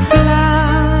דבר נפלא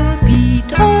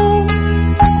פתאום,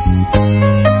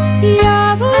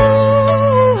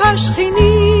 יבואו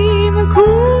השכנים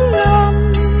כולם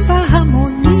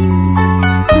בהמונים,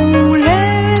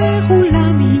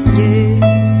 ולכולם יהיה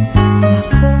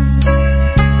מקום.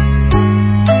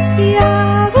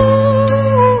 יבואו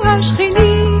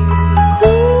השכנים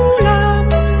כולם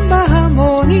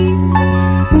בהמונים,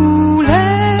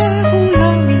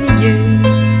 ולכולם יהיה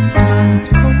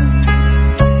מקום.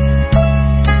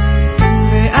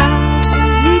 ואז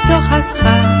מתוך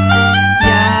הסכר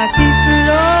יציץ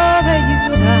לו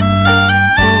ויברח,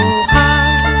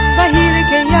 כוכב בהיר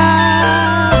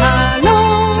כיהלום.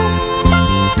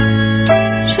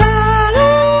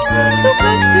 שלום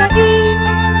סוכת פלאים,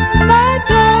 מה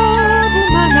טוב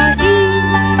ומה נעים,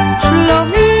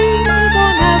 שלומית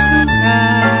בונה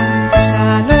סוכת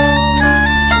שלום.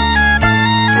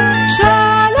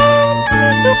 שלום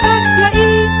סוכת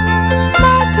פלאים,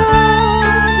 מה טוב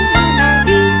ומה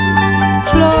נעים,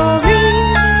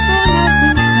 שלומית בונה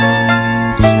סוכת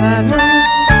שלום.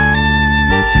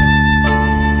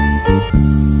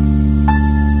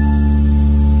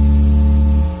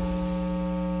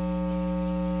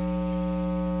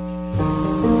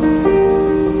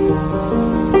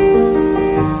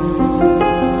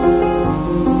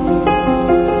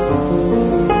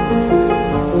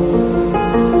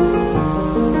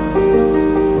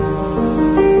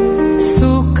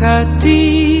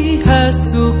 סוכתי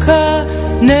הסוכה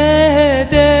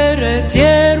נהדרת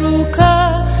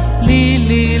ירוקה, לי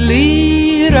לי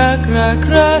לי רק רק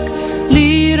רק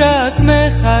לי רק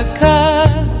מחכה.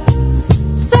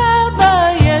 סבא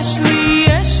יש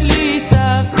לי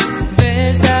סב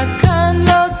וזקן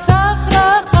לא צח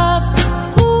רחב,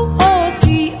 הוא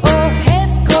אותי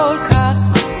אוהב כל כך,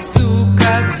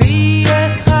 סוכתי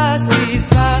יחס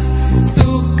מזבח.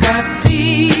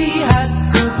 סוכתי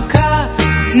הסוכה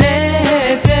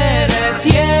נהדרת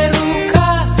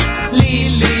ירוקה, לי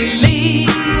לי לי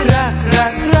רק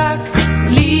רק רק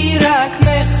לי רק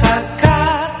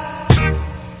מחכה.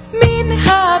 מן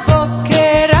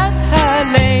הבוקר עד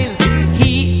הליל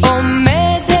היא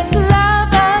עומדת לה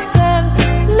בצל,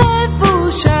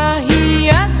 לבושה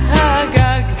היא עד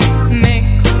הגג,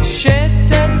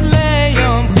 מקושטת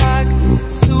ליום חג.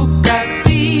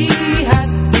 סוכתי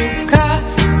הסוכה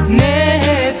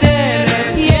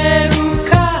נהדרת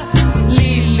ירוקה,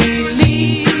 לי לי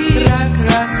לי רק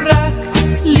רק רק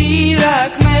לי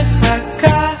רק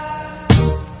מחכה.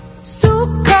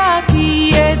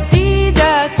 סוכתי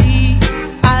ידידתי,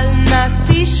 אל נא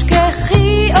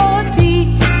תשכחי אותי,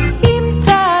 אם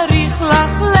צריך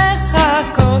לך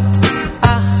לחכות,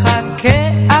 אחכה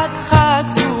עד חג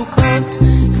סוכות.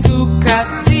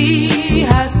 סוכתי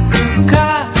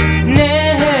הסוכה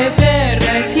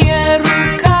נהדרת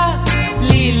ירוקה,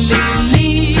 לי לי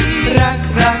לי רק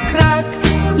רק רק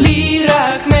לי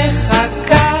רק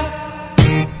מחכה.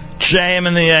 JM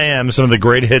in the AM, some of the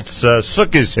great hits,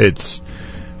 Sukkot hits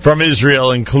from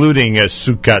Israel, including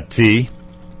Sukkati.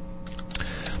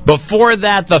 Before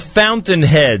that, the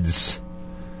Fountainheads,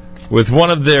 with one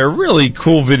of their really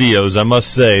cool videos, I must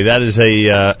say. That is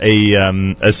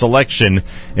a selection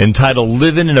entitled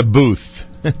 "Living in a Booth."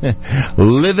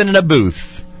 Living in a Booth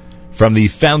from the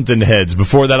Fountainheads.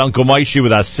 Before that, Uncle Maishi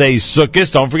with Asay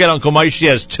Sukkot. Don't forget, Uncle Maishi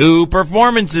has 2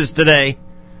 performances today,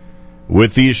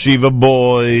 with the Yeshiva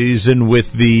Boys and with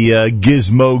the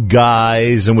Gizmo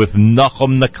Guys and with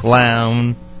Nachum the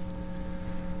Clown.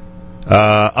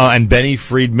 And Benny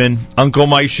Friedman. Uncle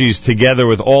Moishi's together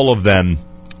with all of them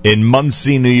in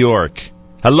Muncie, New York.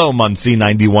 Hello, Muncie,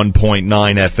 91.9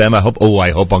 FM. I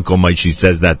hope Uncle Moishi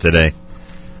says that today.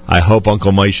 I hope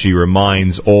Uncle Moishi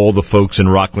reminds all the folks in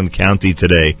Rockland County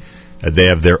today that they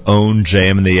have their own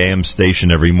JM and the AM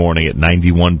station every morning at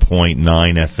 91.9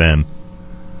 FM.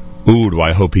 Ooh, do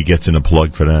I hope he gets in a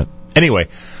plug for that. Anyway,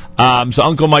 so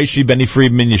Uncle Moishi, Benny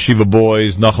Friedman, Yeshiva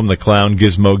Boys, Nachum the Clown,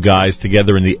 Gizmo Guys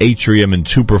together in the atrium in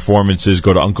 2 performances.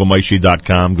 Go to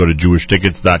UncleMoishi.com, go to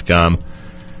JewishTickets.com.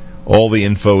 All the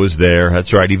info is there.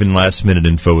 That's right, even last-minute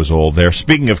info is all there.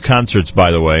 Speaking of concerts, by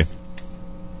the way,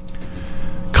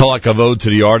 Kol HaKavod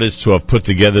to the artists who have put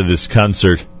together this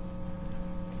concert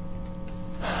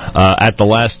at the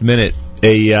last minute.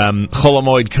 A Chol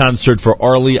Hamoed concert for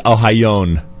Arlie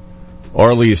Alhayon.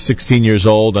 Arlie is 16 years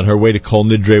old on her way to Kol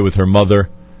Nidre with her mother.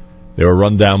 They were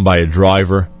run down by a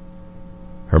driver.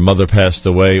 Her mother passed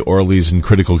away. Arlie's in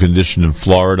critical condition in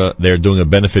Florida. They're doing a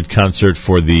benefit concert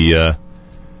for the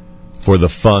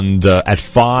fund at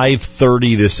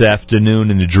 5:30 this afternoon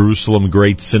in the Jerusalem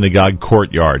Great Synagogue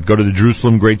Courtyard. Go to the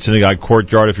Jerusalem Great Synagogue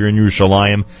Courtyard if you're in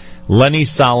Yerushalayim. Lenny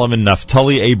Solomon,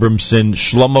 Naftali Abramson,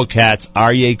 Shlomo Katz,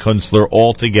 Aryeh Kunstler,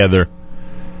 all together.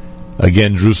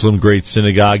 Again, Jerusalem Great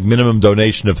Synagogue, minimum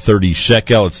donation of 30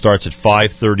 shekel. It starts at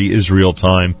 5:30 Israel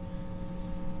time.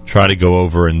 Try to go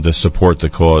over and support the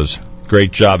cause.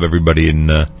 Great job, everybody in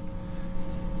the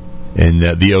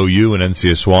OU and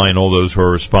NCSY and all those who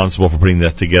are responsible for putting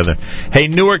that together. Hey,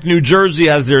 Newark, New Jersey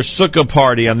has their sukkah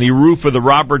party on the roof of the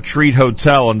Robert Treat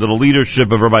Hotel under the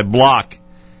leadership of Rabbi Block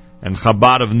and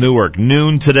Chabad of Newark.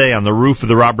 Noon today on the roof of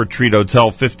the Robert Treat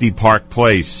Hotel, 50 Park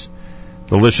Place.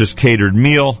 Delicious catered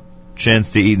meal,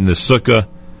 chance to eat in the sukkah.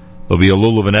 There'll be a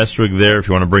lulav and esrog there if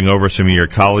you want to bring over some of your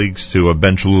colleagues to a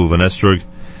bench lulav and esrog.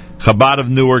 Chabad of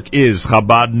Newark is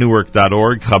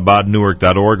chabadnewark.org,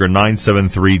 chabadnewark.org, or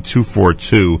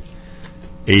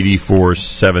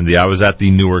 973-242-8470. I was at the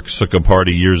Newark Sukkah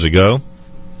party years ago,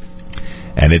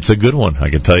 and it's a good one, I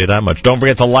can tell you that much. Don't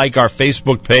forget to like our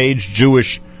Facebook page,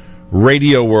 Jewish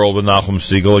Radio World with Nachum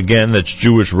Siegel. Again, that's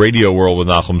Jewish Radio World with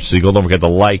Nachum Siegel. Don't forget to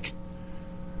like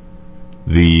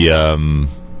the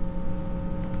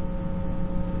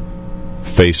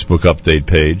Facebook update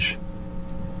page.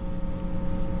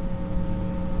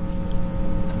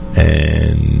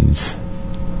 And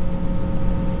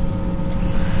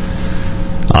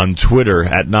on Twitter,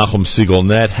 at Nachum Siegel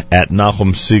Net, at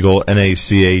Nachum Siegel,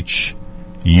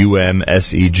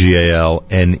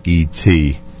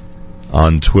 NACHUMSEGALNET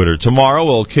on Twitter. Tomorrow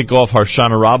we'll kick off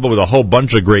Hoshana Rabbah with a whole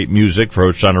bunch of great music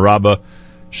for Hoshana Rabbah,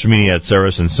 Shmini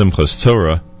Atzeres, and Simchas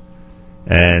Torah.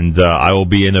 And I will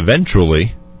be in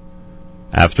eventually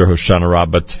after Hoshana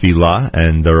Rabbah Tefillah,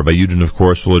 and Rabbi Yudin, of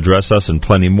course, will address us and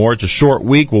plenty more. It's a short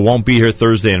week. We won't be here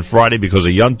Thursday and Friday because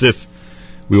of Yontif.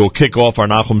 We will kick off our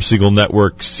Nachum Siegel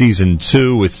Network Season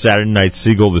 2 with Saturday Night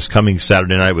Siegel this coming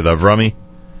Saturday night with Avrami.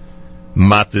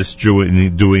 Matis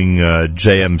doing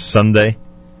JM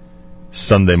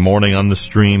Sunday morning on the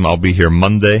stream. I'll be here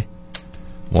Monday.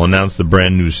 We'll announce the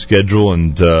brand new schedule,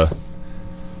 and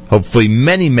hopefully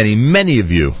many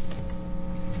of you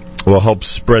will help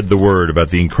spread the word about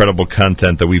the incredible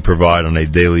content that we provide on a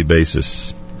daily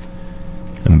basis.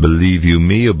 And believe you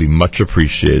me, it'll be much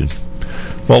appreciated.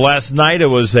 Well, last night it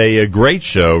was a great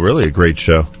show, really a great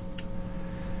show,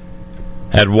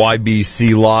 at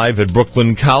YBC Live at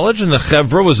Brooklyn College, and the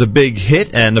Chevra was a big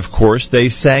hit, and of course they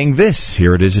sang this.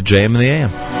 Here it is at JM and the AM.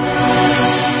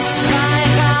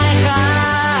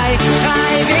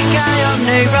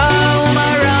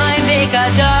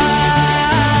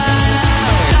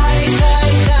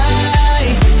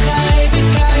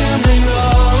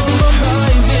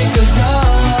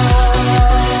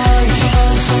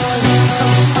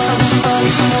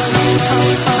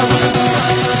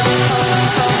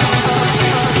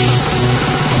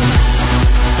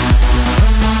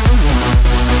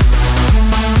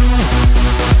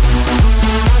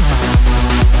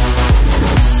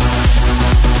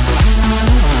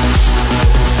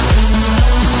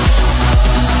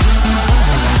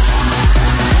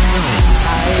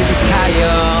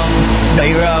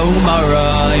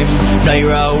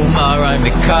 Naira umaray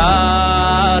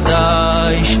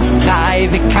mekadosh Chai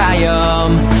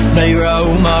v'kayam Naira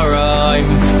umaray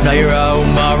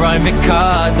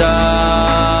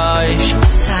mekadosh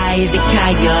Chai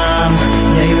v'kayam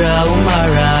Naira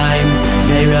umaray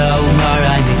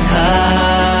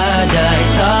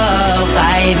mekadosh Oh,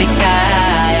 chai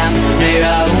v'kayam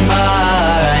Naira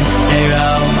umaray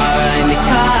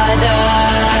mekadosh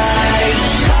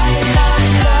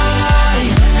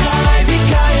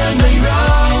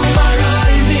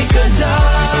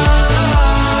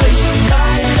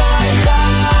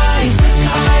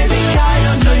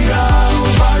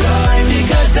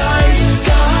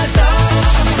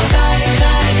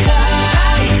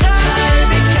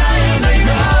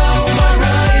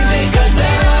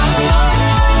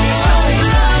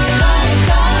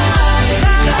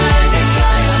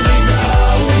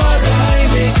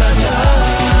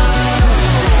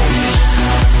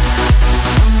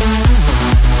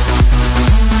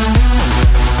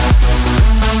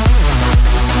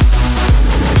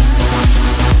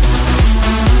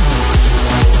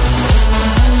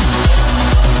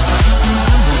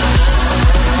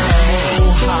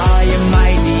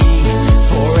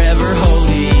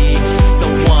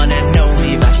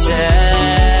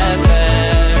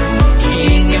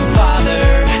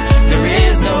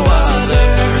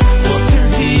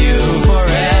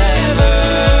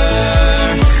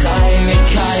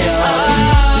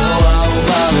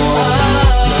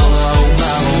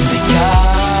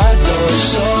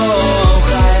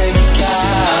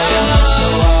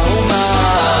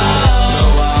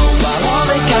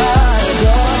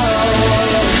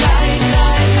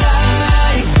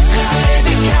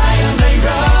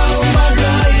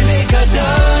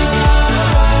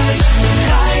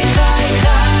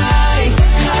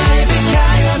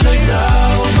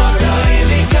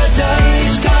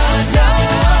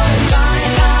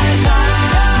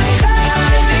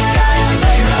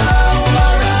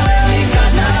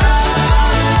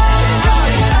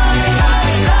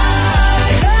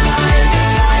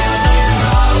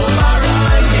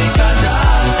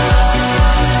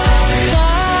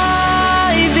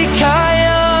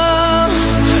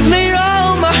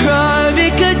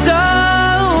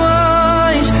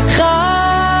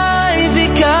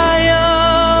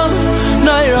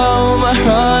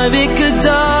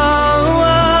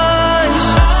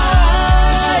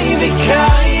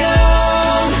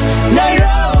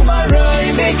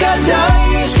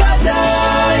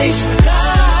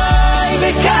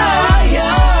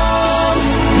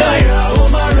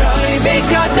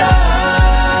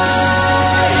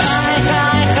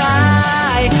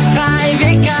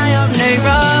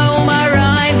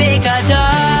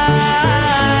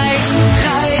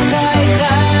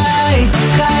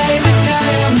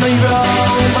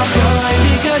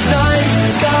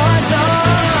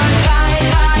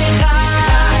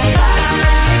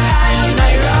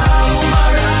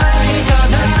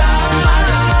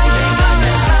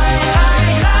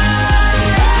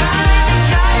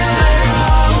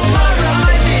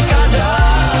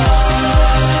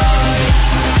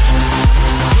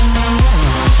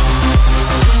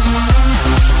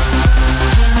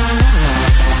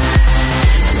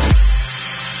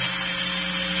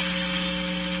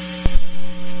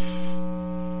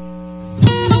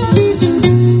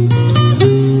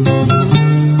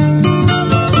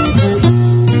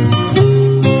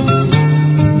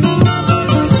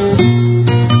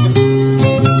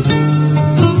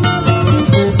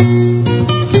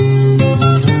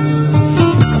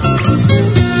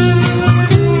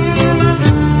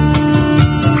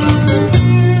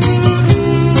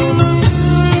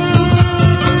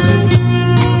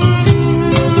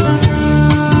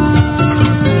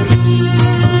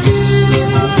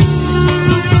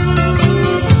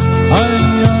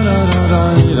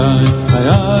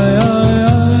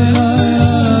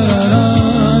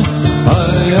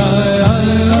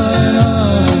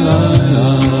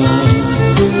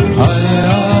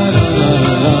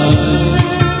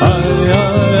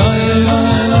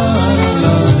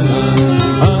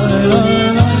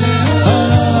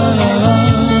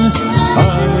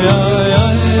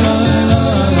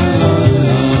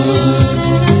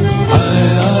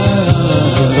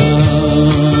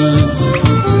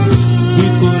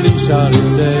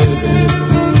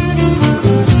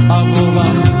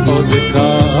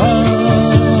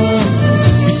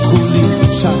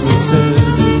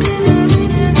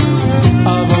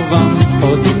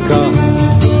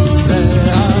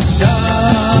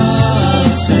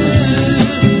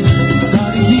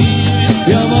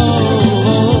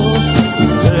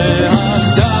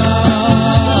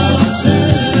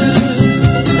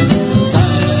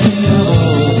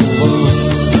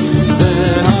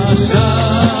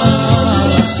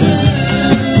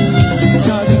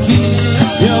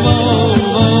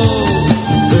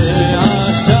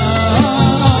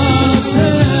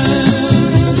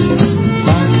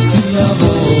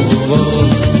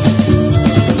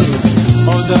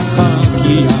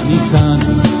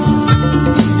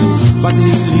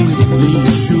ותהי לי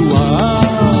ישועה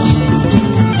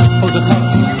עוד אחד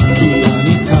כי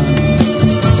אני כאן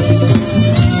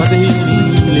ותהי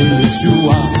לי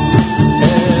ישועה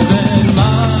אבן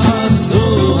מה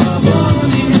עשו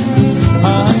הבונים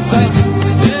הייתה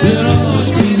בראש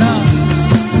פינה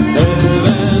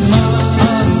אבן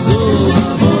מה עשו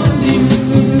הבונים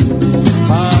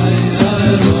הייתה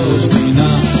בראש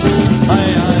פינה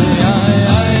איי איי איי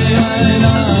איי איי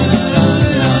לה לה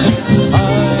לה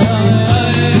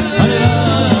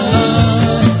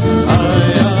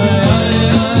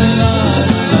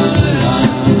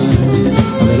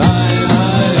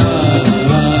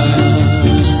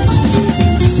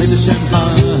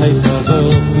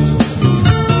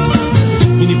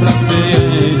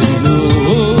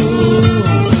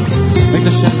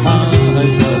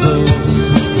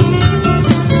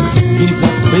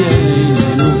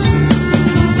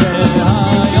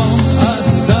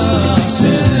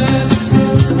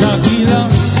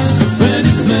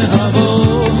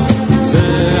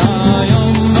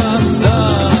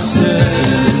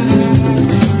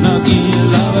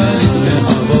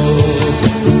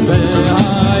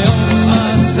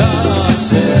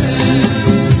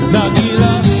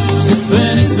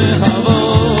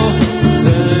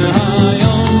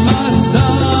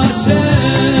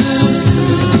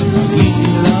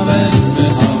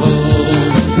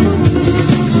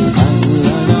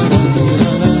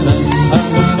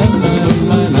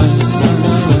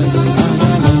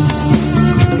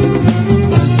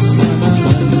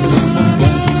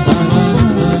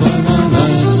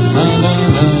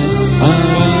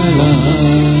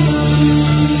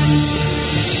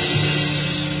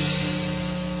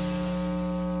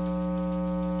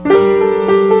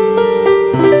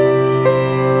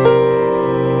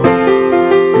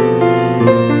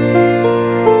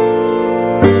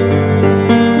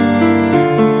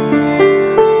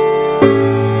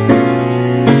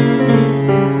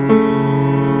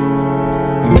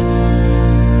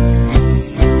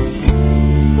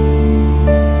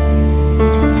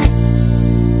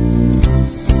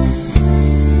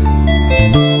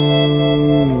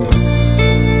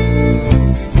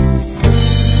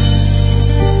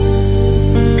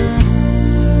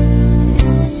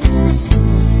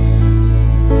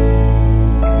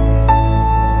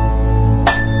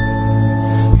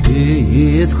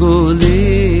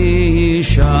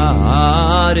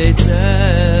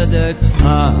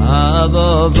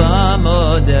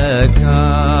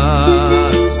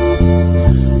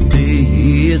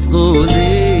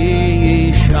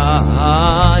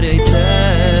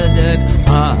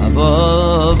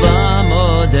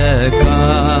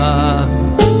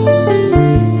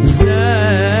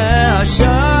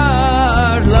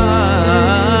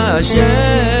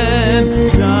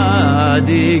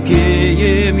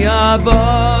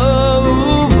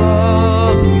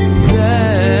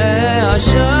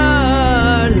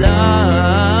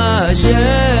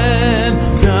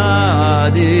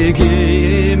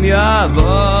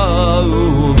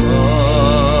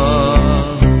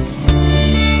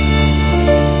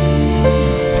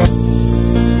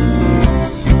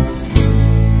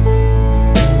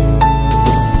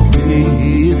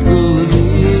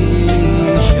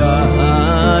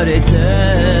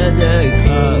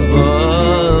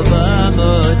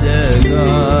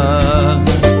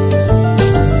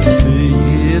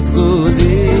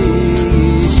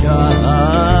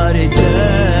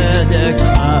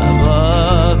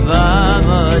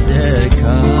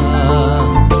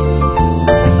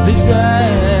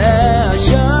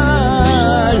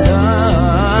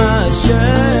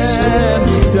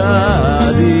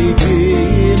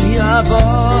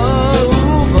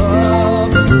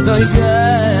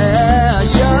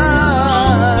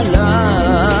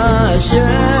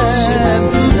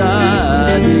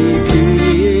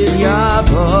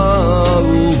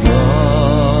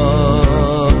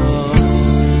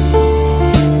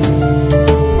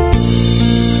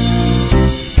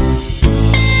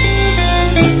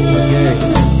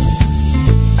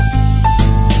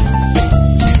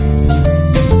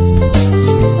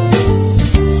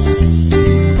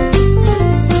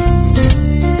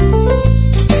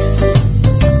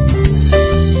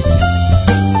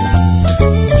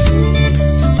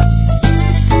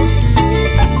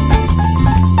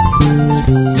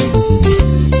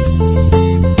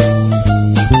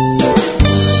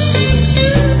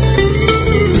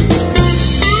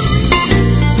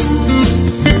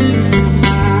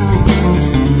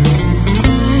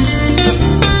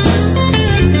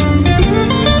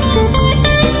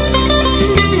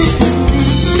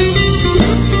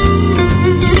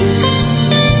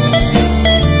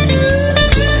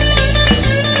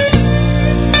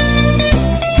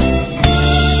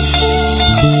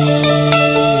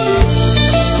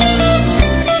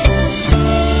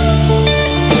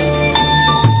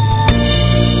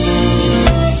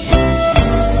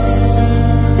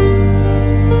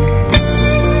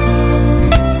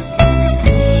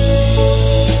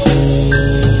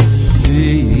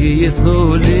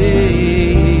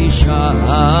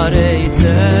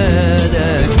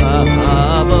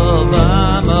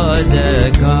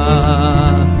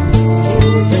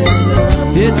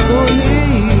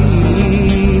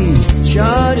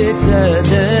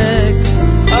צדק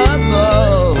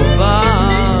אבוא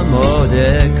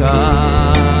ועמודך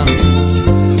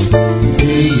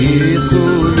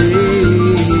פתחו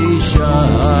לי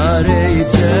שערי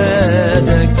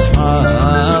צדק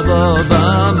אבוא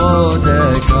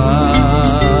ועמודך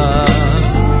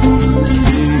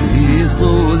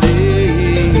פתחו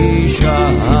לי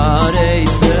שערי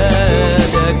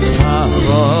צדק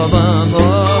אבוא ועמודך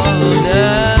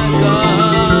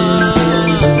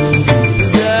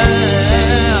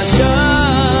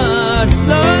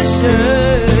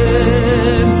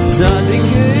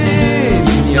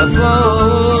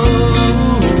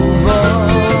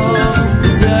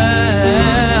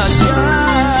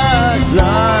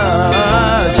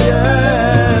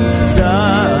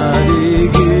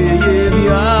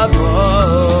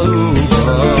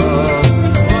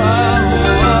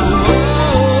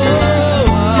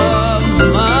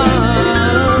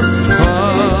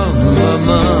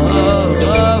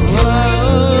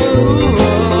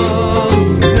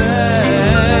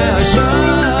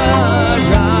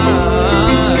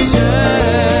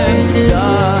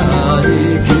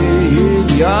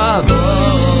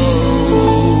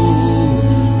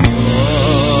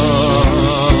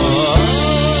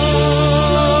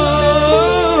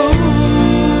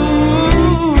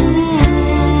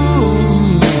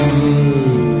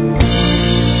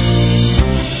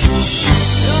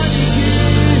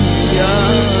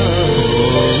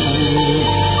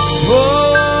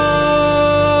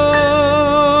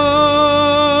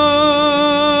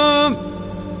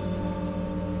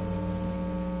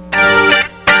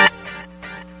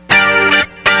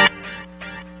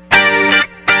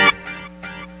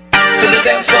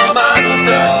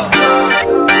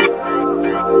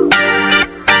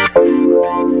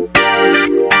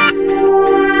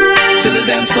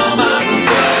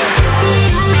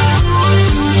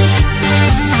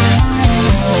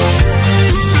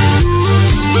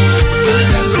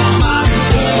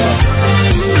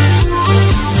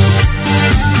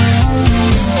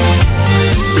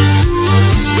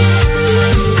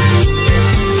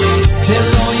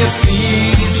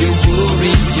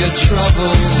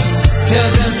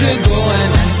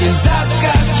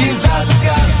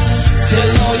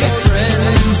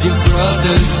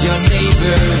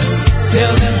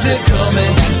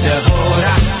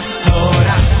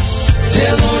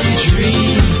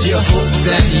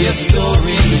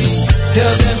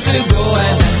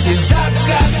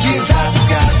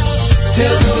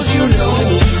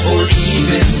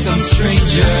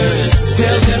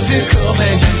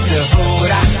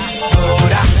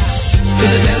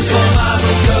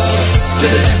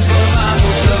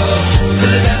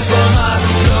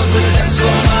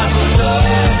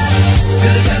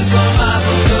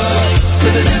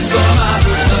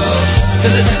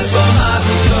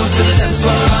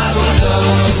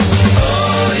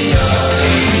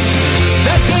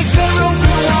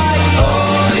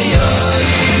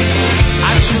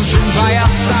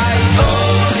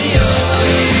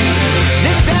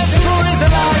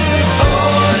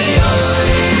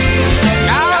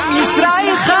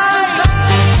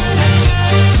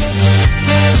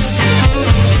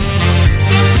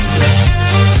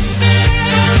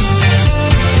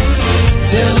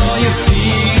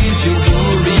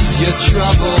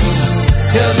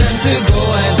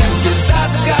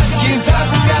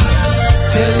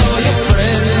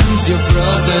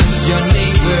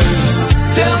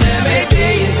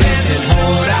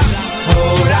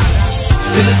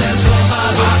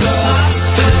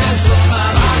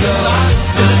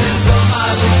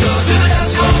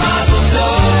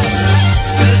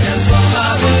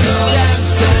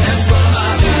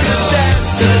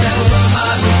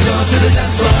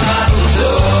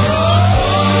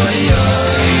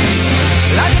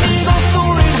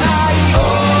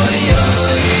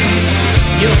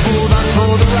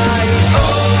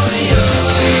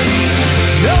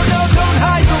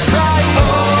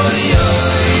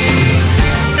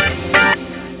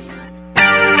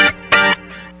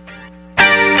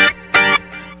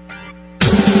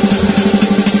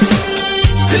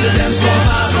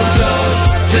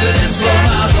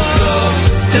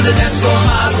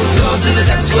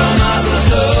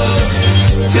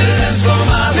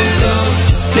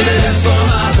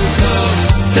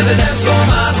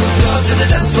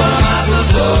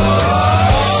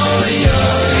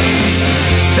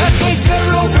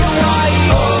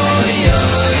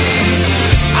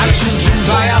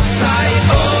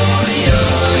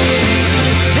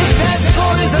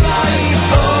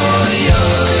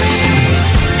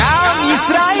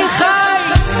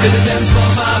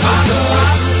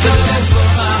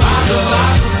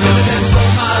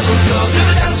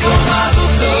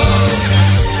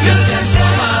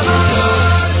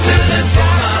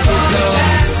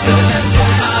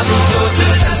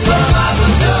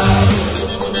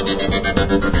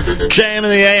JM in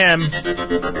the AM,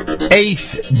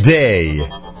 8th day,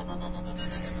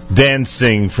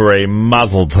 dancing for a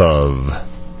Mazel Tov.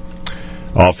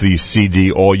 Off the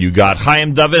CD, All You Got.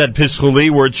 Chaim David had Pischuli,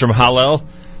 words from Hallel.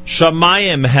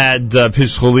 Shamayim had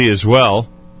Pischuli as well,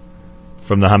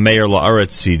 from the Hameir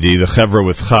La'aretz CD, the Chevra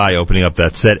with Chai opening up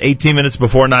that set. 18 minutes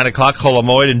before 9 o'clock, Chol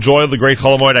Hamoed. Enjoy the great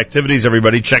Chol Hamoed activities,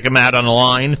 everybody. Check them out on the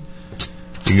line. You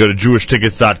can go to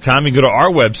jewishtickets.com. You can go to our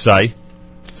website,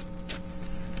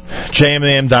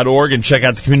 jmam.org, and check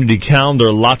out the community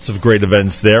calendar. Lots of great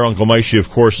events there. Uncle Maishi, of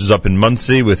course, is up in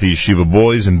Muncie with the Yeshiva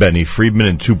Boys and Benny Friedman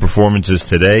in 2 performances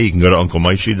today. You can go to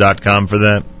unclemaishi.com for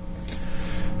that.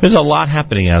 There's a lot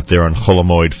happening out there on Chol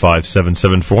Hamoed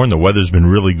 5774, and the weather's been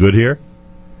really good here.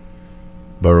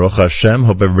 Baruch Hashem.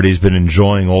 Hope everybody's been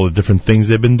enjoying all the different things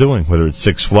they've been doing, whether it's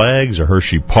Six Flags or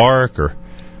Hershey Park or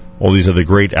all these other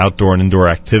great outdoor and indoor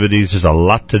activities. There's a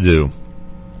lot to do.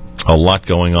 A lot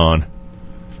going on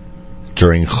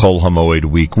during Chol Hamoed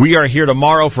week. We are here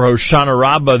tomorrow for Hoshana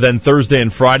Rabbah, then Thursday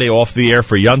and Friday off the air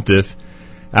for Yontif.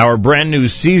 Our brand new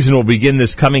season will begin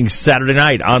this coming Saturday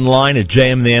night online at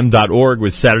jmam.org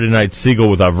with Saturday Night Siegel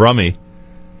with Avrami,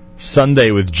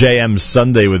 Sunday with JM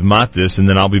Sunday with Matis, and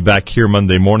then I'll be back here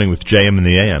Monday morning with JM in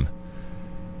the AM.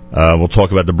 We'll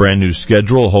talk about the brand new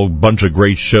schedule, a whole bunch of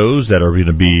great shows that are going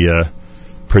to be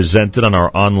presented on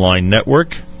our online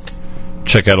network.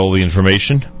 Check out all the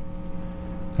information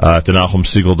at the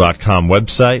NachumSiegel.com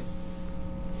website.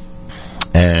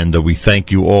 And we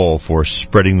thank you all for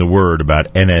spreading the word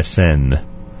about NSN.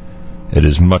 It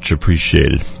is much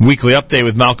appreciated. Weekly update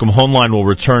with Malcolm Hoenlein will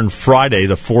return Friday,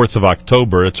 the 4th of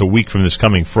October. It's a week from this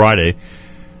coming Friday.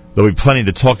 There'll be plenty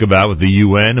to talk about with the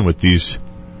UN and with these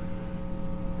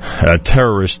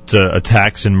terrorist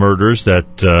attacks and murders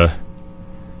that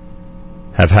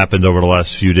have happened over the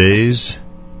last few days.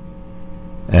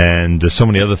 And there's so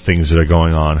many other things that are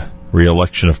going on.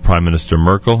 Re-election of Prime Minister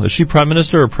Merkel. Is she Prime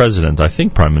Minister or President? I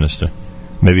think Prime Minister.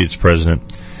 Maybe it's President.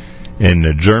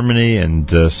 In Germany, and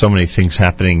so many things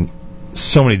happening,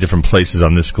 so many different places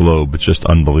on this globe. It's just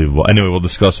unbelievable. Anyway, we'll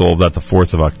discuss all of that the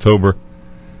 4th of October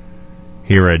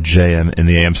here at JM in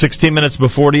the AM. 16 minutes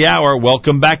before the hour.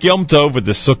 Welcome back, Yom Tov, with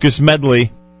the Sukkot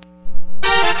medley.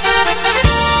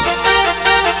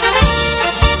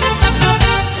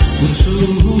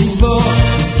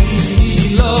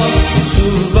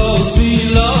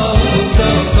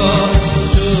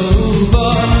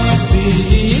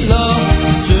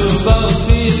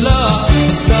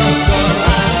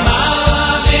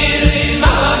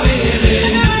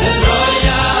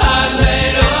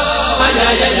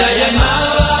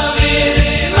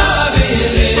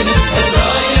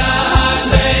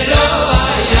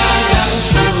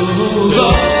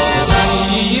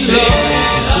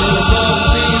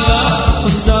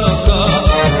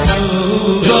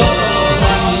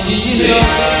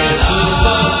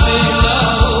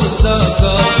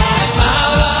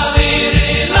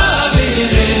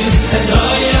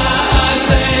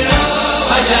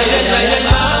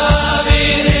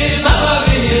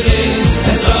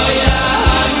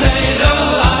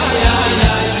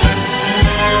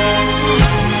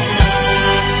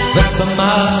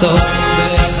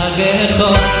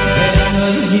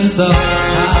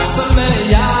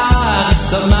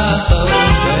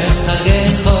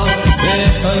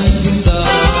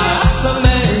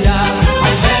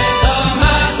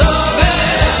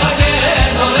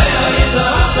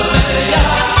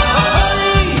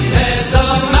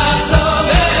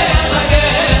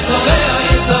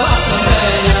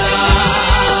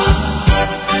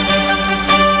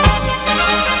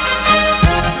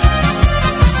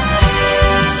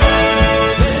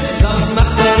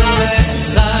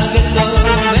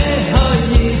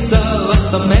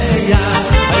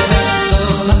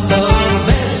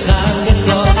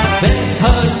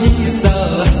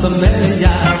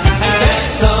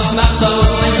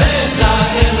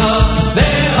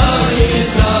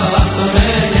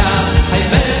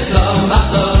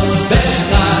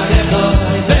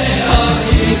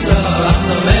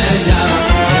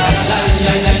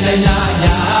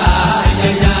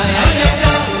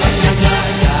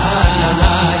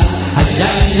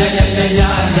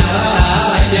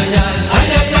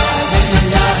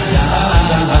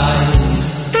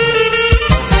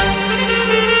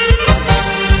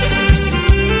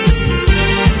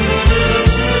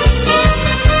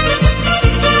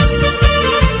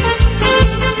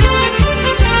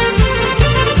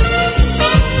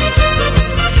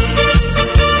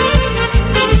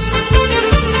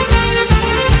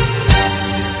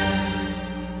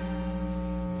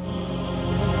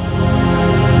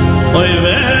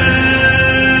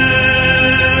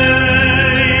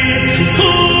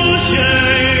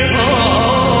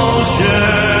 Share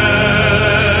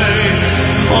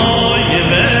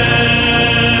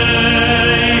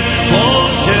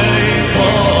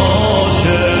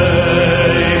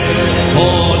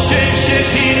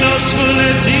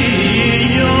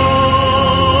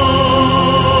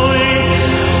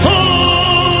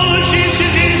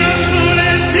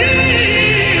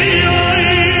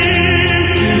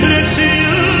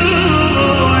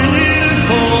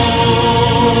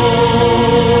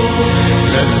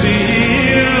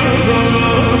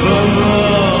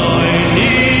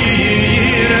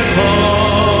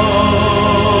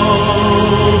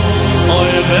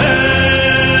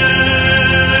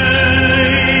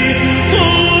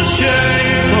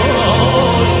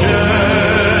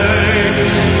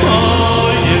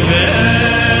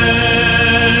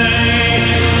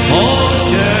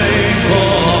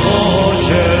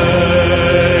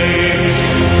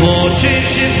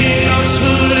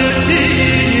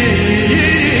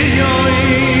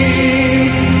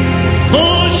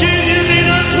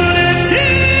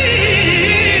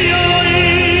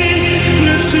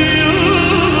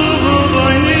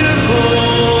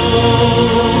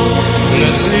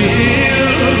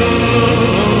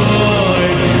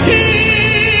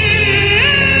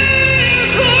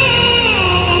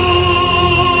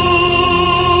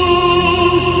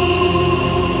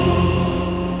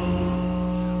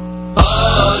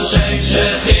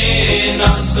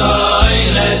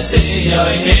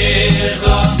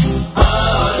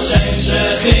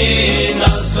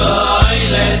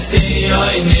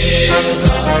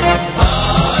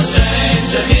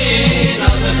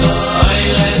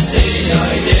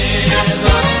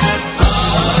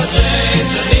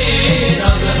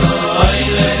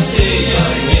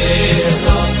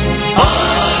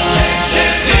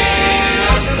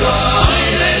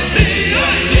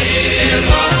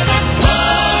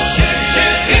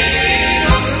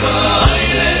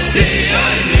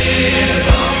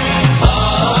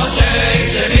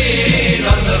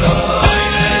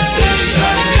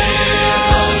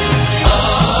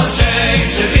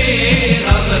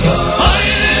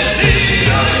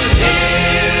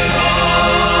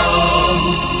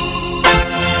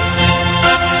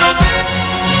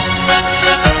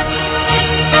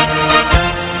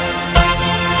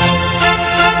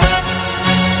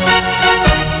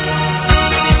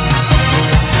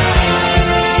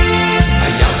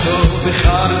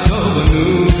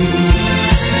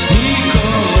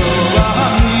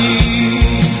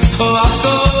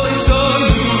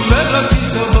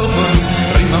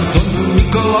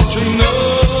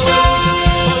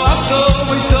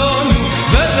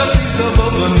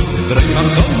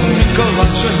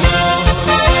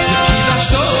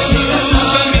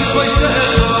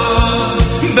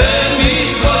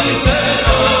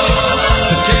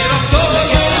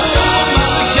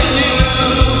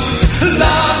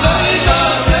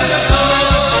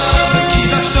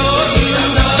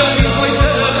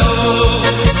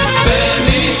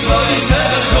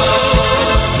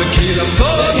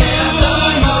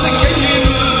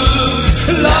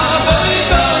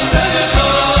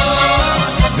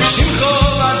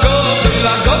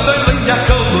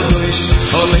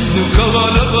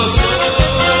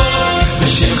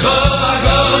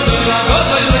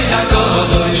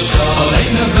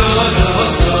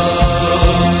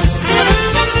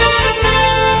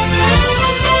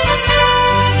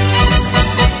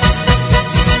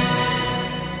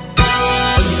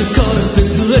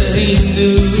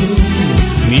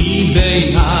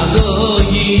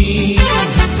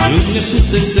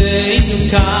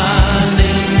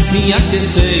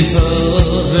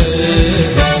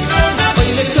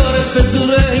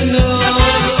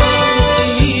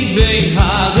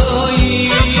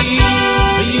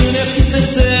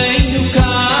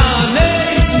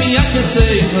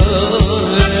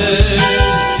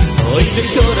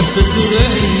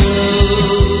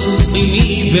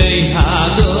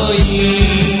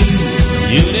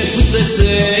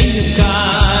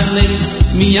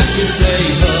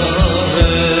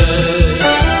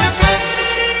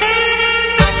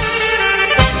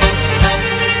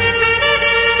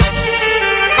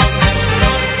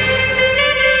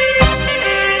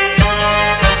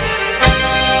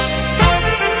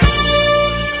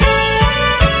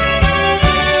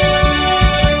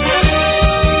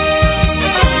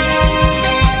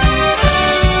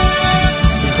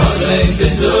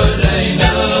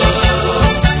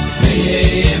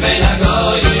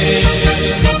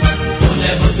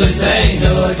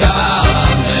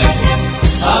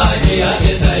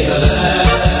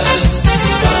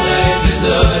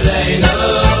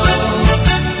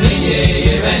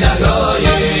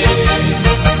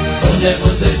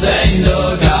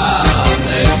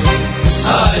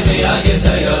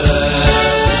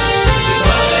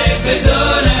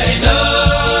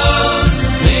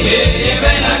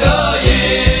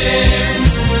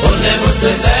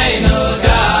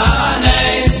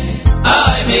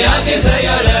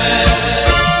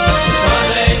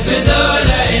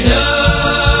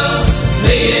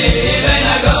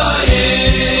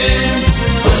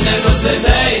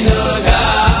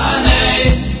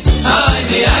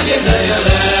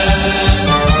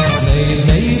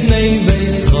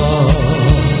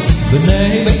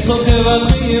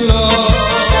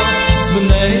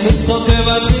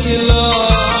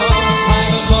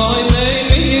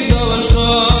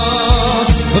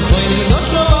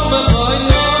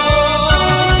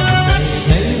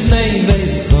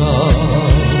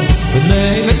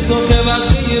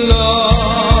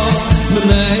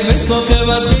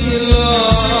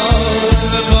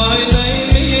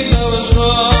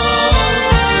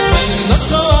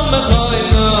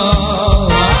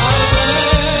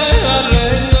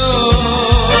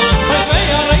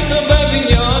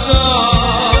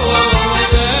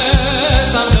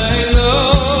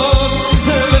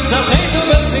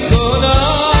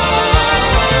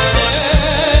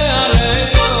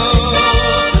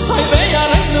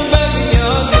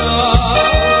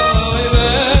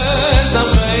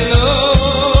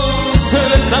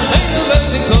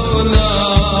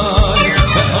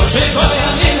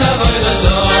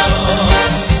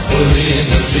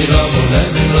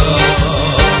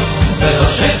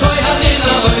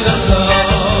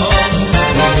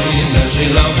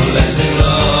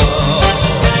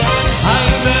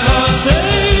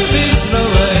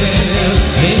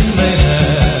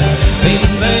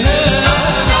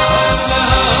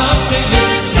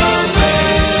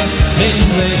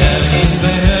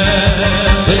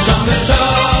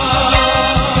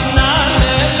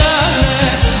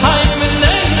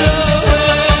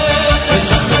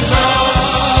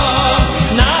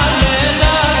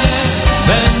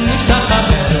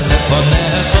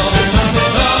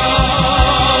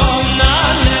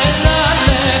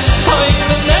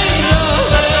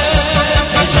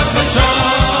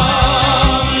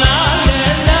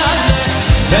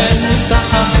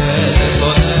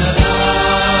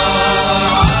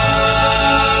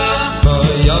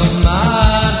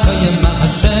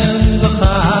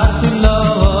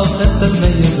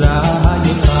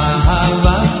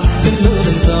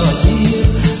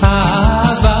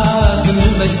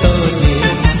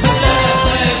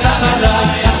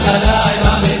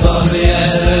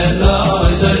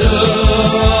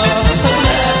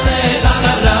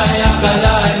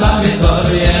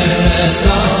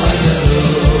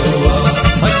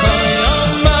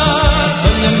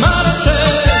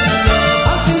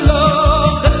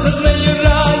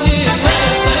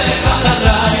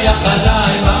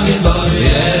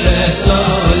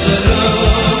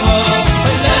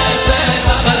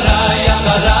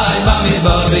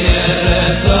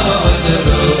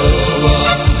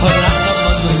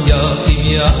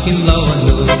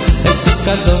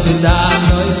Sukkah David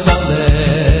Hanoi Pole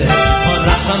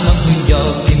Orachamon Hu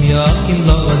Yokim Yokim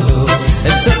Lonu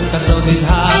Et Sukkah David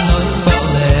Hanoi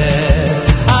Pole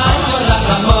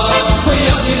Orachamon Hu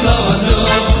Yokim Lonu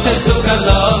Et Sukkah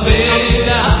David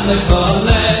Hanoi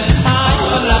Pole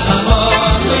Orachamon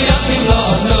Hu Yokim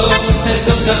Lonu Et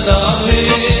Sukkah David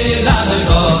Hanoi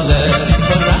Pole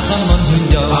Orachamon Hu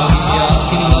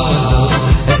Yokim Lonu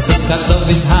Et Sukkah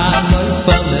David Hanoi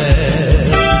Pole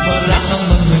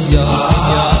Orachamon Hu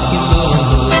Yokim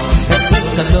Lonu Et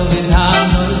Sukkah David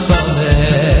Hanoi Pole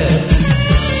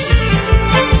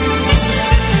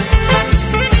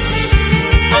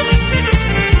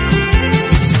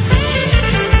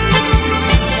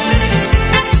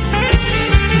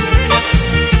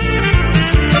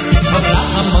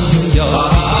Orachamon Hu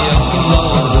Yokim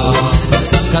Lonu Et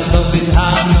Sukkah David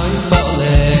Hanoi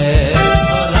Pole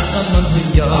Orachamon Hu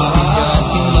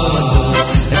Yokim Lonu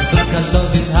Et Sukkah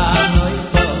David Hanoi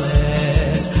Pole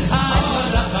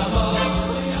Orachamon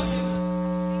Hu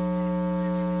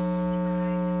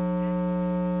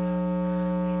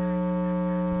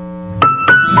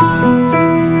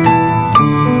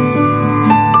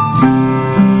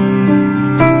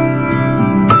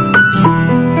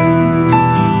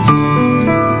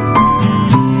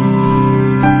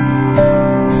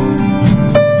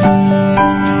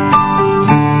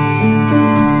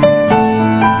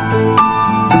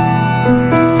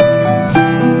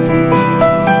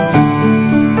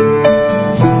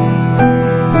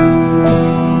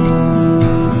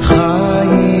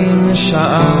חיים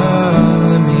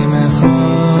שאל ממך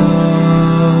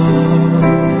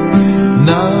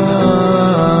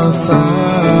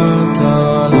נשאת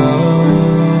לו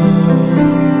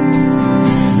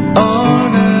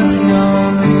אורך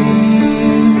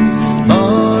ימים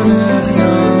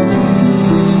עולם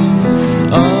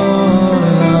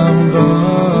ועד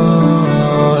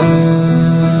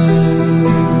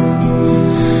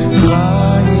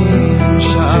חיים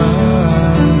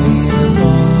שאל ממך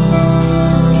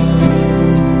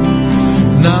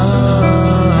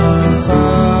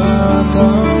נשאת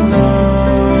לו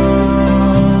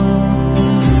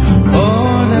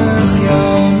אורך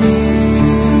ימים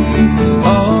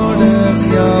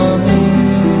עולם ועד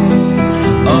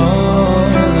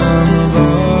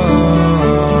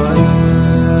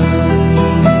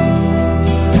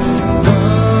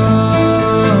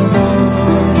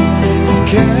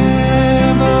כבודו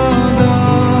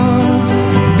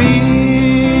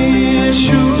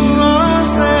בישועתך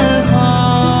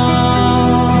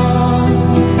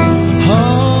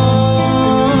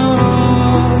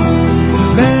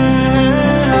והאדם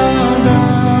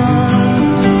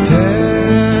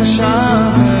תשווה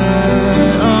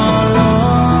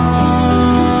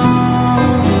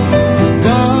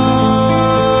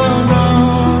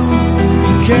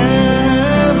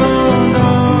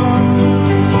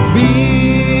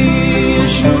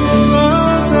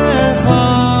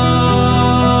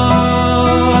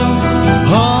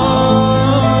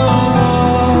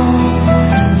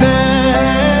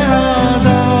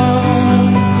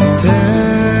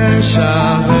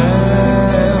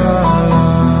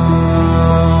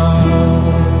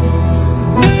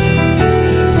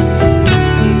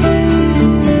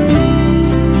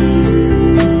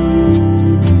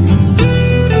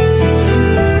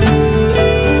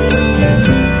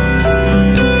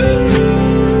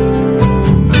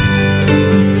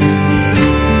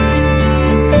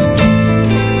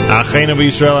Achenu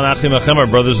Israel and Achim Achem, our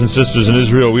brothers and sisters in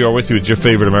Israel, we are with you. It's your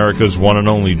favorite America's one and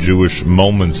only Jewish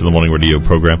Moments in the Morning Radio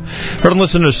program. Heard and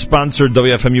listeners sponsored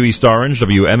WFMU East Orange,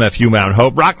 WMFU Mount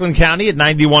Hope, Rockland County at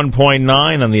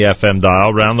 91.9 on the FM dial,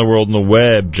 around the world on the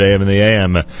web,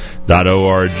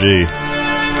 jmintheam.org.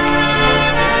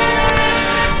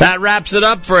 That wraps it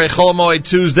up for a Chol Hamoed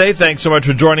Tuesday. Thanks so much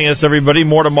for joining us, everybody.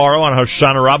 More tomorrow on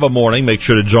Hoshana Rabbah morning. Make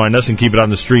sure to join us and keep it on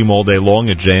the stream all day long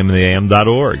at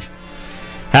jmintheam.org.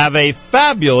 Have a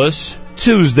fabulous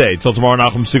Tuesday. Till tomorrow,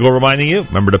 Nachum Siegel reminding you,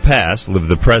 remember the past, live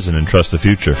the present, and trust the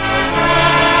future.